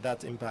assess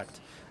that impact.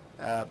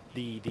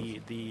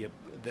 The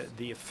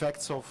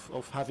effects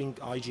of having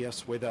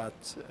IGFs, whether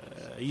at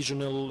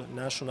regional,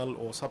 national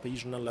or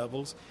sub-regional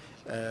levels,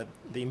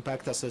 the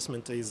impact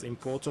assessment is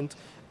important.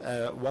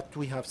 What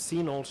we have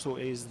seen also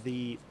is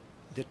the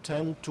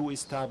trend to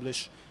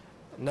establish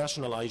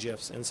national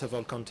IGFs in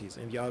several countries.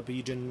 In the Arab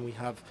region, we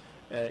have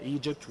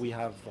Egypt, we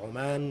have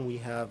Oman, we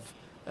have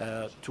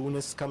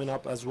Tunis coming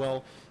up as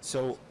well.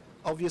 So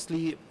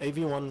obviously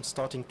everyone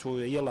starting to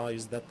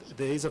realize that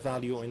there is a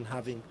value in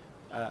having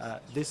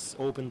this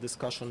open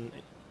discussion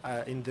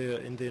in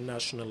the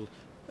national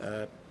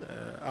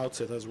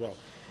outset as well.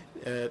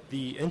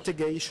 The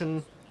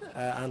integration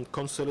and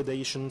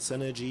consolidation,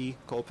 synergy,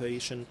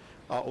 cooperation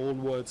are all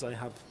words I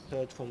have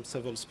heard from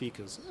several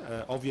speakers.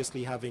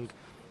 Obviously having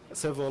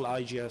several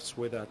IGFs,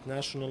 whether at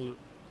national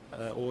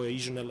or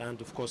regional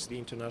and of course the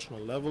international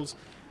levels,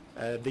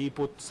 they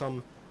put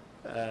some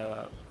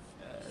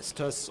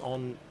stress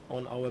on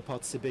our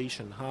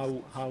participation,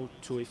 how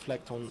to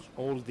reflect on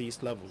all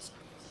these levels.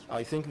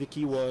 I think the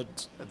key word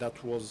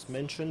that was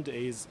mentioned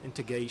is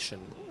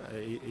integration.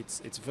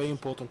 It's very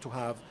important to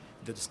have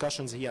the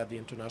discussions here at the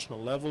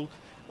international level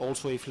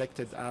also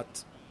reflected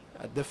at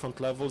different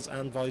levels,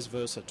 and vice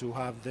versa, to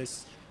have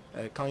this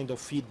kind of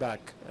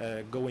feedback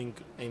going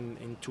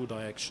in two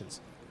directions.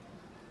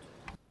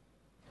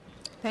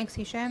 Thanks,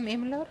 Hisham.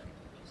 Emler?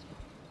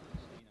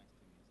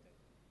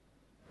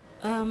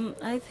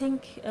 I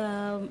think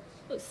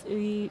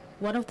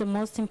one of the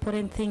most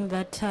important things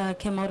that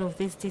came out of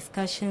these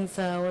discussions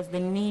was the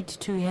need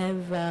to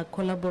have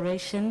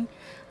collaboration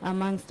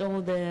amongst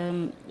all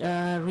the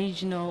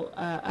regional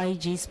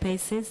IG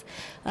spaces.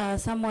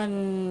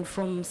 Someone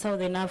from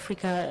Southern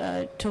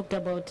Africa talked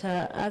about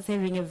us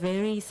having a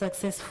very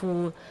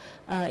successful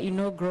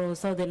inaugural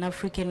Southern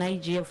African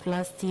IGF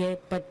last year,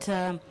 but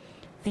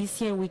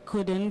this year we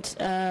couldn't.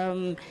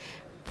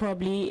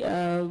 Probably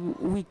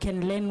we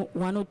can learn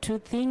one or two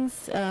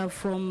things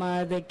from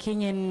the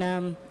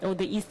Kenyan or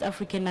the East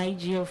African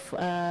IGF,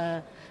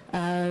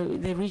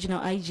 the regional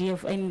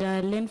IGF, and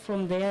learn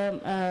from there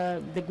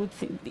the good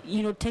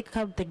take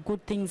out the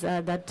good things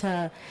that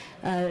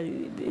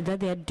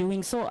they are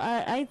doing. So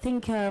I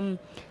think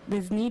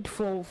there's need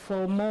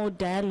for more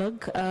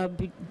dialogue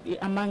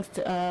amongst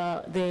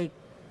the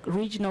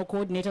regional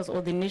coordinators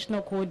or the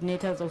national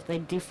coordinators of the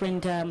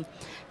different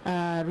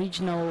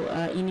regional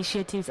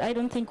initiatives. I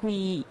don't think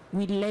we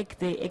lack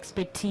the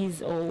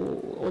expertise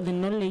or the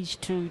knowledge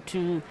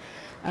to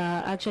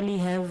actually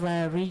have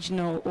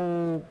regional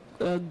or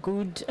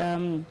good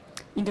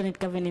internet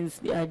governance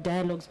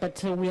dialogues,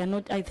 but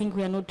I think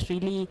we are not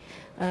really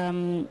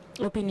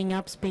opening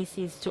up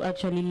spaces to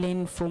actually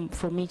learn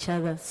from each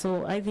other.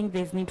 So I think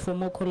there's need for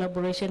more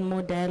collaboration,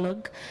 more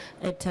dialogue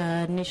at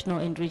national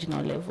and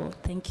regional level.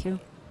 Thank you.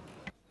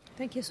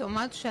 Thank you so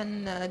much,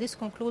 and this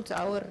concludes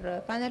our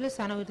panelists,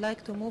 and I would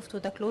like to move to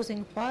the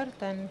closing part,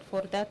 and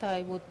for that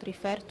I would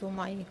refer to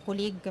my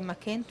colleague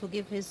McCain to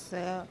give his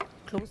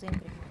closing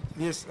remarks.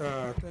 Yes,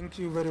 thank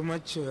you very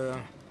much,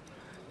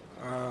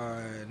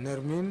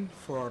 Nermin,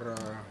 for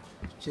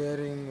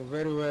chairing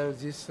very well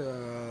this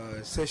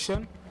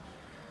session.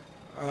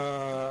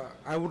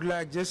 I would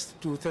like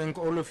just to thank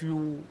all of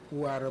you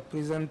who are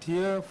present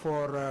here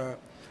for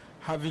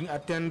having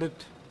attended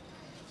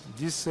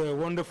this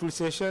wonderful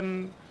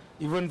session.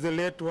 Even the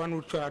late one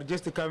which are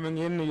just coming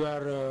in,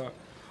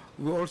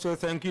 we also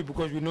thank you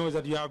because we know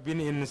that you have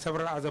been in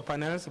several other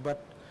panels,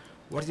 but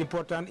what's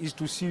important is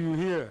to see you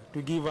here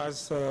to give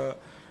us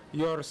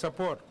your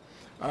support.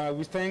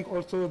 We thank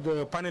also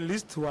the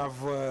panelists who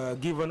have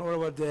given all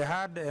what they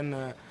had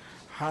and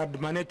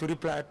had managed to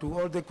reply to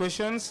all the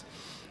questions.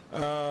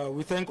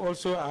 We thank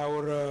also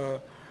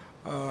our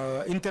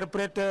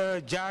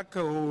interpreter, Jack,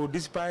 who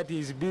despite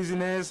his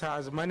business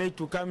has managed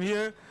to come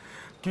here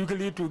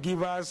quickly to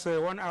give us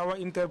 1 hour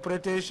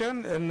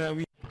interpretation. And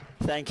we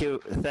Thank you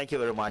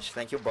very much.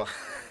 Thank you, Bob.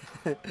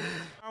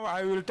 Now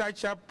I will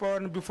touch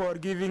upon, before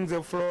giving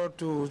the floor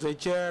to the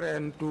chair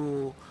and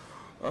to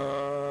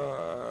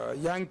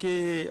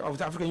Yankee of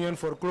the African Union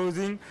for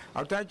closing,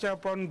 I'll touch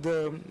upon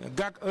the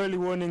GAC early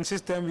warning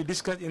system we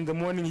discussed in the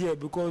morning here,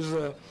 because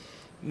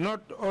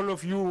not all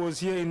of you was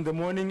here in the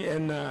morning,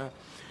 and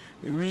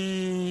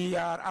we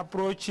are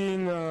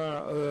approaching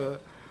a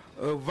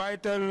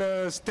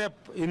vital step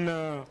in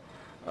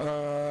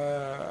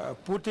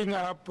putting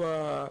up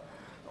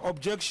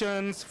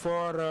objections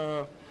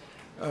for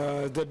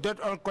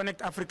the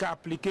 .connect Africa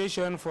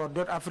application for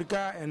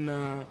 .Africa, and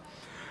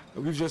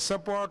with the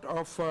support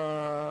of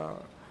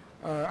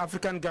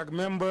African GAC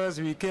members,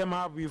 we came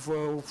up with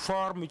a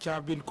form which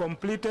have been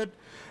completed.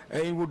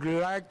 I would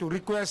like to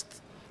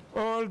request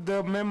all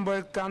the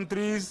member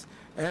countries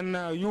and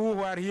you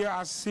who are here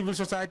as civil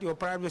society or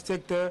private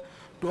sector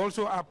to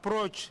also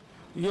approach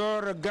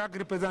your GAC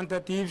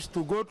representatives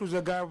to go to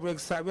the GAC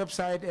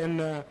website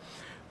and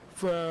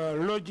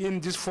lodge in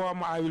this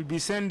form. I will be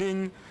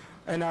sending,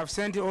 and I've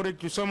sent it already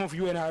to some of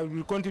you, and I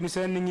will continue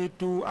sending it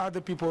to other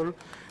people.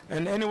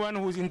 And anyone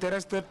who is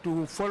interested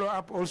to follow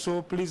up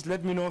also, please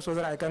let me know so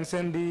that I can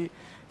send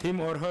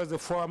him or her the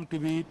form to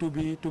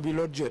be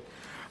lodged.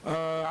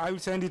 I will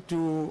send it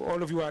to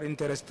all of you who are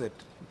interested.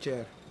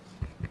 Chair.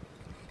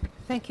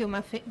 Thank you,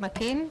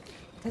 McCain.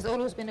 It has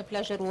always been a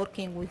pleasure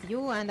working with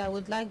you, and I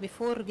would like,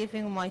 before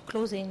giving my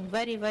closing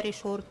very, very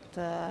short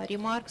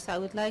remarks, I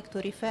would like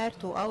to refer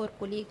to our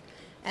colleague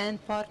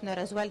and partner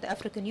as well, the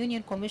African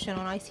Union Commission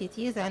on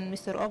ICTs, and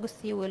Mr.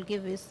 Augusti will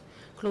give his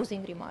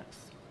closing remarks.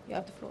 You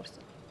have the floor,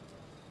 sir.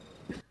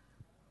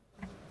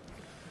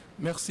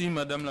 Merci,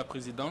 Madame la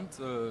Présidente.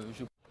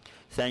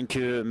 Thank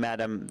you,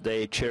 Madam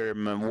the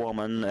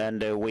Chairwoman,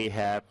 and we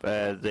have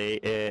the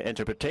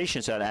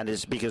interpretations, and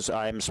it's because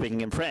I'm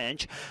speaking in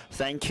French.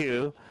 Thank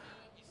you.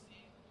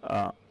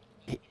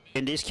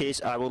 In this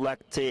case, I would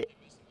like to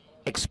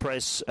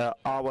express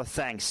our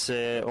thanks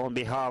on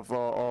behalf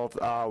of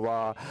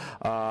our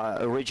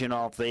region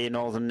of the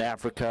Northern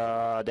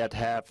Africa that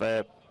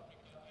have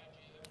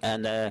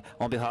and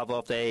on behalf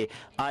of the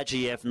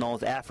IGF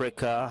North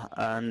Africa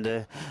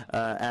and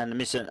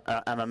Mr.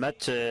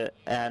 Amamet,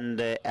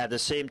 and at the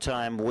same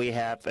time we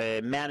have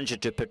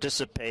managed to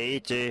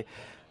participate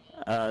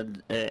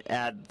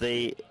at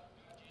the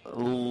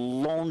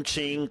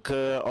launching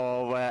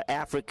of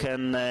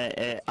African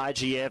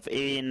IGF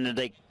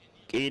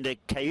in the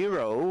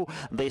Cairo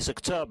this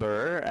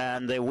October,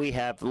 and we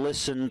have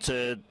listened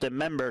to the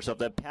members of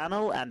the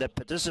panel and the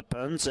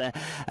participants,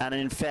 and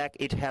in fact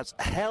it has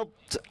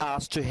helped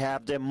us to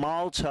have the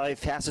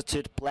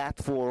multifaceted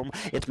platform.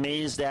 It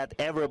means that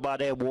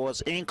everybody was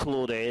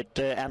included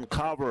and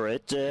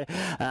covered,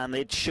 and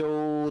it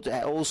showed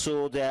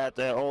also that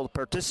all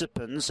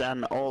participants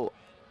and all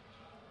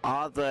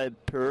other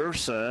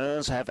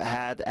persons have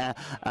had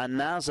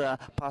another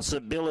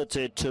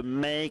possibility to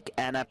make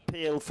an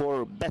appeal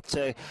for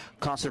better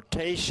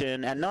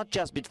consultation, and not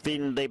just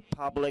between the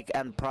public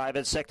and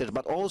private sectors,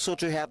 but also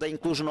to have the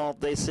inclusion of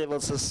the civil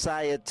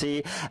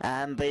society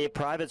and the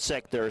private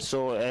sector.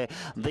 So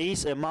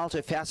this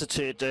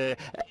multifaceted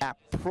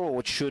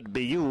approach should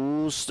be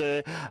used,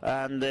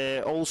 and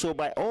also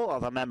by all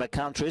other member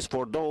countries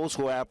for those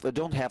who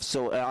don't have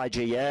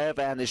IGF,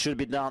 and it should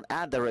be done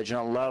at the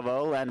regional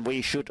level, and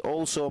we should should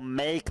also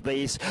make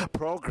this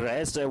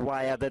progress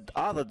via the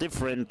other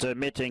different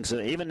meetings.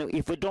 Even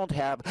if we don't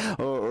have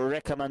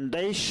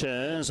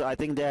recommendations, I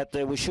think that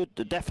we should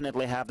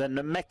definitely have the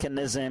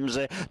mechanisms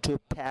to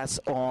pass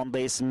on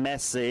this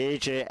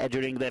message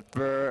during the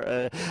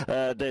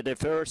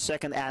first,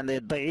 second, and the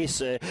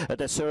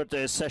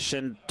third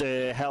session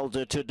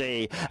held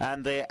today.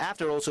 And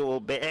after also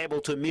we'll be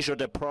able to measure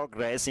the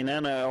progress in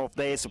any of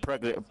these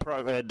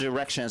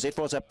directions. It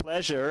was a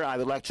pleasure. I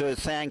would like to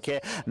thank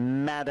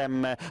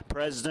Madam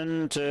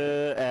President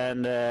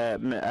and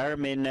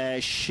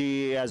Ermin.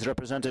 She has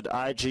represented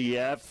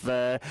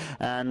IGF,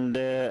 and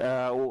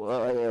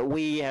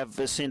we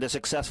have seen the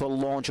successful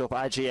launch of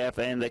IGF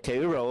in the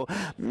Cairo,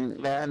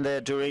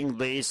 and during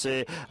this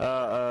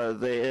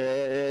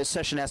the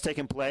session has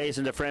taken place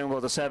in the framework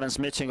of the 7th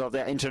meeting of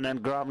the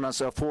Internet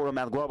Governance Forum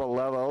at global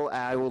level.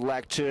 I would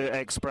like to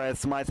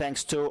express my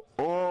thanks to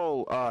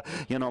all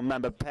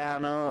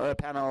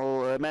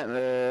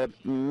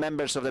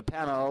members of the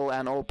panel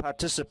and all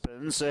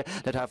participants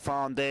that have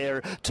found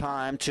their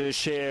time to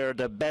share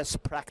the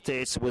best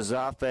practice with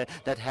us,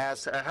 that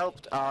has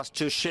helped us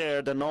to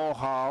share the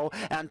know-how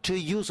and to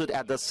use it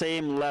at the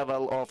same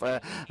level of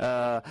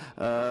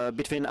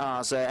between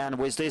us. And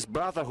with this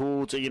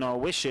brotherhood,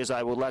 wishes,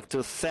 I would like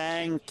to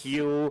thank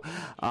you,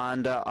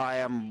 and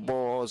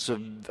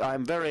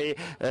I'm very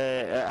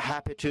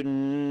happy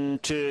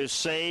to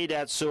say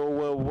that. So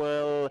we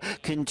will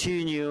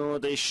continue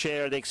the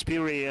shared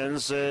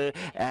experience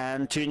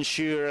and to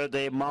ensure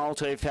the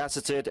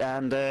multifaceted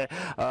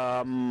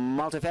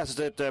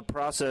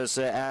process,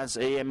 as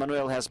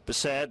Emmanuel has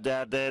said,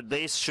 that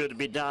this should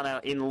be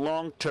done in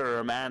long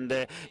term, and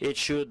it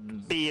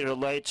should be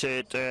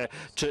related to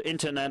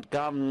internet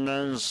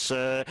governance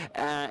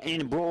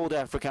in broad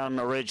African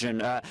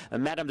region.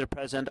 Madam the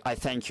President, I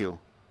thank you.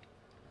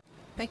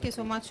 Thank you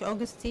so much,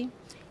 Augustine.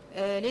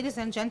 Ladies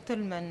and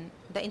gentlemen,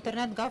 the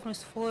Internet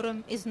Governance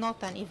Forum is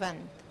not an event.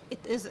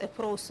 It is a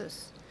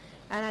process.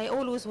 And I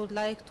always would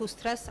like to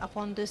stress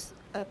upon this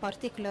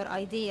particular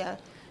idea,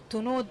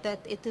 to note that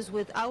it is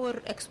with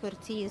our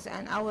expertise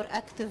and our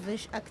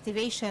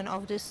activation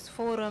of this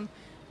forum,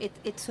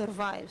 it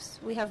survives.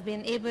 We have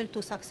been able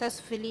to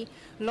successfully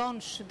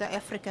launch the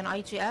African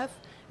IGF,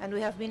 and we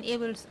have been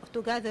able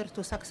together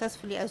to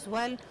successfully as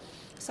well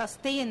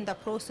sustain the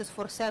process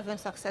for 7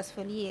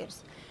 successful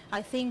years.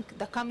 I think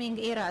the coming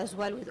era as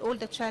well, with all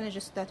the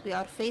challenges that we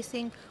are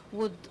facing,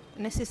 would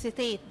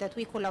necessitate that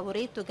we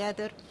collaborate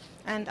together.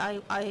 And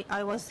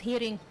I was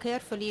hearing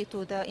carefully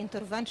to the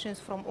interventions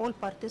from all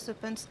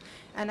participants,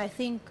 and I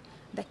think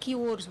the key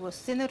words was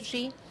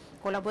synergy,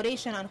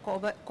 collaboration and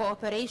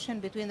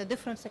cooperation between the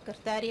different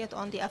secretariats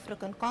on the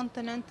African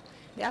continent.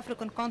 The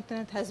African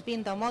continent has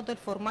been the model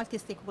for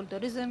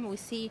multi-stakeholderism. We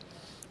see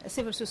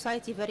civil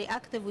society very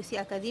active. We see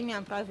academia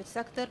and private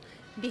sector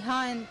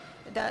behind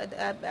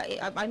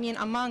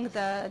among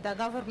the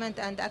government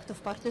and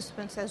active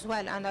participants as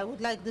well. And I would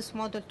like this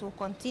model to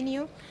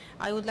continue.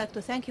 I would like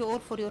to thank you all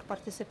for your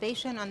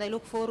participation, and I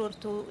look forward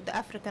to the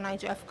African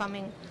IGF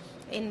coming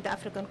in the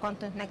African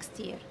continent next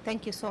year.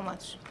 Thank you so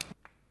much.